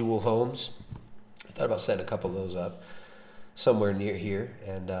module homes. I thought about setting a couple of those up somewhere near here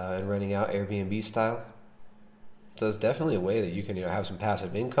and renting out Airbnb style. So it's definitely a way that you can, have some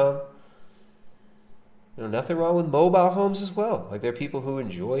passive income. Nothing wrong with mobile homes as well. Like, there are people who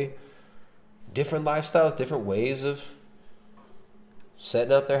enjoy different lifestyles, different ways of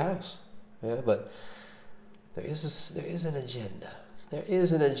setting up their house. Yeah, but there is an agenda. There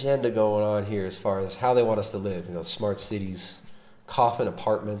is an agenda going on here as far as how they want us to live. Smart cities, coffin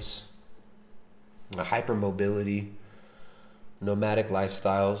apartments, hypermobility, nomadic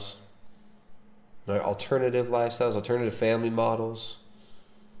lifestyles, alternative lifestyles, alternative family models,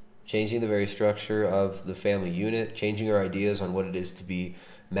 changing the very structure of the family unit, changing our ideas on what it is to be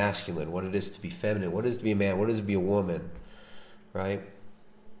masculine, what it is to be feminine, what it is to be a man, what it is to be a woman, right?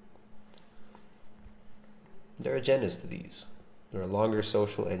 There are agendas to these. There are long-term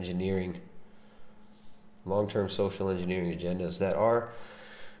social engineering agendas that are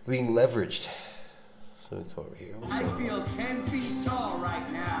being leveraged. So let me come over here. I feel 10 feet tall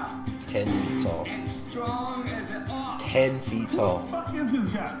right now. 10 feet tall. And strong as an ox. 10 feet tall. Who the fuck is this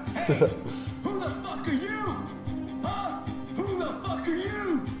guy? Hey, who the fuck are you? Huh? Who the fuck are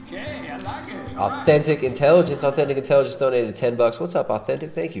you? Okay, I like it. Authentic Intelligence. Authentic Intelligence donated $10. What's up,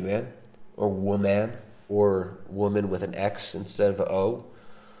 Authentic? Thank you, man. Or woman. Or woman with an X instead of an O.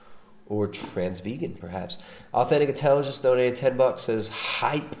 Or trans vegan, perhaps. Authentic Intelligence donated $10. Says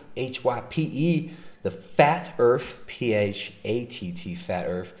Hype, HYPE, the Fat Earth, PHATT, Fat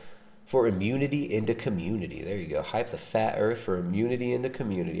Earth, for immunity into community. There you go. Hype the Fat Earth for immunity into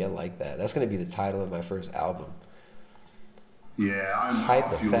community. I like that. That's going to be the title of my first album. Yeah, I'm Hype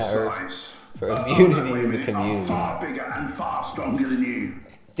half the your Fat size. Earth for immunity into I'm community. far bigger and far stronger than you.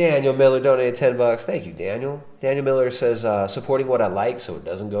 Daniel Miller donated $10. Thank you, Daniel. Daniel Miller says, supporting what I like so it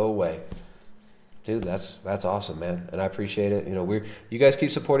doesn't go away. Dude, that's awesome, man. And I appreciate it. You guys keep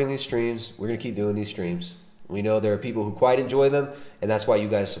supporting these streams. We're going to keep doing these streams. We know there are people who quite enjoy them, and that's why you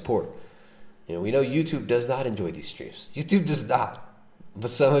guys support. We know YouTube does not enjoy these streams. YouTube does not.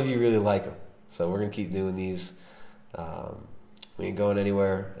 But some of you really like them. So we're going to keep doing these. We ain't going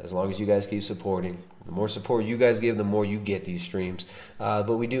anywhere as long as you guys keep supporting. The more support you guys give, the more you get these streams.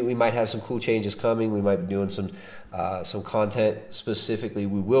 But we might have some cool changes coming. We might be doing some content specifically.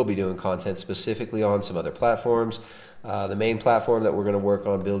 We will be doing content specifically on some other platforms. The main platform that we're going to work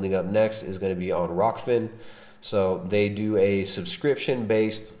on building up next is going to be on Rockfin. So they do a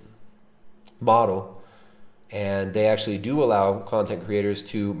subscription-based model, and they actually do allow content creators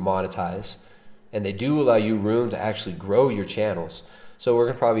to monetize, and they do allow you room to actually grow your channels. So we're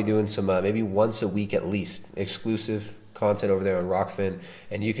going to probably be doing some maybe once a week at least exclusive content over there on Rockfin,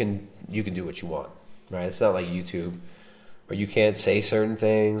 and you can do what you want, right? It's not like YouTube where you can't say certain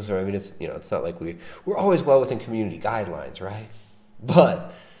things, or it's not like we're always well within community guidelines, right?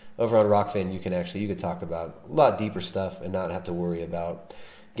 But over on Rockfin, you can talk about a lot deeper stuff and not have to worry about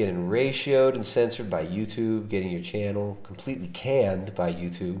getting ratioed and censored by YouTube, getting your channel completely canned by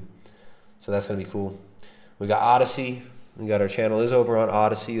YouTube. So that's going to be cool. We got Odyssey. We got our channel is over on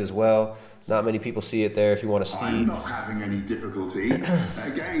Odyssey as well. Not many people see it there. If you want to see, I'm not having any difficulty.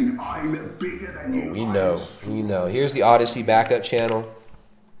 Again, I'm bigger than you. We know. Here's the Odyssey backup channel.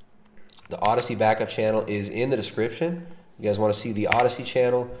 The Odyssey backup channel is in the description. You guys want to see the Odyssey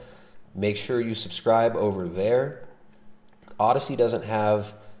channel? Make sure you subscribe over there. Odyssey doesn't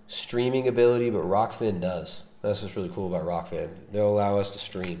have streaming ability, but Rockfin does. That's what's really cool about Rockfin. They'll allow us to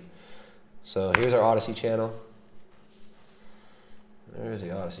stream. So here's our Odyssey channel. There's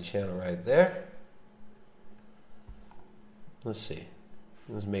the Odyssey channel right there. Let's see.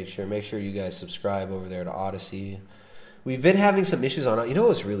 Let's make sure you guys subscribe over there to Odyssey. We've been having some issues on it. You know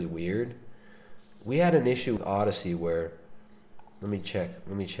what's really weird? We had an issue with Odyssey where, let me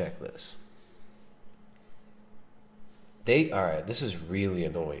check this. All right, this is really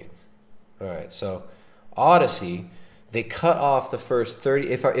annoying. All right, so Odyssey, they cut off the first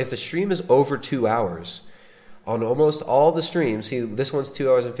 30. If the stream is over 2 hours, on almost all the streams, see, this one's 2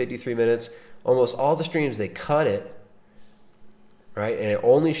 hours and 53 minutes. Almost all the streams, they cut it, right? And it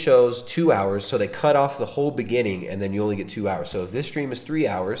only shows 2 hours, so they cut off the whole beginning, and then you only get 2 hours. So if this stream is 3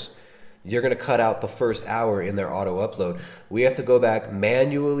 hours, you're going to cut out the first hour in their auto upload. We have to go back,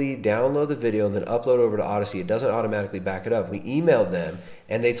 manually download the video, and then upload over to Odyssey. It doesn't automatically back it up. We emailed them,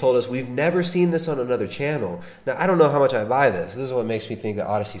 and they told us, we've never seen this on another channel. Now, I don't know how much I buy this. This is what makes me think that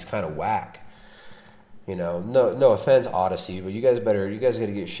Odyssey's kind of whack. No offense, Odyssey, but you guys got to get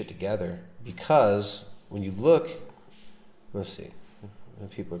your shit together, because when you look, let's see,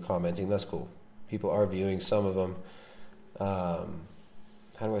 people are commenting. That's cool. People are viewing some of them.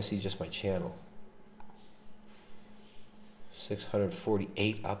 How do I see just my channel?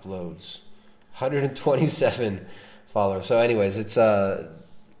 648 uploads. 127 followers. So anyways, it's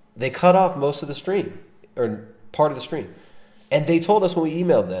they cut off most of the stream, or part of the stream. And they told us when we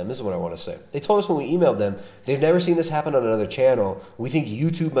emailed them, this is what I want to say. They told us when we emailed them, they've never seen this happen on another channel. We think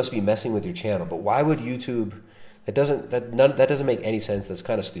YouTube must be messing with your channel. But why would YouTube, that doesn't make any sense. That's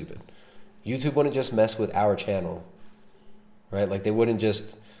kind of stupid. YouTube wouldn't just mess with our channel, right? Like they wouldn't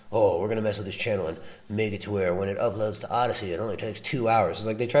just, oh, we're going to mess with this channel and make it to where when it uploads to Odyssey, it only takes 2 hours. It's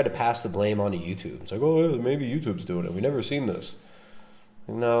like they tried to pass the blame onto YouTube. It's like, oh, maybe YouTube's doing it. We've never seen this.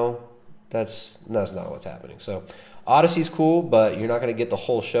 No, that's not what's happening. So Odyssey's cool, but you're not going to get the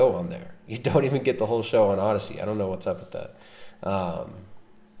whole show on there. You don't even get the whole show on Odyssey. I don't know what's up with that.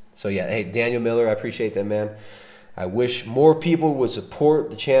 So yeah, hey, Daniel Miller, I appreciate that, man. I wish more people would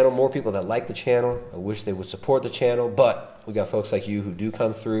support the channel, more people that like the channel. I wish they would support the channel, but we got folks like you who do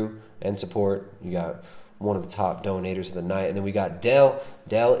come through and support. You got one of the top donators of the night, and then we got Dell.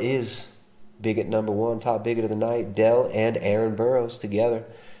 Dell is bigot number one, top bigot of the night. Dell and Aaron Burrows together.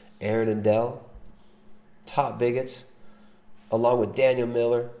 Aaron and Dell, top bigots, along with Daniel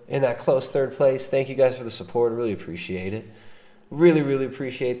Miller in that close third place. Thank you guys for the support. Really appreciate it. Really, really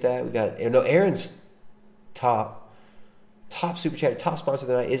appreciate that. We got, Aaron's top super chat, top sponsor of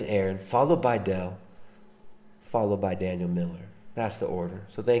the night is Aaron, followed by Dell, followed by Daniel Miller. That's the order.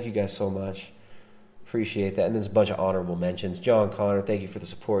 So thank you guys so much. Appreciate that. And there's a bunch of honorable mentions. John Connor, thank you for the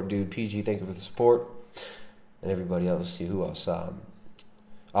support, dude. PG, thank you for the support. And everybody else, see who else.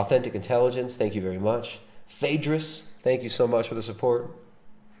 Authentic Intelligence, thank you very much. Phaedrus, thank you so much for the support.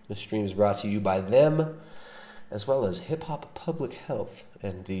 This stream is brought to you by them, as well as Hip Hop Public Health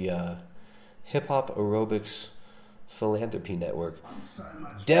and the Hip Hop Aerobics Philanthropy Network.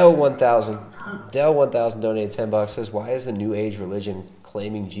 Dell 1000 donated $10, says, why is the New Age religion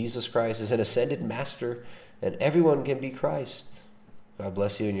claiming Jesus Christ is an ascended master and everyone can be Christ? God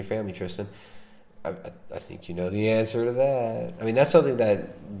bless you and your family, Tristan. I think you know the answer to that. I mean, that's something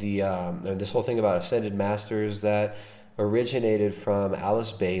that this whole thing about ascended masters that originated from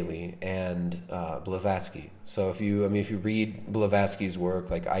Alice Bailey and Blavatsky. So if you read Blavatsky's work,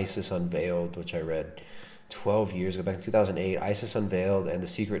 like Isis Unveiled, which I read 12 years ago, back in 2008, Isis Unveiled and The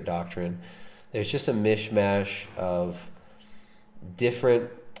Secret Doctrine, there's just a mishmash of different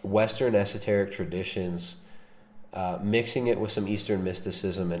Western esoteric traditions, mixing it with some Eastern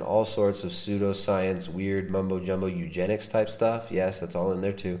mysticism and all sorts of pseudoscience, weird mumbo-jumbo eugenics type stuff. Yes, that's all in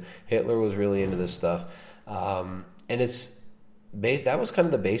there too. Hitler was really into this stuff. And that was kind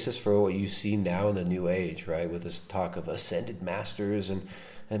of the basis for what you see now in the New Age, right? With this talk of ascended masters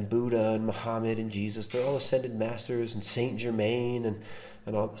and Buddha and Muhammad and Jesus. They're all ascended masters, and Saint Germain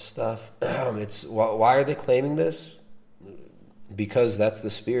and all this stuff. Why are they claiming this? Because that's the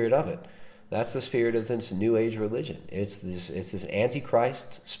spirit of it. That's the spirit of this New Age religion. It's this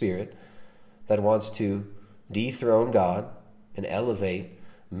antichrist spirit that wants to dethrone God and elevate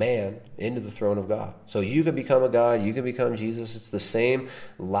man into the throne of God. So you can become a God, you can become Jesus. It's the same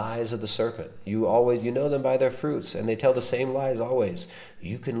lies of the serpent. You know them by their fruits, and they tell the same lies always.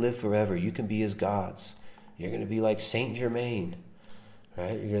 You can live forever. You can be as gods. You're going to be like Saint Germain,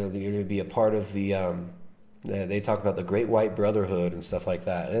 right? You're going to be a part of the. They talk about the Great White Brotherhood and stuff like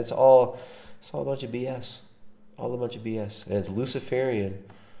that, and it's all a bunch of BS, all a bunch of BS, and it's Luciferian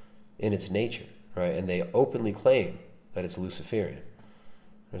in its nature, right? And they openly claim that it's Luciferian.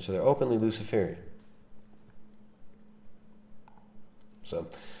 And so they're openly Luciferian. So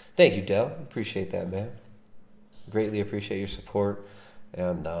thank you, Dell. Appreciate that, man. Greatly appreciate your support.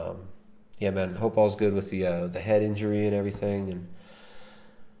 And yeah, man, hope all's good with the head injury and everything. And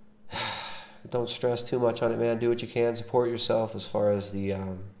don't stress too much on it, man. Do what you can. Support yourself as far as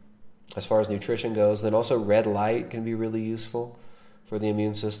nutrition goes. Then also red light can be really useful for the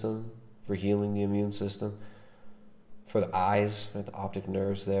immune system, for healing the immune system. For the eyes, right, the optic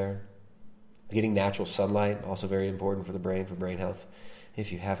nerves there. Getting natural sunlight, also very important for the brain, for brain health,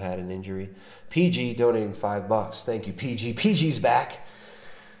 if you have had an injury. PG donating $5. Thank you, PG. PG's back.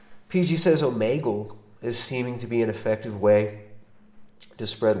 PG says Omegle is seeming to be an effective way to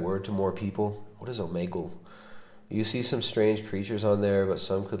spread word to more people. What is Omegle? You see some strange creatures on there, but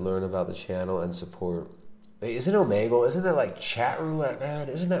some could learn about the channel and support. Wait, isn't Omegle? Isn't that like chat roulette, man?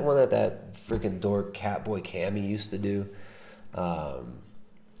 Isn't that one that freaking dork Catboy Cammy used to do? Fed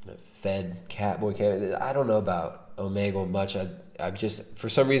Catboy Cammy. I don't know about Omegle much. I just, for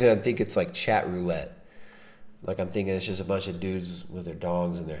some reason, I think it's like chat roulette. Like I'm thinking it's just a bunch of dudes with their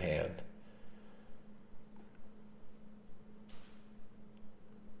dongs in their hand.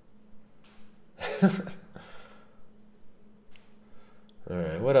 All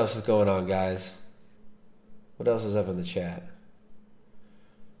right, what else is going on, guys? What else is up in the chat?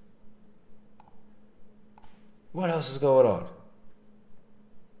 What else is going on?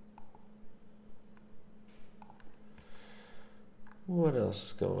 What else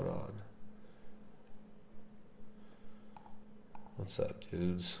is going on? What's up,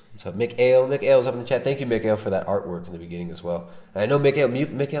 dudes? What's up? Mick Ale. Mick Ale's up in the chat. Thank you, Mick Ale, for that artwork in the beginning as well. And I know Mick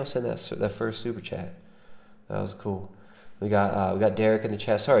Ale sent that first super chat. That was cool. We got Derek in the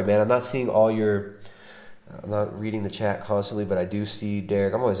chat. Sorry, man, I'm not seeing all your. I'm not reading the chat constantly, but I do see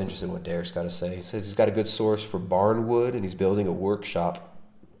Derek. I'm always interested in what Derek's got to say. He says he's got a good source for barn wood, and he's building a workshop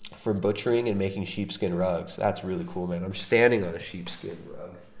for butchering and making sheepskin rugs. That's really cool, man. I'm standing on a sheepskin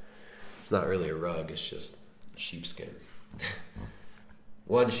rug. It's not really a rug. It's just sheepskin.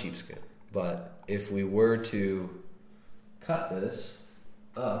 One sheepskin. But if we were to cut this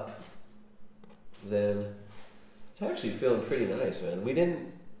up, then it's actually feeling pretty nice,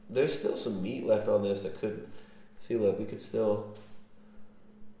 man. There's still some meat left on this that could, see, look, we could still,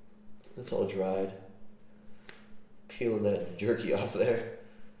 it's all dried. Peeling that jerky off there.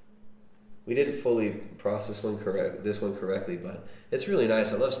 We didn't fully process this one correctly, but it's really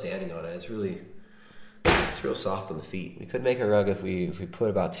nice. I love standing on it. It's real soft on the feet. We could make a rug if we put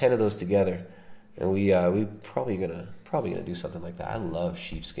about 10 of those together, and we probably gonna do something like that. I love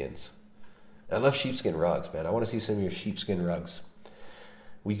sheepskins. I love sheepskin rugs, man. I want to see some of your sheepskin rugs.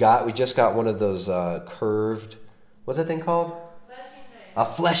 We just got one of those curved, what's that thing called? A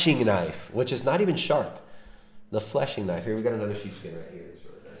fleshing knife, which is not even sharp. The fleshing knife. Here we got another sheepskin right here. It's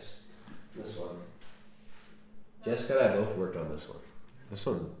really nice. This one. Jessica and I both worked on this one. This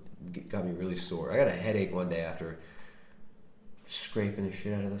one got me really sore. I got a headache one day after scraping the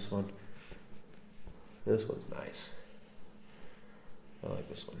shit out of this one. This one's nice. I like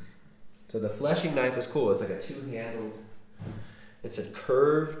this one. So the fleshing knife is cool. It's like a two-handled. It's a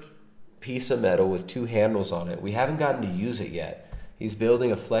curved piece of metal with two handles on it. We haven't gotten to use it yet. He's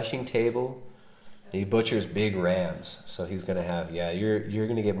building a fleshing table. He butchers big rams, so he's gonna have you're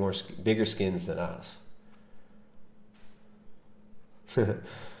gonna get bigger skins than us.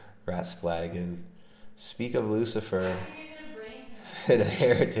 Rat splat again. Speak of Lucifer, and a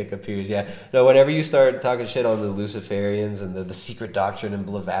heretic appears. Yeah, no. Whenever you start talking shit on the Luciferians and the secret doctrine and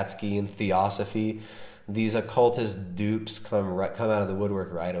Blavatsky and theosophy, these occultist dupes come out of the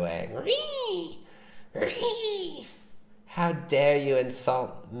woodwork right away. How dare you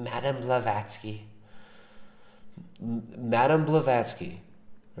insult Madame Blavatsky? Madame Blavatsky,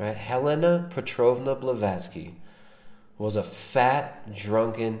 right? Helena Petrovna Blavatsky was a fat,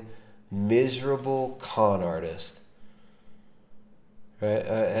 drunken, miserable con artist, right?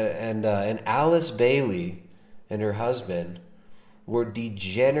 And Alice Bailey and her husband were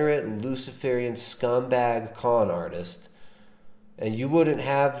degenerate Luciferian scumbag con artists, and you wouldn't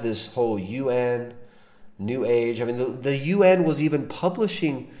have this whole UN, New Age. I mean, the UN was even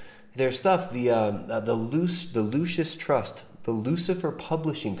publishing their stuff. The Lucis Trust, the Lucifer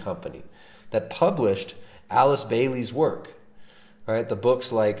Publishing Company, that published Alice Bailey's work, right? The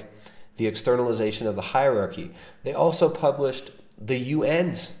books like The Externalization of the Hierarchy. They also published the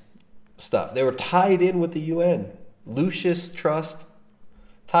UN's stuff. They were tied in with the UN. Lucis Trust,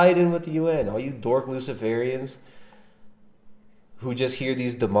 tied in with the UN. All you dork Luciferians who just hear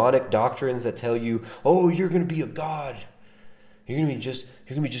these demonic doctrines that tell you, oh, you're going to be a god. You're gonna be just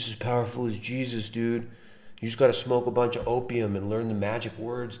as powerful as Jesus, dude. You just gotta smoke a bunch of opium and learn the magic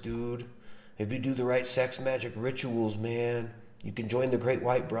words, dude. If you do the right sex magic rituals, man, you can join the Great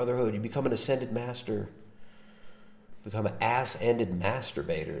White Brotherhood. You become an ascended master. Become an ass-ended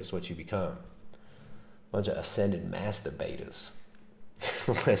masturbator is what you become. A bunch of ascended masturbators.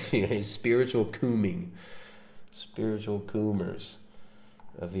 Spiritual cooming. Spiritual coomers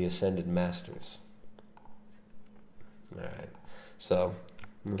of the ascended masters. All right. So,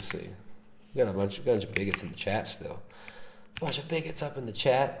 let's see. We got a bunch of bigots in the chat still. A bunch of bigots up in the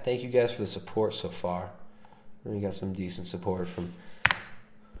chat. Thank you guys for the support so far. And we got some decent support from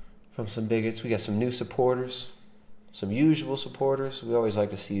some bigots. We got some new supporters, some usual supporters. We always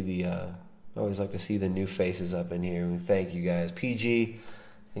like to see the new faces up in here. We thank you guys. PG,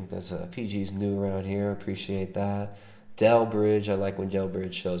 I think that's PG's new around here. I appreciate that. Delbridge, I like when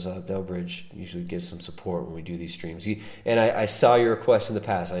Delbridge shows up. Delbridge usually gives some support when we do these streams. And I saw your requests in the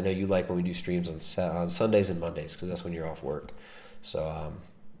past. I know you like when we do streams on Sundays and Mondays because that's when you're off work. So,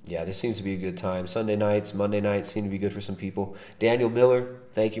 this seems to be a good time. Sunday nights, Monday nights seem to be good for some people. Daniel Miller,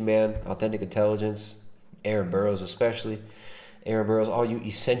 thank you, man. Authentic Intelligence. Aaron Burrows especially. Aaron Burrows, all you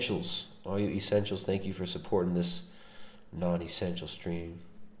essentials, thank you for supporting this non-essential stream.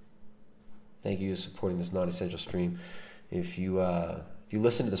 Thank you for supporting this non-essential stream. If you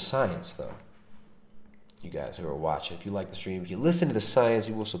listen to the science, though, you guys who are watching, if you like the stream, if you listen to the science,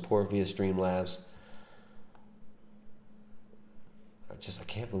 you will support via Streamlabs. I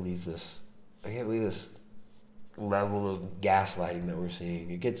can't believe this. I can't believe this level of gaslighting that we're seeing.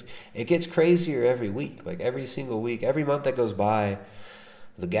 It gets crazier every week. Like every single week, every month that goes by,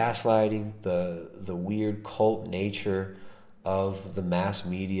 the gaslighting, the weird cult nature of the mass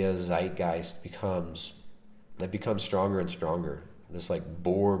media zeitgeist becomes stronger and stronger. This like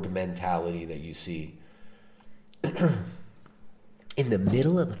Borg mentality that you see. In the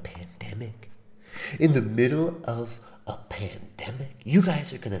middle of a pandemic, you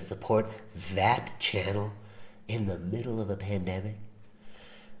guys are going to support that channel in the middle of a pandemic?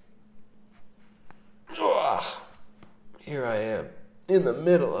 Ugh. Here I am in the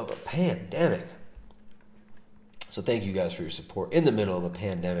middle of a pandemic. So thank you guys for your support in the middle of a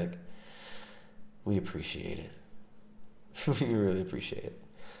pandemic. We appreciate it. We really appreciate it.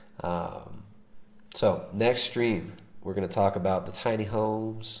 So next stream, we're going to talk about the tiny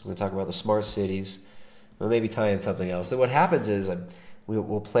homes. We're going to talk about the smart cities. We'll maybe tie in something else. Then what happens is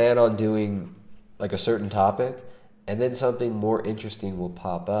we'll plan on doing like a certain topic, and then something more interesting will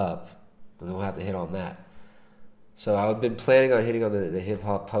pop up, and then we'll have to hit on that. So I've been planning on hitting on the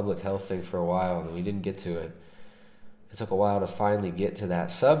hip-hop public health thing for a while, and we didn't get to it. It took a while to finally get to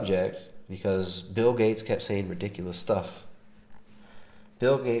that subject because Bill Gates kept saying ridiculous stuff.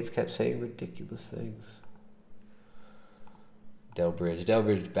 Bill Gates kept saying ridiculous things.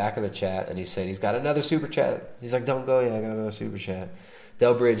 Delbridge back in the chat, and he's saying he's got another super chat. He's like, don't go yet, I got another super chat.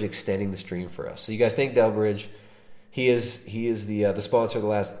 Delbridge extending the stream for us. So you guys thank Delbridge. He is the sponsor of the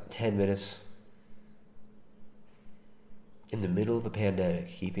last 10 minutes. In the middle of a pandemic,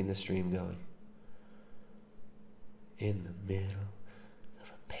 keeping the stream going. In the middle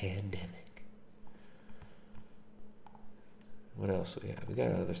of a pandemic. What else do we have? We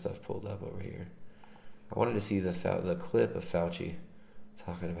got other stuff pulled up over here. I wanted to see the clip of Fauci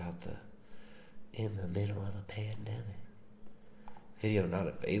talking about in the middle of a pandemic. Video not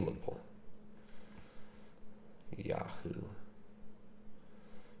available. Yahoo.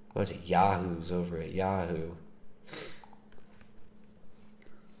 Bunch of yahoos over at Yahoo.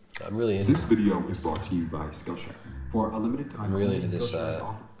 I'm really into this video is brought to you by Skillshare. For a limited time, I'm really into this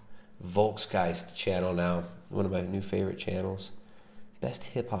Volksgeist channel now. One of my new favorite channels. Best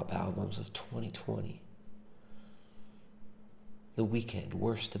hip-hop albums of 2020. The Weeknd,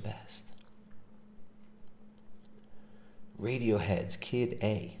 worst to best. Radiohead's Kid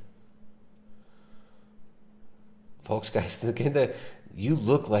A. Volksgeist, you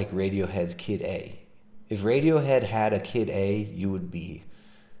look like Radiohead's Kid A. If Radiohead had a Kid A, you would be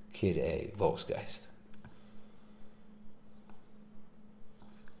Kid A, Volksgeist.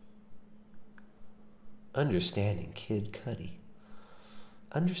 Understanding Kid Cudi.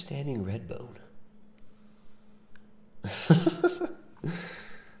 Understanding Redbone.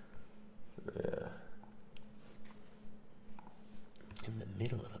 Yeah. In the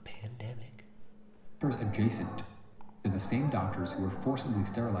middle of a pandemic. Adjacent to the same doctors who were forcibly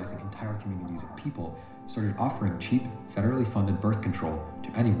sterilizing entire communities of people started offering cheap, federally funded birth control to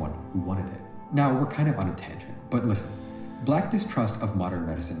anyone who wanted it. Now, we're kind of on a tangent, but listen. Black distrust of modern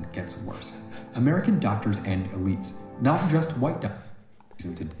medicine gets worse. American doctors and elites, not just white doctors.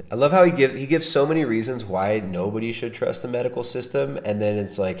 I love how he gives so many reasons why nobody should trust the medical system, and then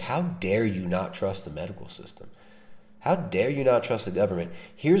it's like, how dare you not trust the medical system? How dare you not trust the government?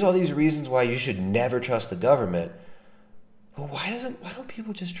 Here's all these reasons why you should never trust the government. But why don't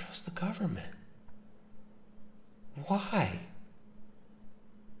people just trust the government? Why?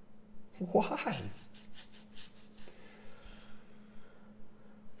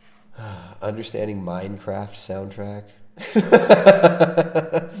 Understanding Minecraft soundtrack.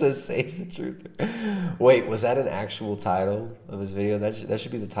 Says Sage the Truth. Wait, was that an actual title of his video? That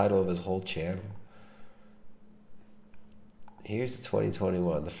should be the title of his whole channel. Here's the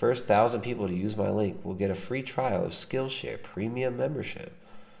 2021. The first 1,000 people to use my link will get a free trial of Skillshare Premium membership.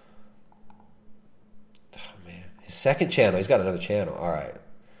 Oh man, his second channel. He's got another channel. All right,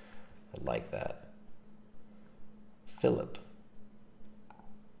 I like that. Philip.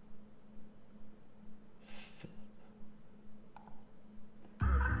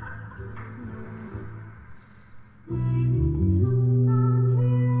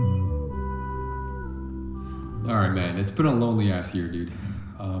 All right, man. It's been a lonely ass year, dude.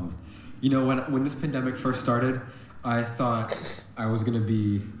 You know, when this pandemic first started, I thought I was gonna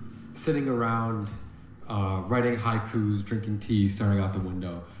be sitting around writing haikus, drinking tea, staring out the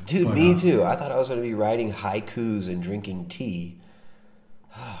window. Dude, but, me too. I thought I was gonna be writing haikus and drinking tea.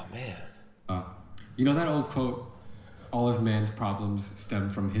 Oh man. You know that old quote? All of man's problems stem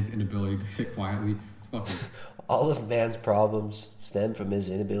from his inability to sit quietly. It's fucking. All of man's problems stem from his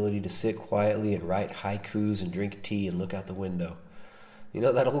inability to sit quietly and write haikus and drink tea and look out the window. You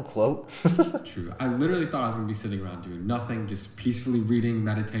know that old quote? True. I literally thought I was going to be sitting around doing nothing, just peacefully reading,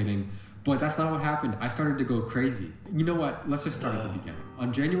 meditating. But that's not what happened. I started to go crazy. You know what? Let's just start at the beginning.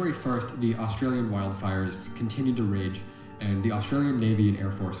 On January 1st, the Australian wildfires continued to rage, and the Australian Navy and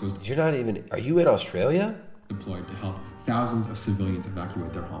Air Force was... Are you in Australia? ...deployed to help thousands of civilians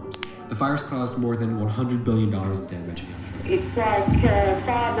evacuate their homes. The fires caused more than $100 billion in damage. It's like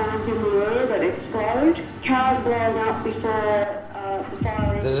fireballs in the air that explode, cars blowing up before the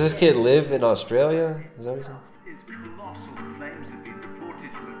fire... Does this kid live in Australia? Is that what he's saying?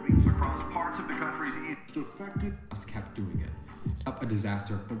 Just kept doing it. Up a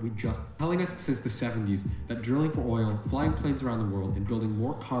disaster, but we just telling us since the 70s that drilling for oil, flying planes around the world, and building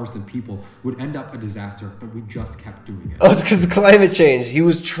more cars than people would end up a disaster, but we just kept doing it. Oh, it's because of climate change. He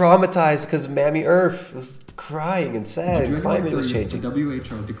was traumatized because of Mammy Earth. Was crying and sad. Climate was changing. The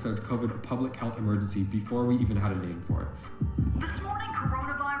WHO declared COVID a public health emergency before we even had a name for it. This morning,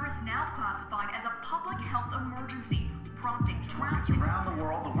 coronavirus now classified as a public health emergency, prompting drastic around the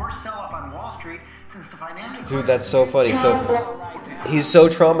world. The worst sell-off on Wall Street since the financial. Dude, that's so funny. So he's so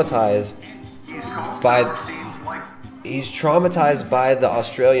traumatized by the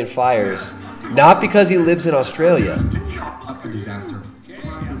Australian fires, not because he lives in Australia. A disaster.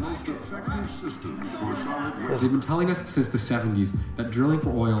 They've been telling us since the 70s that drilling for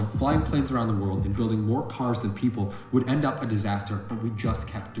oil, flying planes around the world, and building more cars than people would end up a disaster, but we just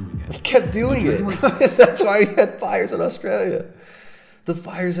kept doing it. We kept doing it. That's why we had fires in Australia. The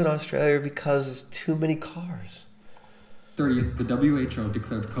fires in Australia are because there's too many cars. 30th, the WHO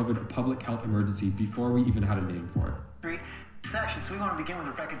declared COVID a public health emergency before we even had a name for it. Session. So we want to begin with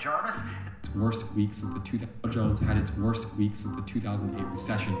Rebecca Jarvis. Worst weeks of the Dow Jones had its worst weeks of the 2008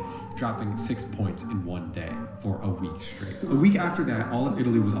 recession, dropping 6 points in one day for a week straight. A week after that, all of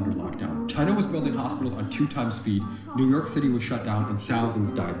Italy was under lockdown. China was building hospitals on 2 times speed. New York City was shut down and thousands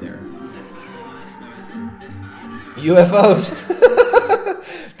died there. UFOs.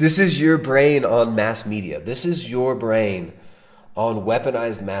 This is your brain on mass media. This is your brain on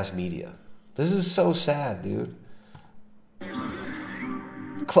weaponized mass media. This is so sad, dude.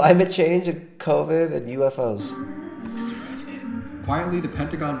 Climate change and COVID and UFOs. Quietly, the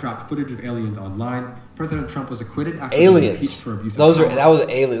Pentagon dropped footage of aliens online. President Trump was acquitted after being impeached for abuse of power. That was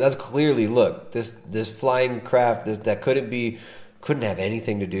alien. That's clearly, look, this flying craft that couldn't have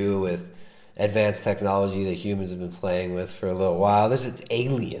anything to do with advanced technology that humans have been playing with for a little while. This is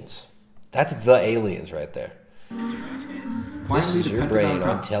aliens. That's the aliens right there. This is your brain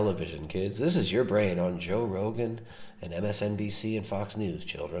on television, kids. This is your brain on Joe Rogan and MSNBC and Fox News,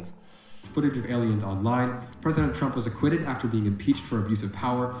 children. Footage of aliens online. President Trump was acquitted after being impeached for abuse of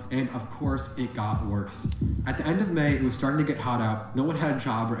power, and of course, it got worse. At the end of May, it was starting to get hot out. No one had a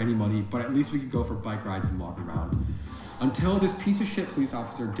job or any money, but at least we could go for bike rides and walk around. Until this piece of shit police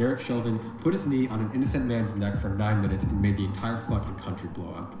officer, Derek Chauvin, put his knee on an innocent man's neck for 9 minutes and made the entire fucking country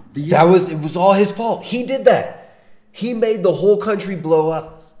blow up. It was all his fault. He did that. He made the whole country blow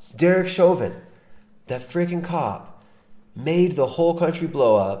up. Derek Chauvin, that freaking cop, made the whole country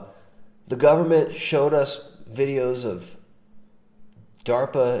blow up. The government showed us videos of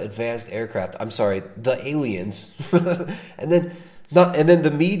DARPA advanced aircraft. I'm sorry, the aliens. and then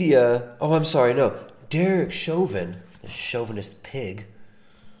the media. Oh, I'm sorry, no. Derek Chauvin, the chauvinist pig,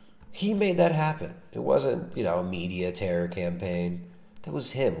 he made that happen. It wasn't, a media terror campaign. That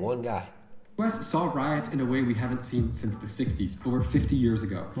was him, one guy. The U.S. saw riots in a way we haven't seen since the 60s, over 50 years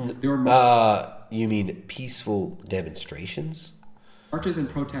ago. There were you mean peaceful demonstrations? Marches and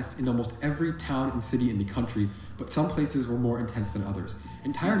protests in almost every town and city in the country, but some places were more intense than others.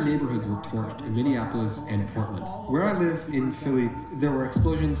 Entire neighborhoods were torched in Minneapolis and Portland. Where I live in Philly, there were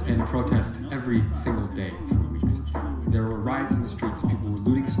explosions and protests every single day for weeks. There were riots in the streets, people were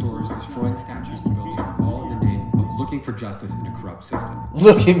looting stores, destroying statues and buildings, all in the name of looking for justice in a corrupt system.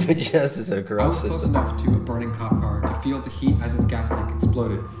 Looking for justice in a corrupt system. I was close enough to a burning cop car to feel the heat as its gas tank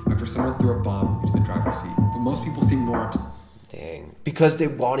exploded after someone threw a bomb into the driver's seat. But most people seemed more upset. Dang. Because they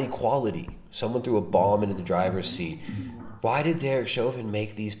want equality. Someone threw a bomb into the driver's seat. Why did Derek Chauvin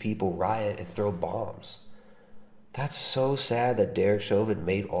make these people riot and throw bombs? That's so sad that Derek Chauvin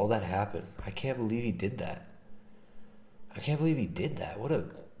made all that happen. I can't believe he did that. What a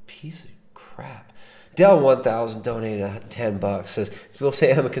piece of crap. Del1000 donated $10. Says, people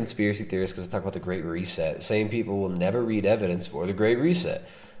say I'm a conspiracy theorist because I talk about the Great Reset. Same people will never read evidence for the Great Reset.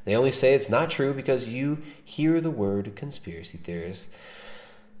 They only say it's not true because you hear the word conspiracy theorist.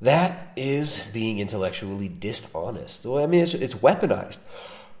 That is being intellectually dishonest. Well, I mean, it's weaponized.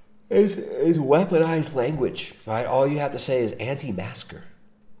 It's weaponized language, right? All you have to say is anti-masker.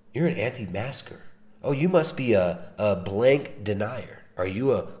 You're an anti-masker. Oh, you must be a blank denier. Are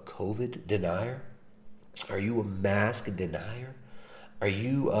you a COVID denier? Are you a mask denier? Are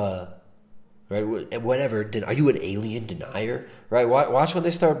you right? Whatever. Are you an alien denier? Right? Watch when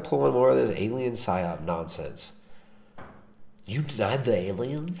they start pulling more of this alien psyop nonsense. You deny the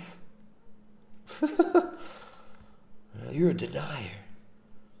aliens? You're a denier.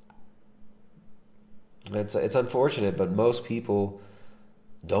 It's unfortunate, but most people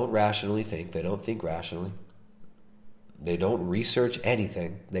don't rationally think. They don't think rationally. They don't research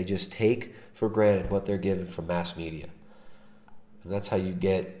anything. They just take for granted what they're given from mass media. And that's how you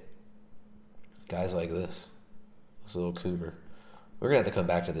get guys like this little Coomer. We're going to have to come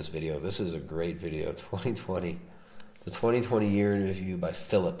back to this video. This is a great video. 2020. The 2020 year in review by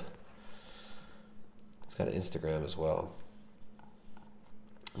Philip. He's got an Instagram as well.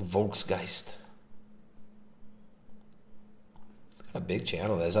 Volksgeist. Got a big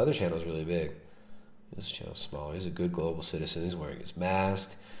channel. His other channel is really big. This channel's small. He's a good global citizen. He's wearing his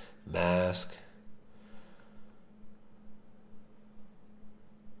mask.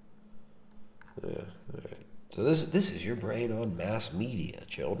 Yeah, all right. So this is your brain on mass media,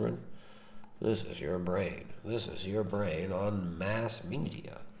 children. This is your brain. This is your brain on mass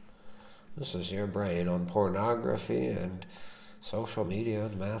media. This is your brain on pornography and social media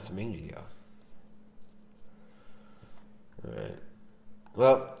and mass media. All right.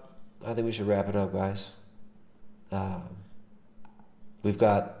 Well, I think we should wrap it up, guys. We've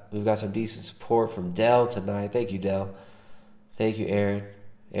got some decent support from Dell tonight. Thank you, Dell. Thank you, Aaron.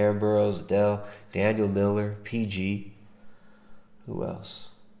 Aaron Burrows, Dell, Daniel Miller, PG. Who else?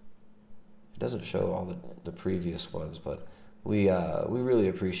 It doesn't show all the previous ones, but we really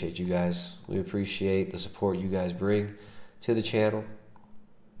appreciate you guys. We appreciate the support you guys bring to the channel.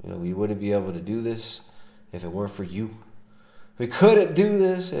 You know, we wouldn't be able to do this if it weren't for you. We couldn't do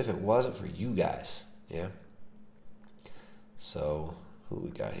this if it wasn't for you guys. Yeah. So who we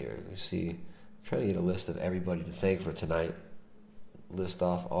got here? We see. I'm trying to get a list of everybody to thank for tonight. List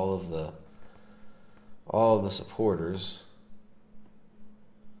off all of the supporters.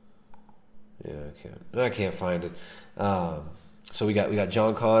 Yeah, I can't find it. So we got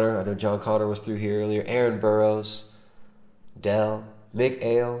John Connor. I know John Connor was through here earlier. Aaron Burrows, Dell, Mick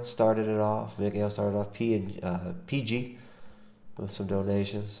Ale started it off. PG with some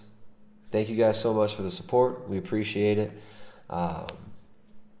donations. Thank you guys so much for the support. We appreciate it.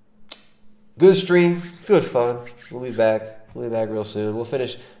 Good stream, good fun. We'll be back. We'll be back real soon. We'll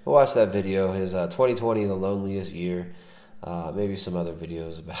watch that video, his 2020, the loneliest year. Maybe some other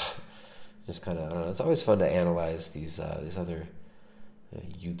videos about just kind of, I don't know. It's always fun to analyze these other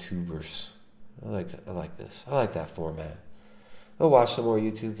YouTubers. I like this. I like that format. I'll watch some more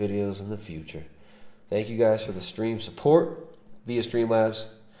YouTube videos in the future. Thank you guys for the stream support via Streamlabs.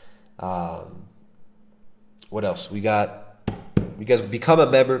 What else? We got. You guys become a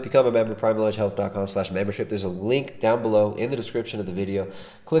member, primaledgehealth.com/membership. There's a link down below in the description of the video.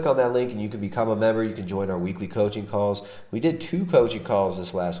 Click on that link and you can become a member. You can join our weekly coaching calls. We did 2 coaching calls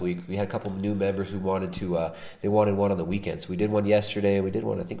this last week. We had a couple of new members who wanted to, they wanted one on the weekends. We did one yesterday. We did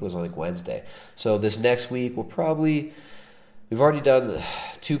one, I think it was on like Wednesday. So this next week, we've already done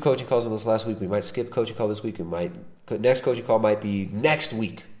 2 coaching calls on this last week. We might skip coaching call this week. Next coaching call might be next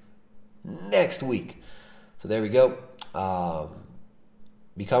week. So there we go.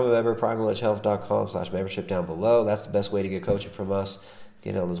 Become a member, primaledgehealth.com/membership down below. That's the best way to get coaching from us,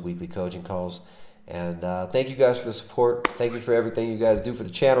 get on those weekly coaching calls. And thank you guys for the support. Thank you for everything you guys do for the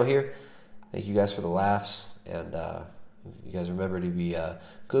channel here. Thank you guys for the laughs. And you guys remember to be a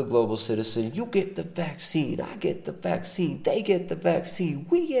good global citizen. You get the vaccine. I get the vaccine. They get the vaccine.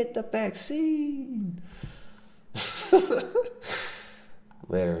 We get the vaccine.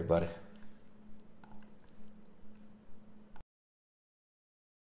 Later, everybody.